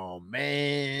 Come on,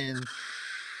 man.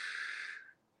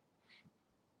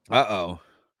 Uh-oh.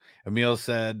 Emil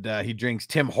said he drinks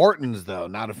Tim Hortons, though.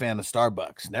 Not a fan of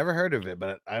Starbucks. Never heard of it,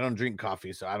 but I don't drink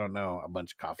coffee, so I don't know a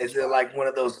bunch of coffee. Is it like one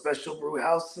of those special brew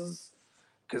houses?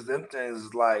 Because them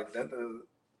things like them,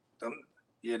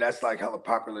 yeah, that's like hella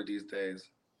popular these days.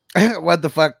 What the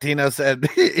fuck? Tino said,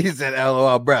 he said,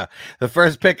 LOL, bro. The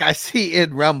first pick I see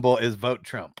in Rumble is vote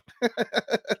Trump.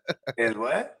 Is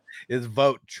what? Is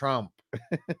vote Trump.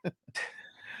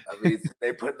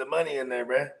 They put the money in there,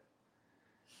 bro.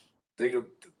 Think of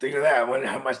that. I wonder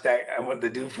how much that I want to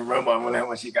do for Rumble. I wonder how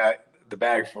much he got the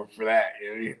bag for that. You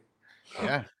know what I mean?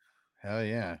 Yeah. Hell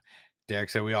yeah. Derek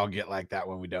said we all get like that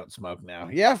when we don't smoke now.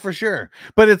 Yeah, for sure.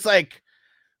 But it's like,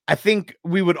 I think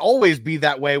we would always be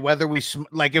that way, whether we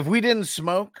like if we didn't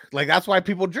smoke, like that's why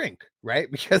people drink,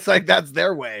 right? Because like that's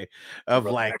their way of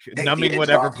like numbing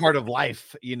whatever part of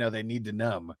life, you know, they need to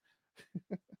numb.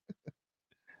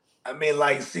 I mean,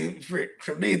 like, see,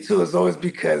 for me too, it's always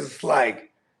because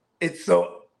like it's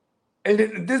so,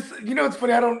 and this, you know, it's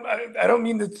funny. I don't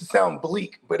mean this to sound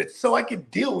bleak, but it's so I can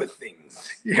deal with things.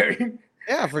 You know what I mean?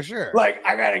 Yeah, for sure. Like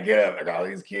I gotta get up. I got all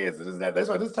these kids, and this and that. That's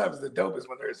why this time is the dopest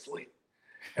when they're asleep.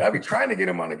 And I'll be trying to get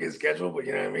them on a good schedule, but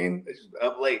you know what I mean? They're just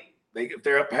up late. If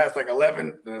they're up past like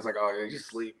 11, then it's like, oh, you just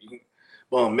sleep.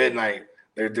 Boom, midnight,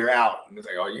 they're out. And it's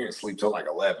like, oh, you're gonna sleep till like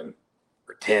 11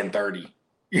 or 10:30.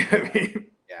 You know what I mean?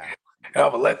 Yeah. And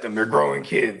I'll let them. They're growing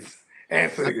kids,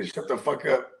 and so they can shut the fuck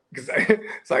up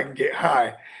so I can get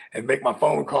high and make my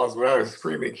phone calls without a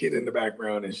screaming kid in the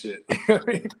background and shit. You know what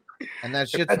I mean? And that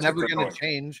shit's never gonna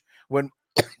change.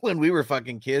 When we were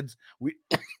fucking kids,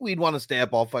 we'd want to stay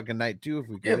up all fucking night too if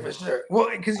we could. Yeah, for sure. Well,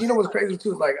 because you know what's crazy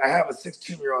too is like I have a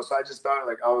 16-year-old, so I just thought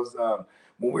like I was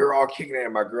when we were all kicking it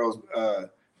at my girl's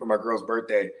for my girl's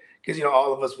birthday, because you know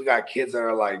all of us we got kids that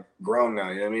are like grown now.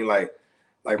 You know what I mean?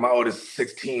 Like my oldest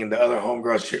 16, the other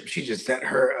homegirl she just sent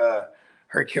her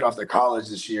kid off to college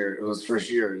this year. It was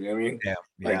first year. You know what I mean? Yeah.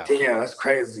 Like damn, that's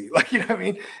crazy. Like you know what I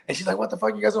mean? And she's like, "What the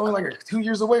fuck? You guys are only like 2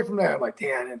 years away from that." I'm like,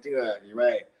 "Damn, I didn't do that." You're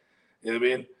right. You know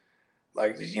what I mean?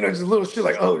 Like, you know, just little shit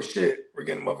like, oh shit, we're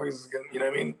getting motherfuckers, you know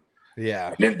what I mean?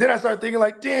 Yeah. And then I started thinking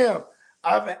like, damn,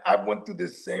 I went through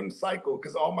this same cycle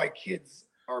because all my kids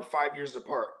are 5 years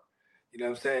apart. You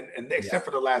know what I'm saying? And except for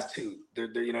the last two, they're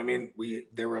you know what I mean?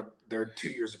 They're 2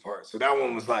 years apart. So that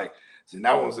one was like,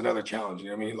 that one was another challenge. You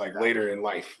know what I mean? Like later in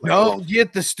life. Like, don't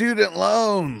get the student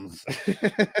loans.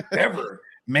 Never.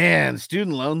 Man,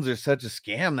 student loans are such a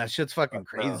scam. That shit's fucking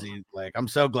crazy. Like, I'm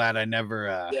so glad I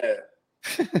never. Yeah.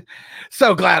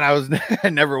 So glad I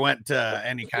never went to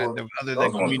any kind of other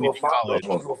than community college. Those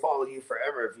ones will follow you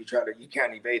forever if you try to. You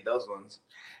can't evade those ones.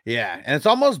 Yeah, and it's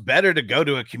almost better to go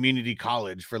to a community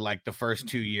college for like the first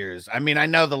 2 years. I mean, I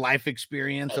know the life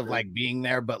experience of like being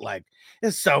there, but like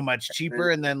it's so much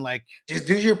cheaper. And then like just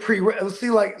do your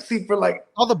see for like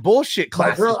all the bullshit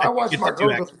classes. I watched my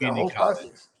girl go through that whole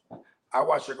process. I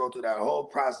watched her go through that whole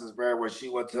process, bro, where she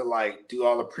went to like do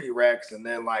all the prereqs, and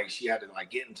then like she had to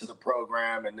like get into the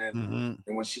program, and then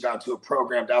and when she got into a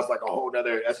program, that was like a whole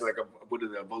other. That's like a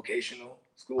vocational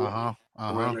school.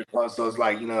 So it's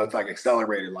like, you know, it's like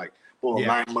accelerated, like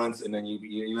 9 months, and then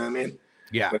you know what I mean?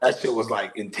 Yeah. But that shit was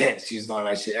like intense. She's on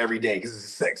that shit every day because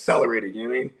it's accelerated. You know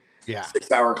what I mean? Yeah.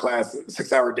 6-hour class,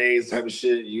 6-hour days type of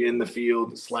shit. You in the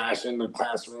field / in the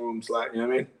classroom / you know what I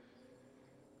mean?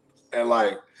 And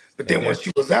like. But then when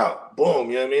she was out,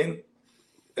 boom, you know what I mean?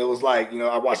 It was like, you know,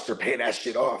 I watched her pay that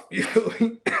shit off. You know?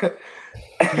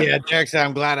 Yeah, Derek said,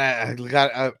 I'm glad I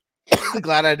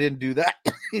didn't do that.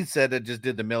 He said I just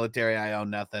did the military. I own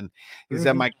nothing. He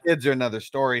said my kids are another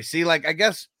story. See, like, I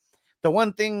guess the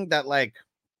one thing that like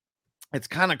it's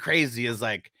kind of crazy is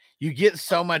like you get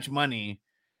so much money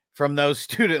from those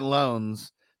student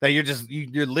loans that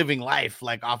you're living life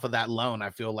like off of that loan. I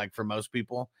feel like for most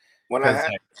people. When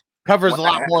covers a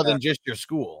lot more than just your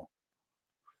school.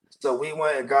 So we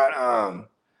went and got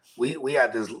we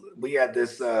had this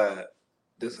one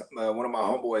of my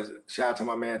homeboys, shout out to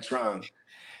my man Tron.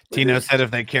 Tino said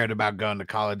if they cared about going to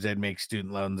college, they'd make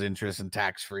student loans interest and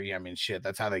tax free. I mean, shit,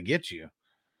 that's how they get you.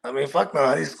 I mean, fuck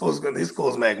no, these schools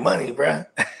make money, bro.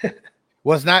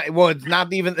 It's not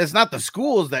the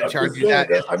schools that charge you that.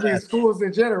 I mean, schools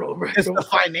in general, bro. It's the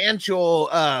financial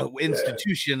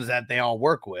institutions that they all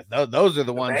work with. Those are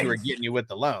the ones who are getting you with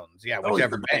the loans. Yeah,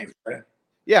 whichever bank.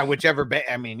 Yeah, whichever bank.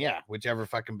 I mean, yeah, whichever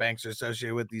fucking banks are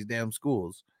associated with these damn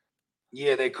schools.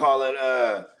 Yeah, they call it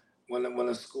when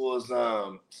the schools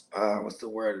what's the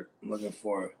word I'm looking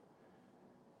for?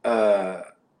 Because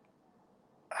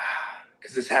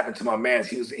this happened to my man.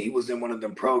 He was in one of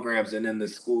them programs, and then the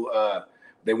school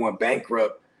they went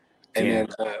bankrupt, and then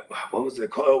what was it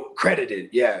called? Oh, credited.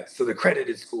 Yeah, so the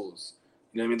credited schools.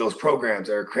 You know what I mean? Those programs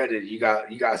are accredited. You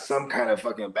got some kind of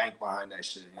fucking bank behind that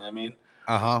shit. You know what I mean?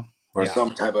 Or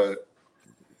some type of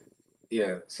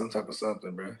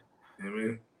something, bro. You know what I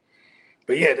mean?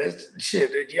 But yeah, that's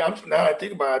shit. Yeah, now I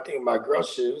think about girl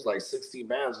shit. It was like 60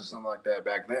 bands or something like that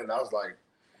back then. That was like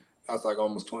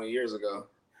almost 20 years ago.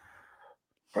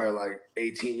 Probably like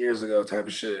 18 years ago type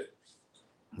of shit.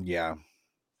 Yeah.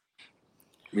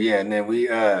 Yeah, and then we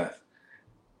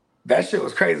That shit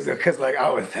was crazy because like I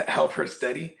would help her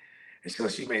study, and so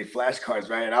she made flashcards,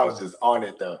 right? And I was just on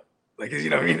it though, like 'cause you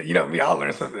know me, I'll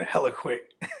learn something hella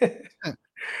quick.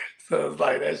 So it's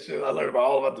like that shit. I learned about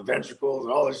all about the ventricles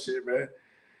and all this shit, man.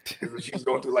 Because when she was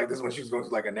going through like this, when she was going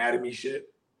through like anatomy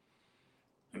shit,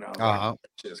 and I was like,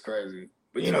 shit's crazy.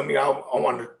 But you know me, I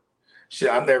want to shit.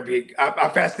 I'm there big.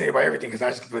 I'm fascinated by everything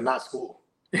because but not school.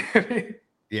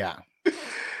 Yeah.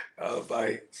 I was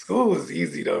like, school is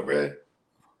easy though, bro.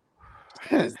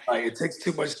 It's like it takes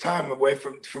too much time away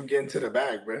from getting to the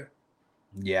bag, bro.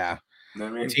 Yeah. You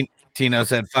know what I mean? Tino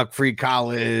said, fuck free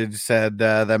college, said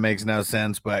that makes no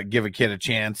sense, but give a kid a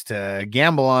chance to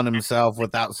gamble on himself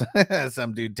without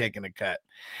some dude taking a cut.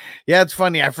 Yeah, it's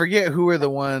funny. I forget who was the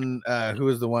one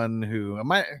who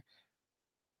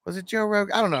was it Joe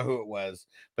Rogan? I don't know who it was,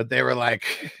 but they were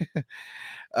like,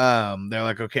 they're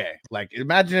like, okay, like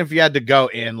imagine if you had to go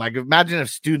in, like imagine if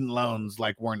student loans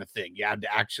like weren't a thing. You had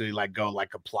to actually like go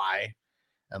like apply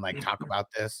and like talk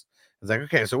about this. It's like,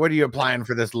 okay, so what are you applying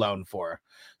for this loan for?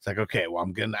 It's like, okay,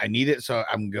 well, I need it. So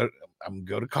I'm go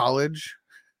to college,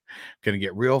 gonna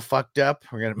get real fucked up.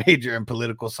 We're gonna major in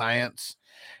political science.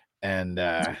 And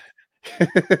yeah,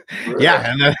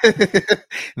 and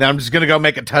then I'm just gonna go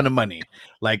make a ton of money,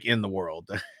 like in the world.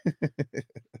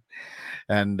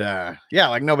 And yeah,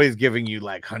 like nobody's giving you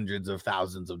like hundreds of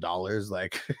thousands of dollars,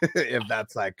 like if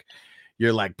that's like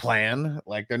your like plan,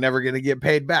 like they're never gonna get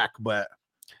paid back. But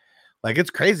like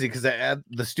it's crazy because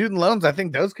the student loans, I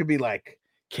think those could be like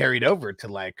carried over to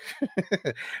like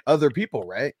other people,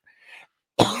 right?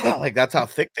 Like that's how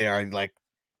thick they are. Like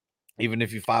even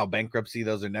if you file bankruptcy,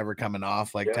 those are never coming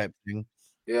off, like type thing.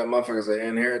 Yeah, motherfuckers, they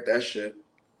inherit that shit.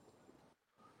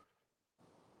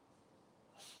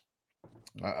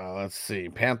 Let's see.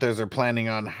 Panthers are planning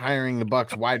on hiring the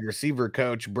Bucs wide receiver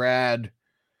coach Brad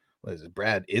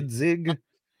Idzig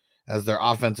as their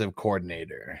offensive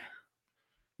coordinator.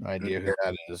 No idea who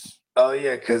that is. Oh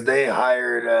yeah, because they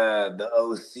hired the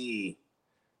OC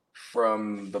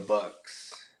from the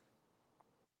Bucs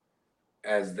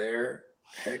as their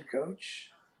head coach,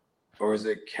 or is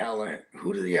it Callahan?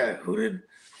 Who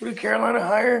did Carolina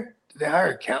hire? Did they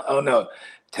hire Oh no,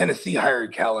 Tennessee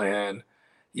hired Callahan.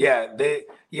 Yeah,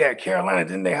 Carolina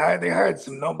didn't they hired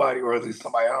some nobody, or at least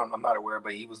somebody I'm not aware,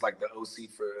 but he was like the OC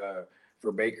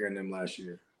for Baker and them last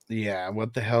year. Yeah,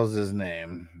 what the hell's his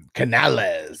name?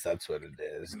 Canales, that's what it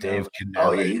is. Dave Canales.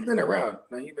 Oh yeah, he's been around.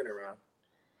 No, he's been around.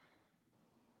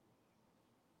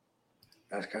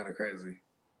 That's kind of crazy.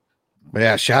 But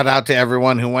yeah, shout out to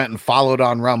everyone who went and followed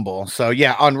on Rumble. So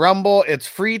yeah, on Rumble, it's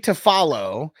free to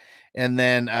follow, and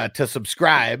then to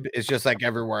subscribe, it's just like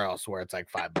everywhere else where it's like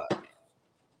 $5.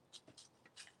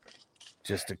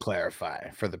 Just to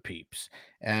clarify for the peeps.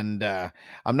 And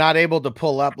I'm not able to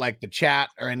pull up like the chat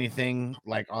or anything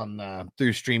like on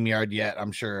through StreamYard yet.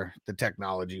 I'm sure the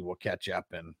technology will catch up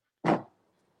and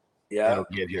it'll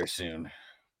get here soon.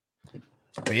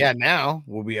 But yeah, now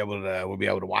we'll be able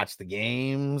to watch the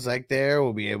games like there.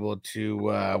 We'll be able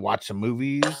to watch some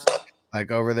movies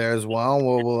like over there as well.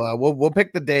 We'll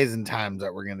pick the days and times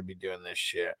that we're going to be doing this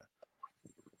shit.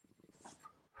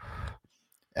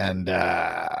 And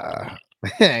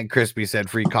and Crispy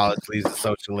said free college leads to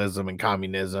socialism and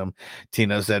communism.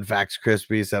 Tino said facts.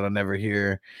 Crispy said I'll never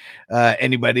hear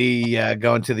anybody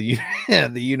going to the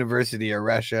the University of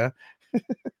Russia.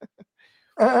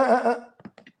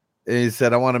 He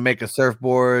said I want to make a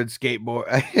surfboard,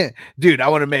 skateboard. Dude, I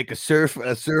want to make a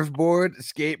surfboard,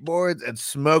 skateboards, and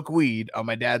smoke weed on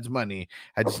my dad's money.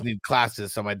 I just need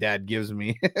classes, so my dad gives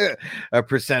me a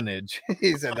percentage.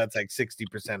 He said that's like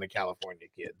 60% of California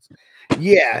kids.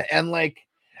 Yeah, and like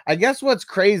I guess what's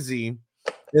crazy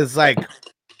is like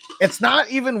it's not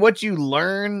even what you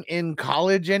learn in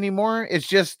college anymore. It's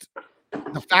just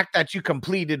the fact that you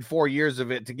completed 4 years of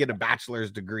it to get a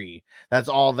bachelor's degree. That's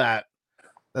all that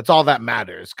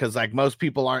matters, because like most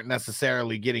people aren't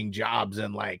necessarily getting jobs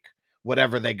in like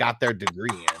whatever they got their degree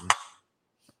in.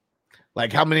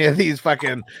 Like how many of these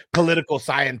fucking political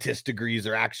scientist degrees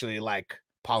are actually like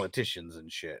politicians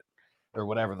and shit, or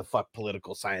whatever the fuck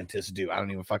political scientists do? I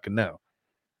don't even fucking know.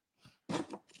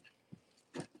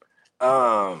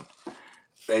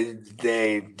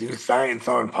 They do science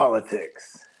on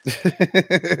politics.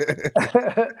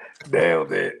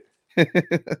 Nailed it.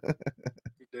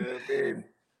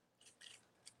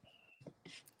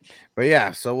 But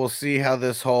yeah, so we'll see how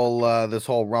this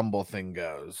whole Rumble thing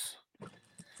goes.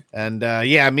 And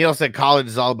yeah, Emil said college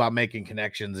is all about making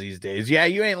connections these days. Yeah,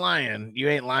 you ain't lying. You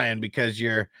ain't lying, because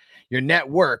your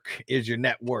network is your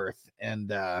net worth, and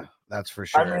that's for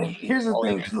sure. I mean, here's the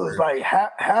thing too: it's like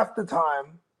half the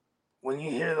time when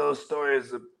you hear those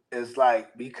stories, it's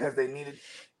like because they needed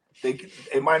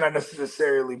it might not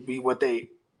necessarily be what they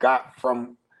got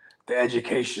from the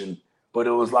education, but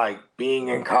it was like being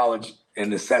in college in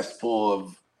the cesspool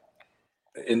of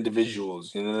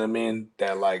individuals, you know what I mean,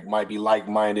 that like might be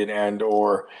like-minded, and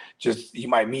or just you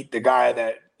might meet the guy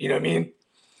that, you know what I mean,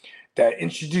 that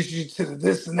introduced you to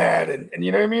this and that, and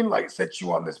you know what I mean, like set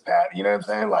you on this path, you know what I'm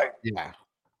saying, like yeah.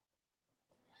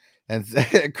 And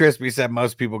Crispy said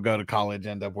most people go to college,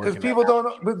 end up working. Because people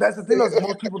don't, but that's the thing, is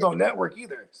most people don't network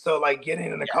either. So like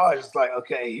getting into college, it's like,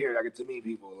 okay, here I get to meet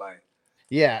people, like.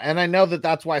 Yeah, and I know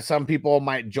that's why some people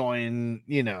might join,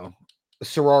 you know,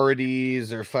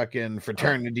 sororities or fucking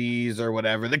fraternities or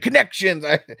whatever. The connections,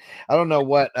 I don't know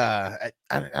what I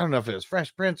don't know if it was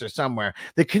Fresh Prince or somewhere.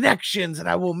 The connections that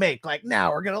I will make like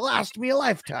now are gonna last me a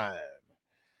lifetime.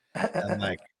 And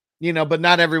like, you know, but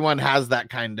not everyone has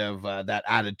that kind of that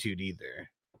attitude either.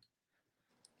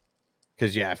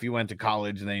 Because yeah, if you went to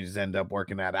college and then you just end up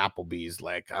working at Applebee's,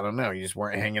 like, I don't know, you just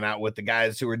weren't hanging out with the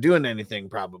guys who were doing anything,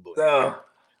 probably. So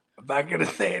I'm not gonna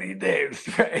say any names,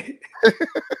 right?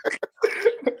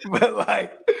 But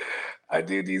like, I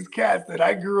do these cats that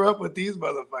I grew up with these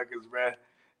motherfuckers, bruh.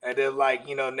 And then like,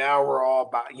 you know, now we're all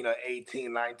about, you know,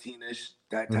 18, 19-ish,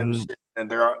 that type of shit. And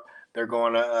they're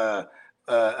going to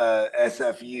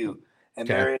SFU, and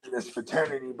they're in this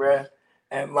fraternity, bruh.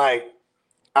 And like,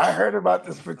 I heard about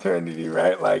this fraternity,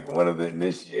 right? Like one of the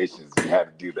initiations, you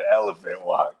had to do the elephant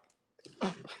walk.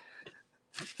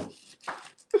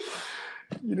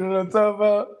 You know what I'm talking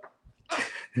about?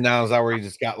 No, is that where you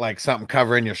just got like something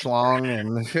covering your schlong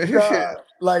and Nah,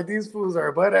 like these fools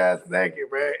are butt ass naked,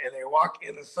 bro, and they walk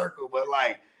in a circle, but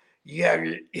like you have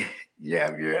your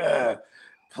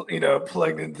you know,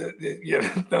 plugged into your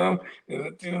thumb and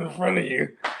the two in front of you,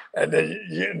 and then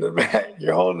you're in the back,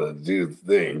 you're holding a dude's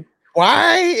thing.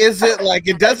 Why is it like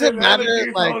it doesn't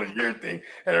matter? Like holding your thing,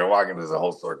 and they're walking. There's a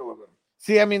whole circle of them.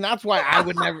 See, I mean, that's why I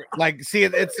would never like see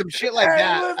it. It's some shit like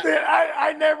that. Listen,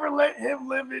 I never let him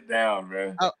live it down,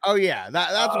 man. Oh yeah,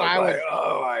 that's why I was.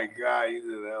 Oh my god, he's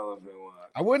an elephant one.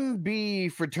 I wouldn't be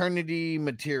fraternity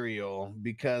material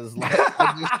because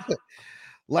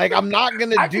like I'm not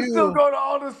gonna I can still go to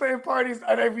all the same parties,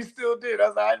 and we still did. I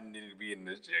was like, I didn't need to be in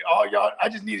this shit. All y'all, I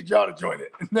just needed y'all to join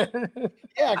it.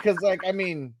 Yeah, because like I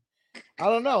mean, I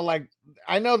don't know. Like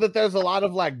I know that there's a lot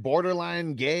of like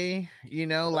borderline gay, you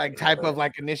know, like type of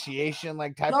like initiation,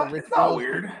 like type of ritual. It's not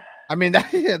weird. I mean,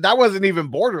 that wasn't even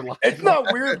borderline. It's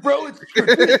not weird, bro. It's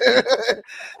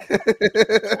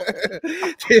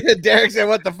Derek said,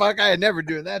 "What the fuck? I had never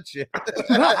doing that shit."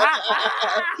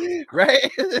 Right?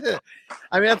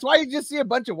 I mean, that's why you just see a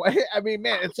bunch of white. I mean,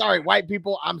 man, it's sorry, white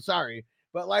people. I'm sorry.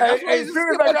 But like, as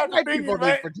soon as I got thinking,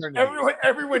 right,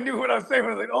 everyone knew what I was saying. I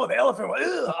was like, "Oh, the elephant one."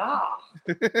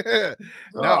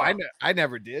 No, I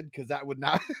never did because that would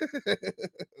not.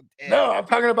 No, I'm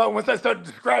talking about once I started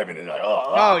describing it. Like,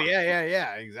 oh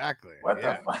yeah, exactly. What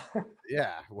the fuck?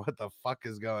 Yeah, what the fuck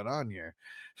is going on here?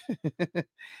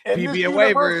 PBA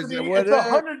waivers. It's a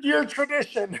 100-year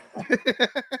tradition.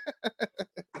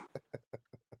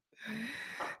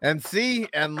 And see,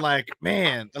 and like,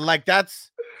 man, like that's.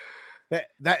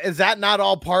 That is that not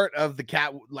all part of the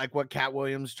cat, like what Cat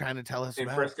Williams trying to tell us in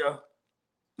about? Frisco?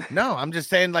 No, I'm just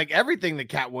saying like everything that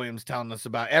Cat Williams telling us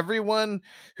about. Everyone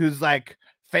who's like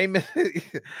famous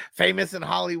in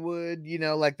Hollywood, you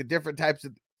know, like the different types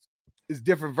of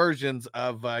different versions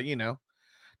of you know,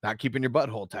 not keeping your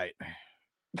butthole tight.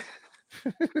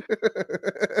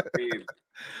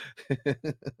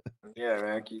 Yeah,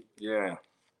 man. Yeah.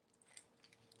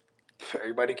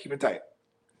 Everybody keep it tight.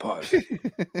 Pause.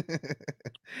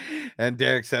 And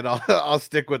Derek said, I'll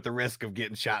stick with the risk of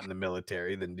getting shot in the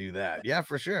military than do that. Yeah,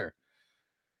 for sure.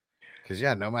 Because,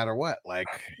 yeah, no matter what, like,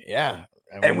 yeah.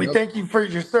 And we thank you for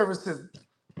your services.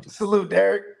 Salute,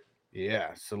 Derek.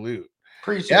 Yeah, salute.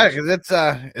 Appreciate yeah,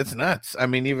 because it's nuts. I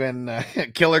mean, even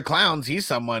Killer Clowns, he's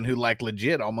someone who, like,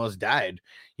 legit almost died,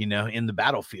 you know, in the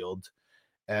battlefield.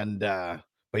 And, but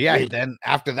yeah, then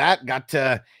after that, got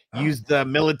to use the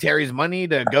military's money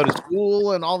to go to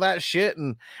school and all that shit.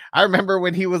 And I remember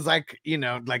when he was like, you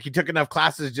know, like he took enough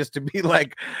classes just to be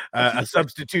like a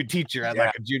substitute teacher at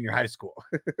like a junior high school.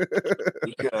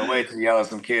 He couldn't wait to yell at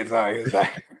some kids. Huh? He was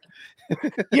like,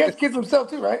 he has kids himself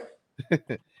too, right?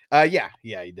 Yeah,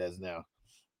 he does now.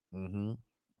 Mm-hmm.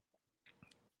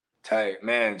 Tight,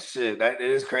 man. Shit, that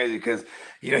is crazy because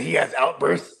you know he has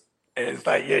outbursts. And it's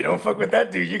like, yeah, don't fuck with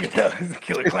that dude. You can tell he's a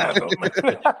killer clown.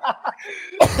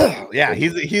 Yeah,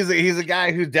 he's a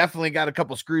guy who definitely got a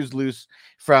couple screws loose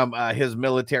from his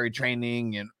military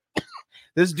training, and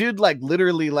this dude like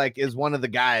literally like is one of the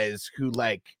guys who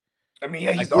like, I mean,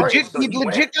 yeah, he's like,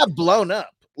 legit got blown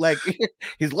up. Like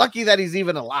he's lucky that he's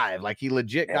even alive. Like he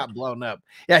legit got blown up.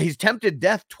 Yeah, he's tempted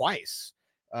death twice.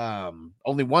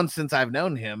 Only once since I've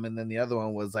known him, and then the other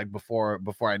one was like before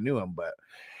I knew him. But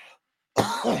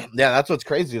yeah, that's what's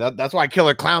crazy. That's why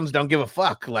killer clowns don't give a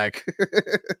fuck. Like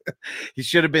he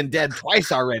should have been dead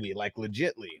twice already, like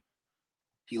legitly.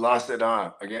 He lost it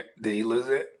on again. Did he lose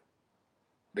it?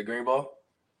 The green ball?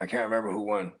 I can't remember who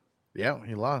won. Yeah,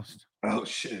 he lost. Oh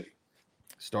shit.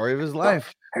 Story of his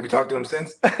life. Have you talked to him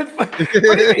since? What do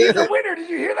you mean? He's a winner. Did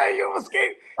you hear that? You almost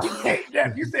escaped. He escaped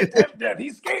death. You said death. He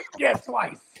escaped death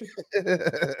twice. You know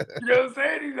what I'm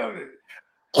saying?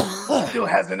 He still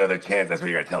has another chance. That's what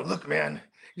you're gonna tell him. Look, man,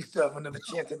 you still have another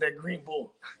chance at that green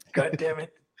bull. God damn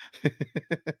it.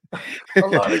 I'm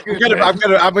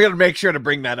gonna make sure to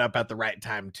bring that up at the right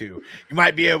time too. You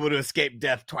might be able to escape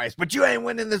death twice, but you ain't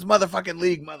winning this motherfucking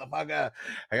league, motherfucker.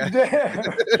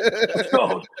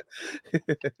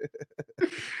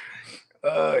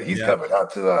 He's coming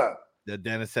out to the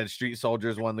Dennis said Street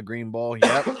Soldiers won the green ball.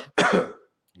 Yep.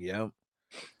 Yep.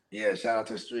 Yeah, shout out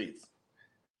to Streets.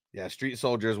 Yeah, Street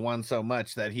Soldiers won so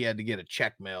much that he had to get a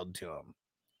check mailed to him.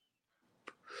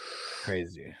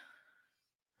 Crazy.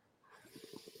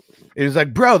 It was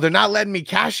like, bro, they're not letting me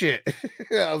cash it.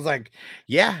 I was like,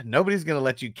 yeah, nobody's gonna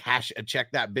let you cash a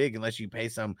check that big unless you pay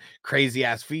some crazy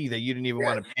ass fee that you didn't even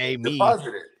want to pay me.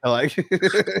 Like,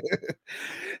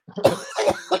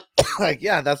 like,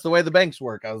 yeah, that's the way the banks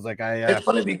work. I was like, it's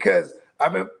funny because I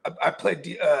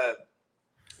played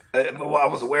well, I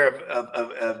was aware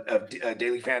of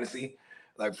daily fantasy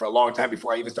like for a long time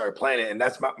before I even started playing it, and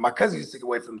that's my cousin used to take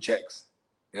away from checks.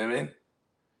 You know what I mean?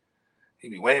 He'd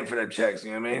be waiting for them checks.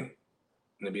 You know what I mean?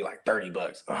 And it'd be like $30,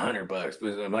 $100.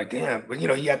 But I'm like, damn. But you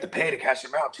know, you have to pay to cash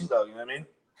them out too, though. You know what I mean?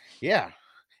 Yeah.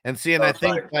 And see, and I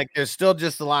think like there's still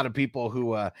just a lot of people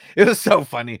who it was so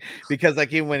funny because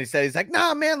like even when he said he's like,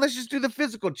 nah, man, let's just do the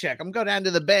physical check. I'm going down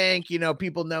to the bank, you know,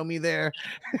 people know me there.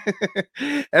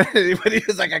 And he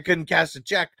was like, I couldn't cash the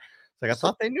check. It's like I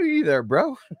thought they knew you there,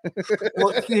 bro.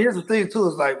 Well, see, here's the thing too,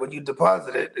 is like when you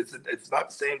deposit it, it's not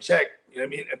the same check. You know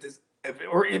what I mean? If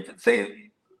it's say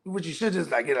what you should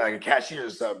just like get like a cashier or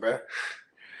something, bro.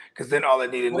 Because then all they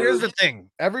need to do. Here's the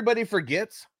thing: everybody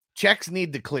forgets checks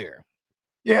need to clear.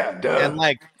 Yeah, duh. And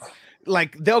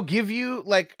like they'll give you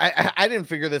like I didn't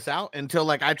figure this out until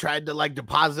like I tried to like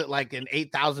deposit like an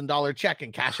 $8,000 check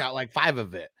and cash out like 5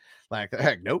 of it. Like,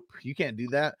 heck, nope, you can't do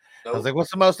that. Nope. I was like,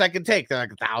 what's the most I can take? They're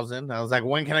like 1,000. I was like,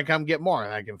 when can I come get more?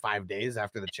 Like in 5 days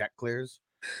after the check clears.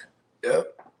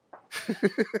 Yep.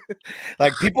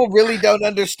 Like people really don't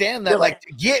understand that. Like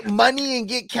to get money and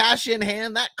get cash in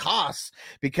hand, that costs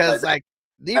because like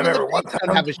even the banks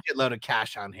don't have a shitload of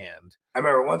cash on hand. I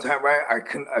remember one time, right?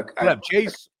 I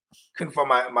Chase couldn't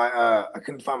find I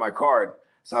couldn't find my card,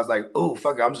 so I was like, "Oh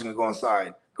fuck it, I'm just gonna go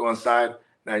inside."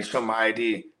 And I show my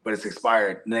ID, but it's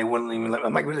expired, and they wouldn't even let me.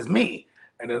 I'm like, "But it's me,"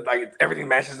 and it's like everything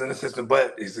matches in the system,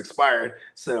 but it's expired,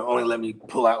 so only let me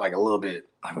pull out like a little bit.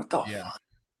 Like what the fuck?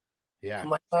 Yeah.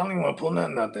 I'm like, I don't even want to pull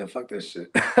nothing out there. Fuck this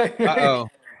shit.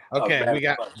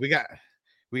 Okay,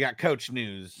 we got coach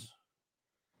news.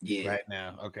 Yeah. Right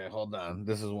now. Okay, hold on.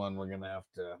 This is one we're gonna have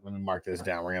to. Let me mark this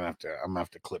down. I'm gonna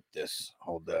have to clip this.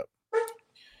 Hold up.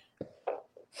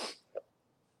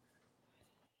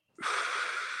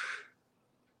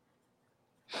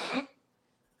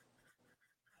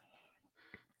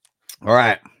 All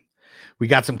right, we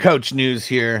got some coach news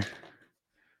here.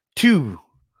 Two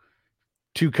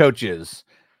coaches.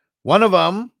 One of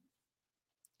them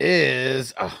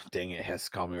is dang it, has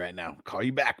to call me right now. Call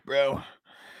you back, bro.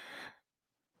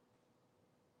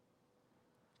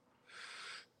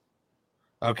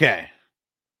 Okay,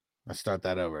 let's start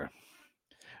that over.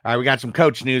 All right, we got some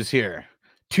coach news here.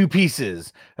 2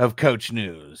 pieces of coach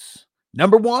news.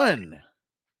 Number 1,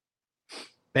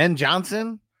 Ben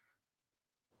Johnson.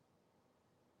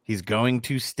 He's going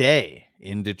to stay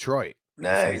in Detroit.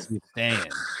 Nice. He's staying.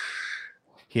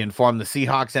 He informed the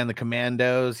Seahawks and the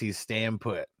Commandos he's staying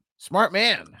put. Smart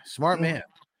man.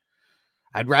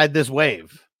 I'd ride this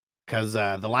wave because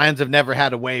the Lions have never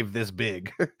had a wave this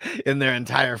big in their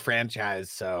entire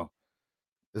franchise. So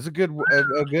this is a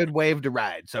good wave to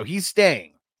ride. So he's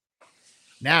staying.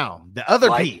 Now, the other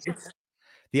piece.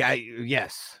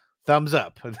 Yes. Thumbs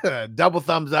up. Double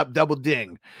thumbs up, double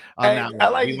ding on that one. I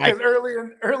like it because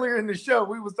earlier in the show,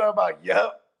 we was talking about,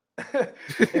 yep.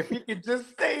 If he could just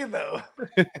stay though.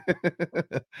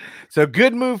 So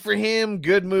good move for him,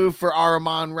 good move for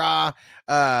Amon Ra,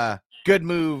 good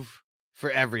move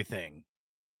for everything.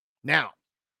 Now,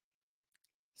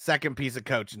 second piece of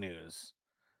coach news.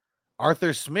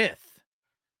 Arthur Smith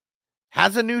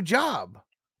has a new job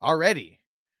already.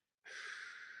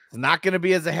 It's not going to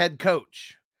be as a head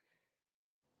coach.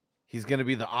 He's going to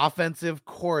be the offensive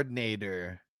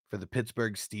coordinator for the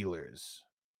Pittsburgh Steelers.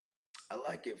 I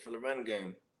like it for the run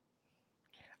game.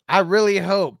 I really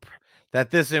hope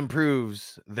that this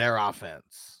improves their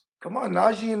offense. Come on,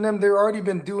 Najee and them, they've already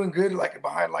been doing good, like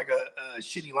behind like a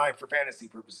shitty line for fantasy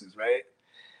purposes, right?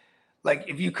 Like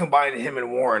if you combine him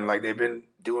and Warren, like they've been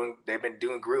doing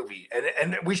groovy,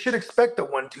 and we should expect the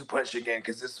 1-2 punch again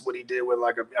because this is what he did with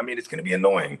I mean, it's gonna be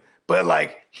annoying, but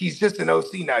like he's just an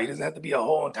OC now. He doesn't have to be a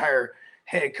whole entire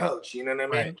head coach. You know what I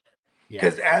mean? Right.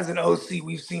 Because as an OC,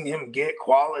 we've seen him get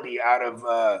quality out of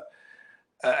a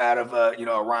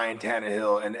Ryan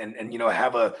Tannehill and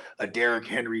have a Derrick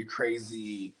Henry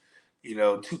crazy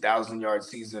 2,000-yard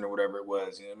season or whatever it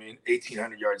was. You know what I mean?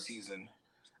 1,800-yard season.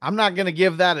 I'm not going to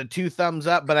give that a 2 thumbs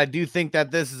up, but I do think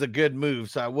that this is a good move.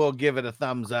 So I will give it a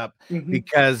thumbs up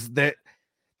because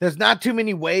there's not too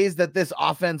many ways that this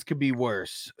offense could be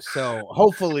worse. So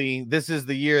hopefully this is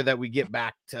the year that we get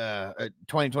back to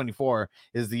 2024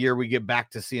 is the year we get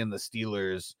back to seeing the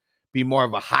Steelers be more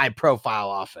of a high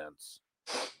profile offense.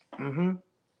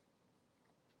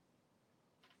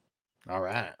 All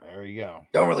right, there you go.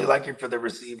 Don't really like it for the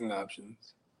receiving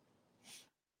options.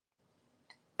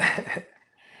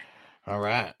 All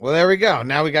right. Well, there we go.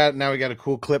 Now we got a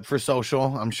cool clip for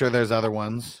social. I'm sure there's other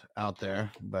ones out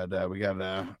there, but we got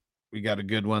a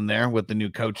good one there with the new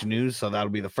coach news. So that'll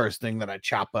be the first thing that I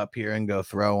chop up here and go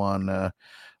throw on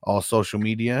all social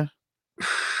media.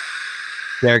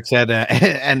 Derek said,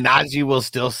 and Najee will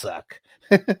still suck.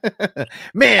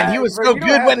 Man, he was so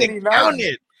good when it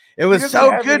counted. It was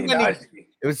so good when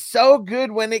it was so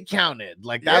good when it counted.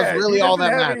 Like that was really all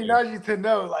that mattered. Najee to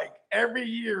know, like every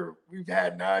year we've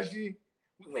had Najee,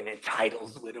 we winning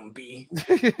titles with him. B.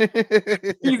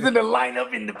 He's in the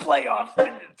lineup in the playoffs,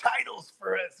 winning titles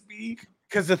for us. B.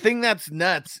 Because the thing that's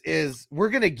nuts is we're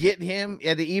gonna get him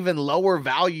at an even lower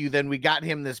value than we got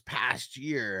him this past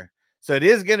year. So it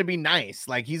is going to be nice.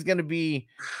 Like he's going to be,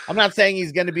 I'm not saying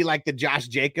he's going to be like the Josh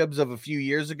Jacobs of a few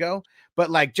years ago,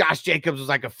 but like Josh Jacobs was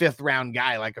like a 5th round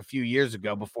guy like a few years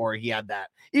ago before he had that.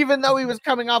 Even though he was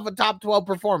coming off a top 12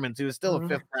 performance, he was still a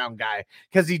 5th round guy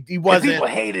because he wasn't. People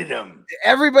hated him.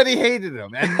 Everybody hated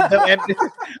him, and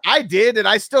I did, and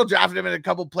I still drafted him in a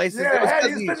couple places. Yeah,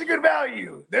 he's such a good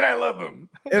value. Then I love him.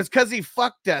 It was because he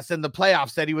fucked us in the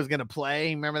playoffs. Said he was going to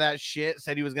play. Remember that shit?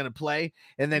 Said he was going to play,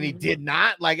 and then he did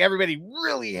not. Like everybody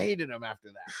really hated him after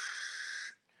that.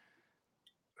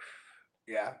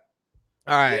 Yeah.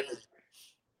 All right.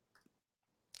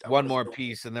 One more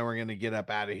piece, and then we're going to get up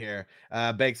out of here.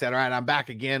 Bake said, all right, I'm back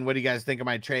again. What do you guys think of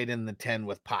my trade in the 10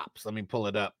 with Pops? Let me pull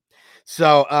it up.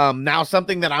 So now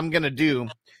something that I'm going to do,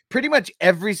 pretty much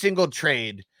every single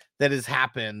trade that has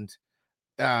happened,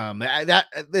 that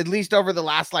at least over the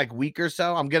last like week or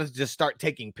so, I'm going to just start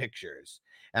taking pictures.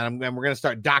 And we're going to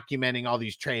start documenting all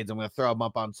these trades. I'm going to throw them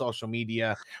up on social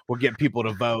media. We'll get people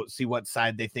to vote, see what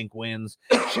side they think wins,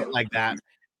 shit like that.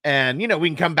 And, we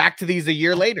can come back to these a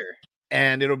year later.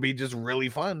 And it'll be just really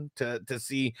fun to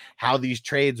see how these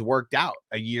trades worked out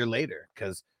a year later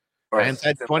because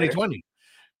hindsight 2020.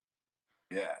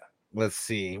 Yeah. Let's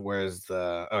see. Where's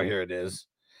the here it is.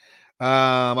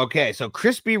 Okay, so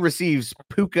Crispy receives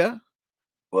Puka.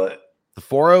 What? The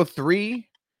 403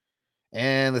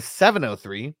 and the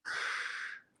 703.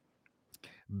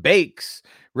 Bakes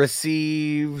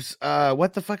receives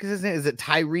what the fuck is his name? Is it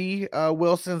Tyree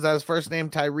Wilson? Is that his first name?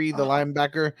 Tyree, the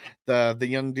linebacker, the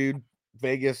young dude.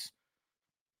 Vegas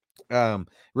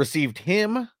received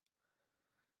him,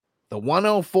 the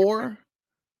 104,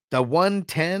 the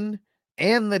 110,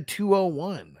 and the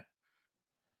 201.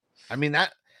 I mean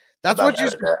that's what you.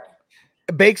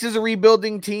 Bakes is a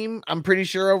rebuilding team. I'm pretty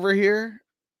sure over here.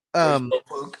 I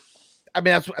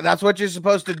mean that's what you're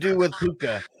supposed to do with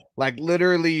Puka. Like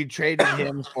literally, you traded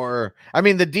him for. I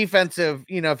mean the defensive.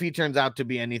 If he turns out to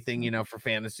be anything, for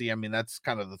fantasy. I mean that's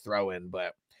kind of the throw in,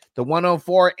 but. The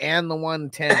 104 and the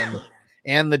 110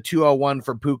 and the 201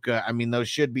 for Puka. I mean, those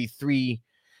should be 3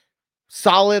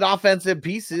 solid offensive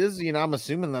pieces. I'm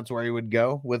assuming that's where he would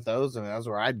go with those, and that's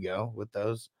where I'd go with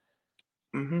those.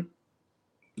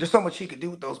 There's so much he could do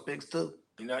with those picks too.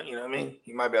 You know what I mean?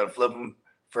 He might be able to flip them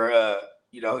for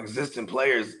existing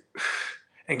players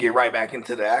and get right back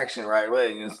into the action right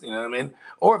away. You know what I mean?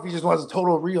 Or if he just wants a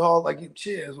total rehaul, like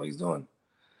that's what he's doing.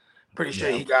 Pretty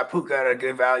sure he got Puka at a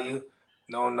good value.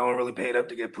 No one really paid up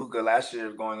to get Puka last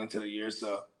year going into the year,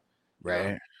 so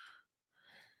right.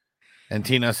 And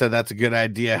Tino said that's a good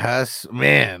idea, Huss.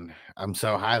 Man, I'm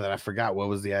so high that I forgot what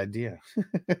was the idea.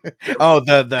 Oh,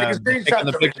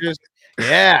 the pictures.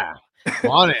 Yeah.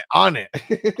 on it on it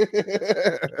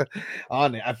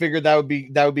on it. I figured that would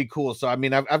be cool. So I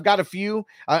mean, I've got a few.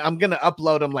 I'm gonna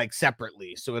upload them like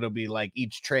separately, so it'll be like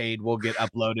each trade will get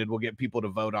uploaded. We'll get people to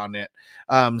vote on it.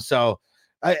 So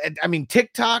I mean,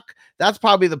 TikTok, that's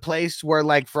probably the place where,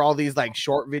 like, for all these like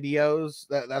short videos,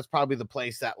 that's probably the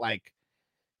place that, like,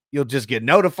 you'll just get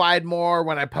notified more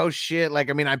when I post shit. Like,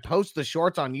 I mean, I post the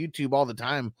shorts on YouTube all the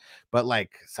time, but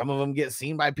like some of them get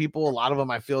seen by people. A lot of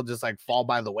them I feel just like fall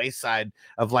by the wayside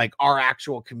of like our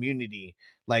actual community,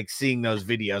 like seeing those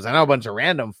videos. I know a bunch of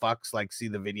random fucks like see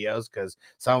the videos because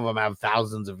some of them have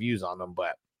thousands of views on them,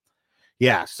 but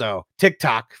yeah. So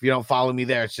TikTok, if you don't follow me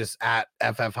there, it's just at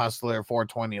FF Hustler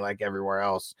 420, like everywhere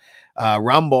else.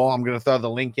 Rumble, I'm gonna throw the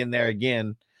link in there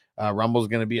again. Rumble's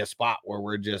going to be a spot where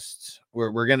we're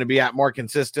going to be at more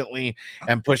consistently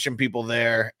and pushing people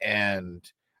there. And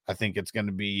I think it's going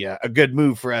to be a good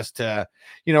move for us to,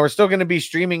 you know, we're still going to be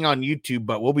streaming on YouTube,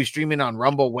 but we'll be streaming on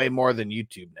Rumble way more than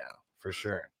YouTube now, for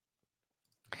sure.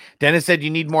 Dennis said you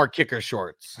need more kicker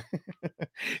shorts.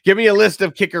 Give me a list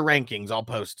of kicker rankings. I'll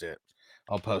post it.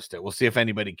 We'll see if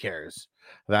anybody cares.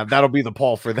 That'll be the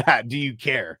poll for that. Do you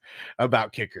care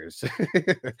about kickers?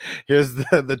 Here's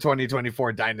the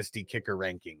 2024 Dynasty kicker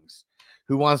rankings.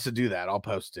 Who wants to do that? I'll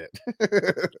post it.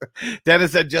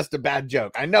 Dennis said just a bad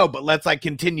joke. I know, but let's like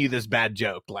continue this bad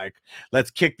joke. Like,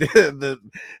 let's kick the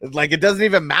like, it doesn't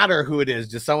even matter who it is.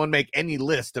 Just someone make any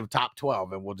list of top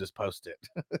 12 and we'll just post it.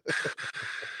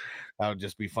 That would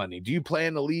just be funny. Do you play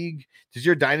in the league? Does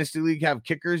your Dynasty league have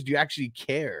kickers? Do you actually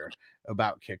care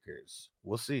about kickers?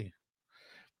 We'll see.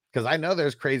 Because I know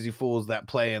there's crazy fools that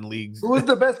play in leagues. Who was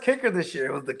the best kicker this year?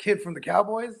 It was the kid from the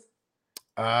Cowboys?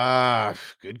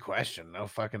 Good question. No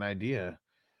fucking idea.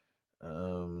 He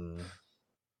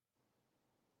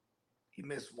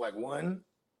missed like one.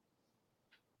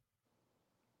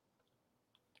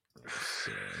 Let's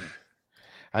see.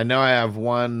 I know I have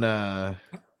one. I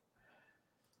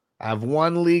have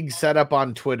one league set up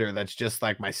on Twitter that's just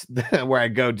like my where I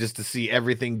go just to see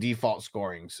everything default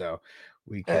scoring. So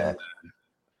we can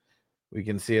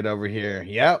see it over here.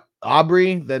 Yep,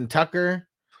 Aubrey, then Tucker,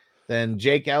 then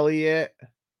Jake Elliott,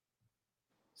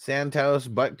 Santos,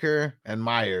 Butker, and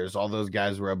Myers. All those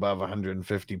guys were above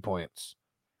 150 points.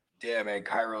 Yeah, man,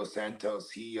 Cairo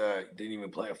Santos. He didn't even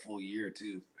play a full year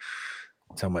too.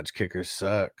 That's how much kickers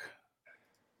suck.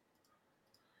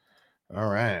 All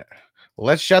right. Well,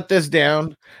 let's shut this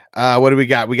down. What do we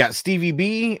got? We got Stevie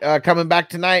B coming back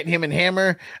tonight, him and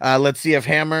Hammer. Let's see if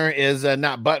Hammer is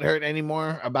not butthurt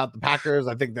anymore about the Packers.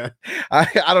 I think that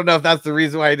I don't know if that's the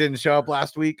reason why he didn't show up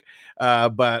last week,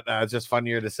 but it's just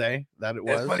funnier to say that it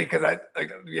was. It's funny because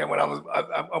when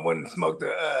I went and smoked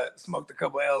a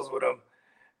couple L's with him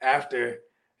after,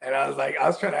 and I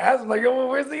was trying to ask him like, yo,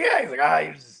 where's the guy? He's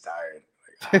like, he's just tired.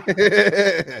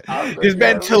 He's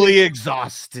mentally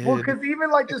exhausted. Well, because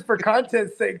even like just for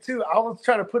content's sake too, I was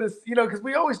trying to put us, because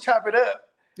we always chop it up.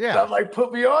 Yeah, so I was like,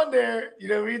 put me on there.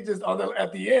 We just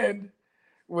at the end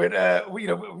with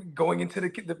going into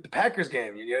the Packers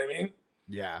game. You know what I mean?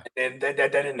 Yeah. And that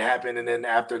didn't happen. And then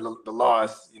after the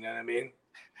loss, you know what I mean?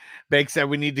 Bake said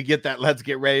we need to get that let's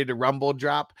get ready to rumble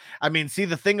drop. I mean, see,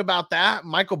 the thing about that,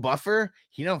 Michael Buffer,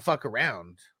 he don't fuck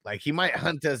around. Like, he might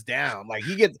hunt us down. Like,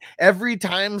 he gets every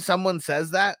time someone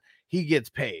says that, he gets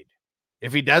paid.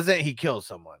 If he doesn't, he kills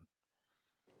someone.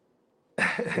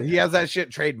 He has that shit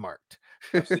trademarked.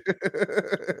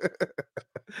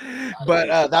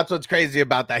 But that's what's crazy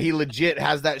about that. He legit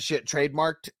has that shit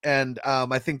trademarked. And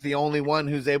I think the only one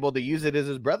who's able to use it is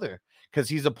his brother. Because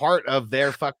he's a part of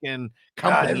their fucking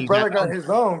company. His brother got his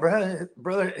own, bro.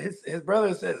 His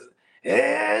brother says,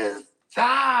 it's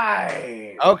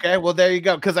time. Okay, well, there you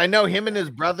go. Because I know him and his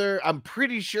brother, I'm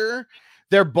pretty sure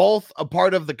they're both a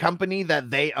part of the company that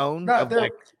they own.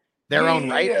 Their own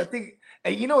right. Yeah, I think,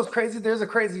 and what's crazy? There's a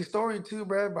crazy story too,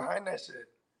 bro, behind that shit.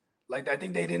 Like, I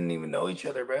think they didn't even know each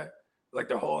other, bro. Like,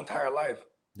 their whole entire life.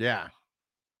 Yeah.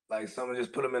 Like, someone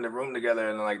just put them in the room together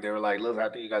and like they were like, look, I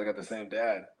think you guys got the same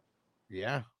dad.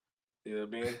 Yeah. You know what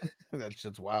I mean? That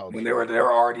shit's wild. When they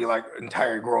were already like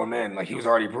entire grown men. Like, he was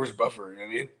already Bruce Buffer, you know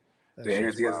what I mean? Then he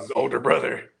has his older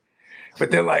brother.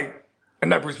 But then like,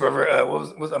 not Bruce Buffer,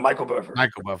 what was Michael Buffer?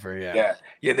 Michael Buffer, yeah.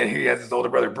 Yeah, then he has his older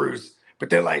brother Bruce. But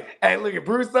then like, hey, look at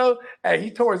Bruce though. Hey,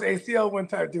 he tore his ACL one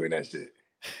time doing that shit.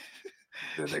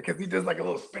 Because he does like a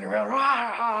little spin around.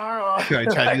 I tried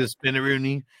to do a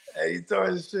spin-a-rooney. Hey, he tore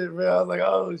his shit, man. I was like,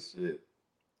 oh shit.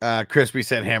 Crispy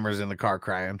said Hammer's in the car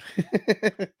crying.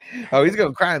 Oh, he's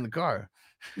gonna cry in the car.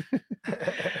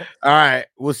 All right.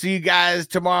 We'll see you guys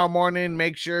tomorrow morning.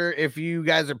 Make sure if you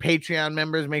guys are Patreon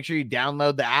members, make sure you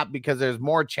download the app because there's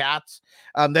more chats.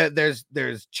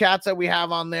 There's chats that we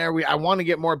have on there. I want to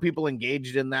get more people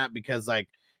engaged in that because like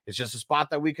it's just a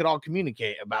spot that we could all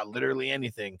communicate about literally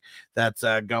anything that's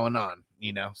going on.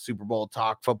 You know, Super Bowl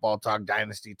talk, football talk,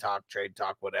 dynasty talk, trade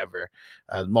talk, whatever.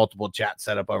 Multiple chats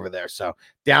set up over there. So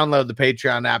download the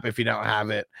Patreon app if you don't have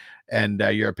it and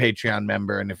you're a Patreon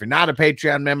member. And if you're not a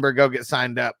Patreon member, go get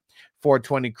signed up.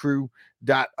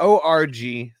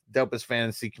 420crew.org, dopest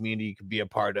fantasy community you can be a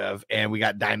part of. And we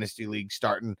got Dynasty League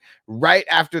starting right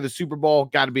after the Super Bowl.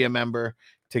 Got to be a member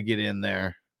to get in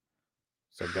there.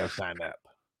 So go sign up.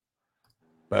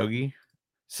 Bogey,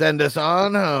 send us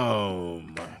on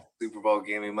home. Super Bowl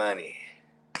gave me money.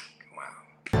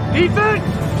 Wow. Defense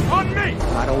on me.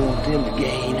 I don't want them to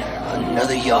gain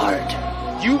another yard.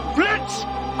 You blitz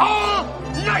all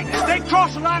night. If they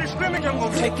cross the line of scrimmage, I'm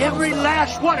going to take every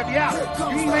last one of you out.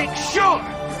 You make sure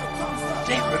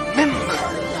they remember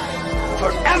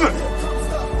forever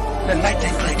the night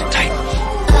they played the Titans.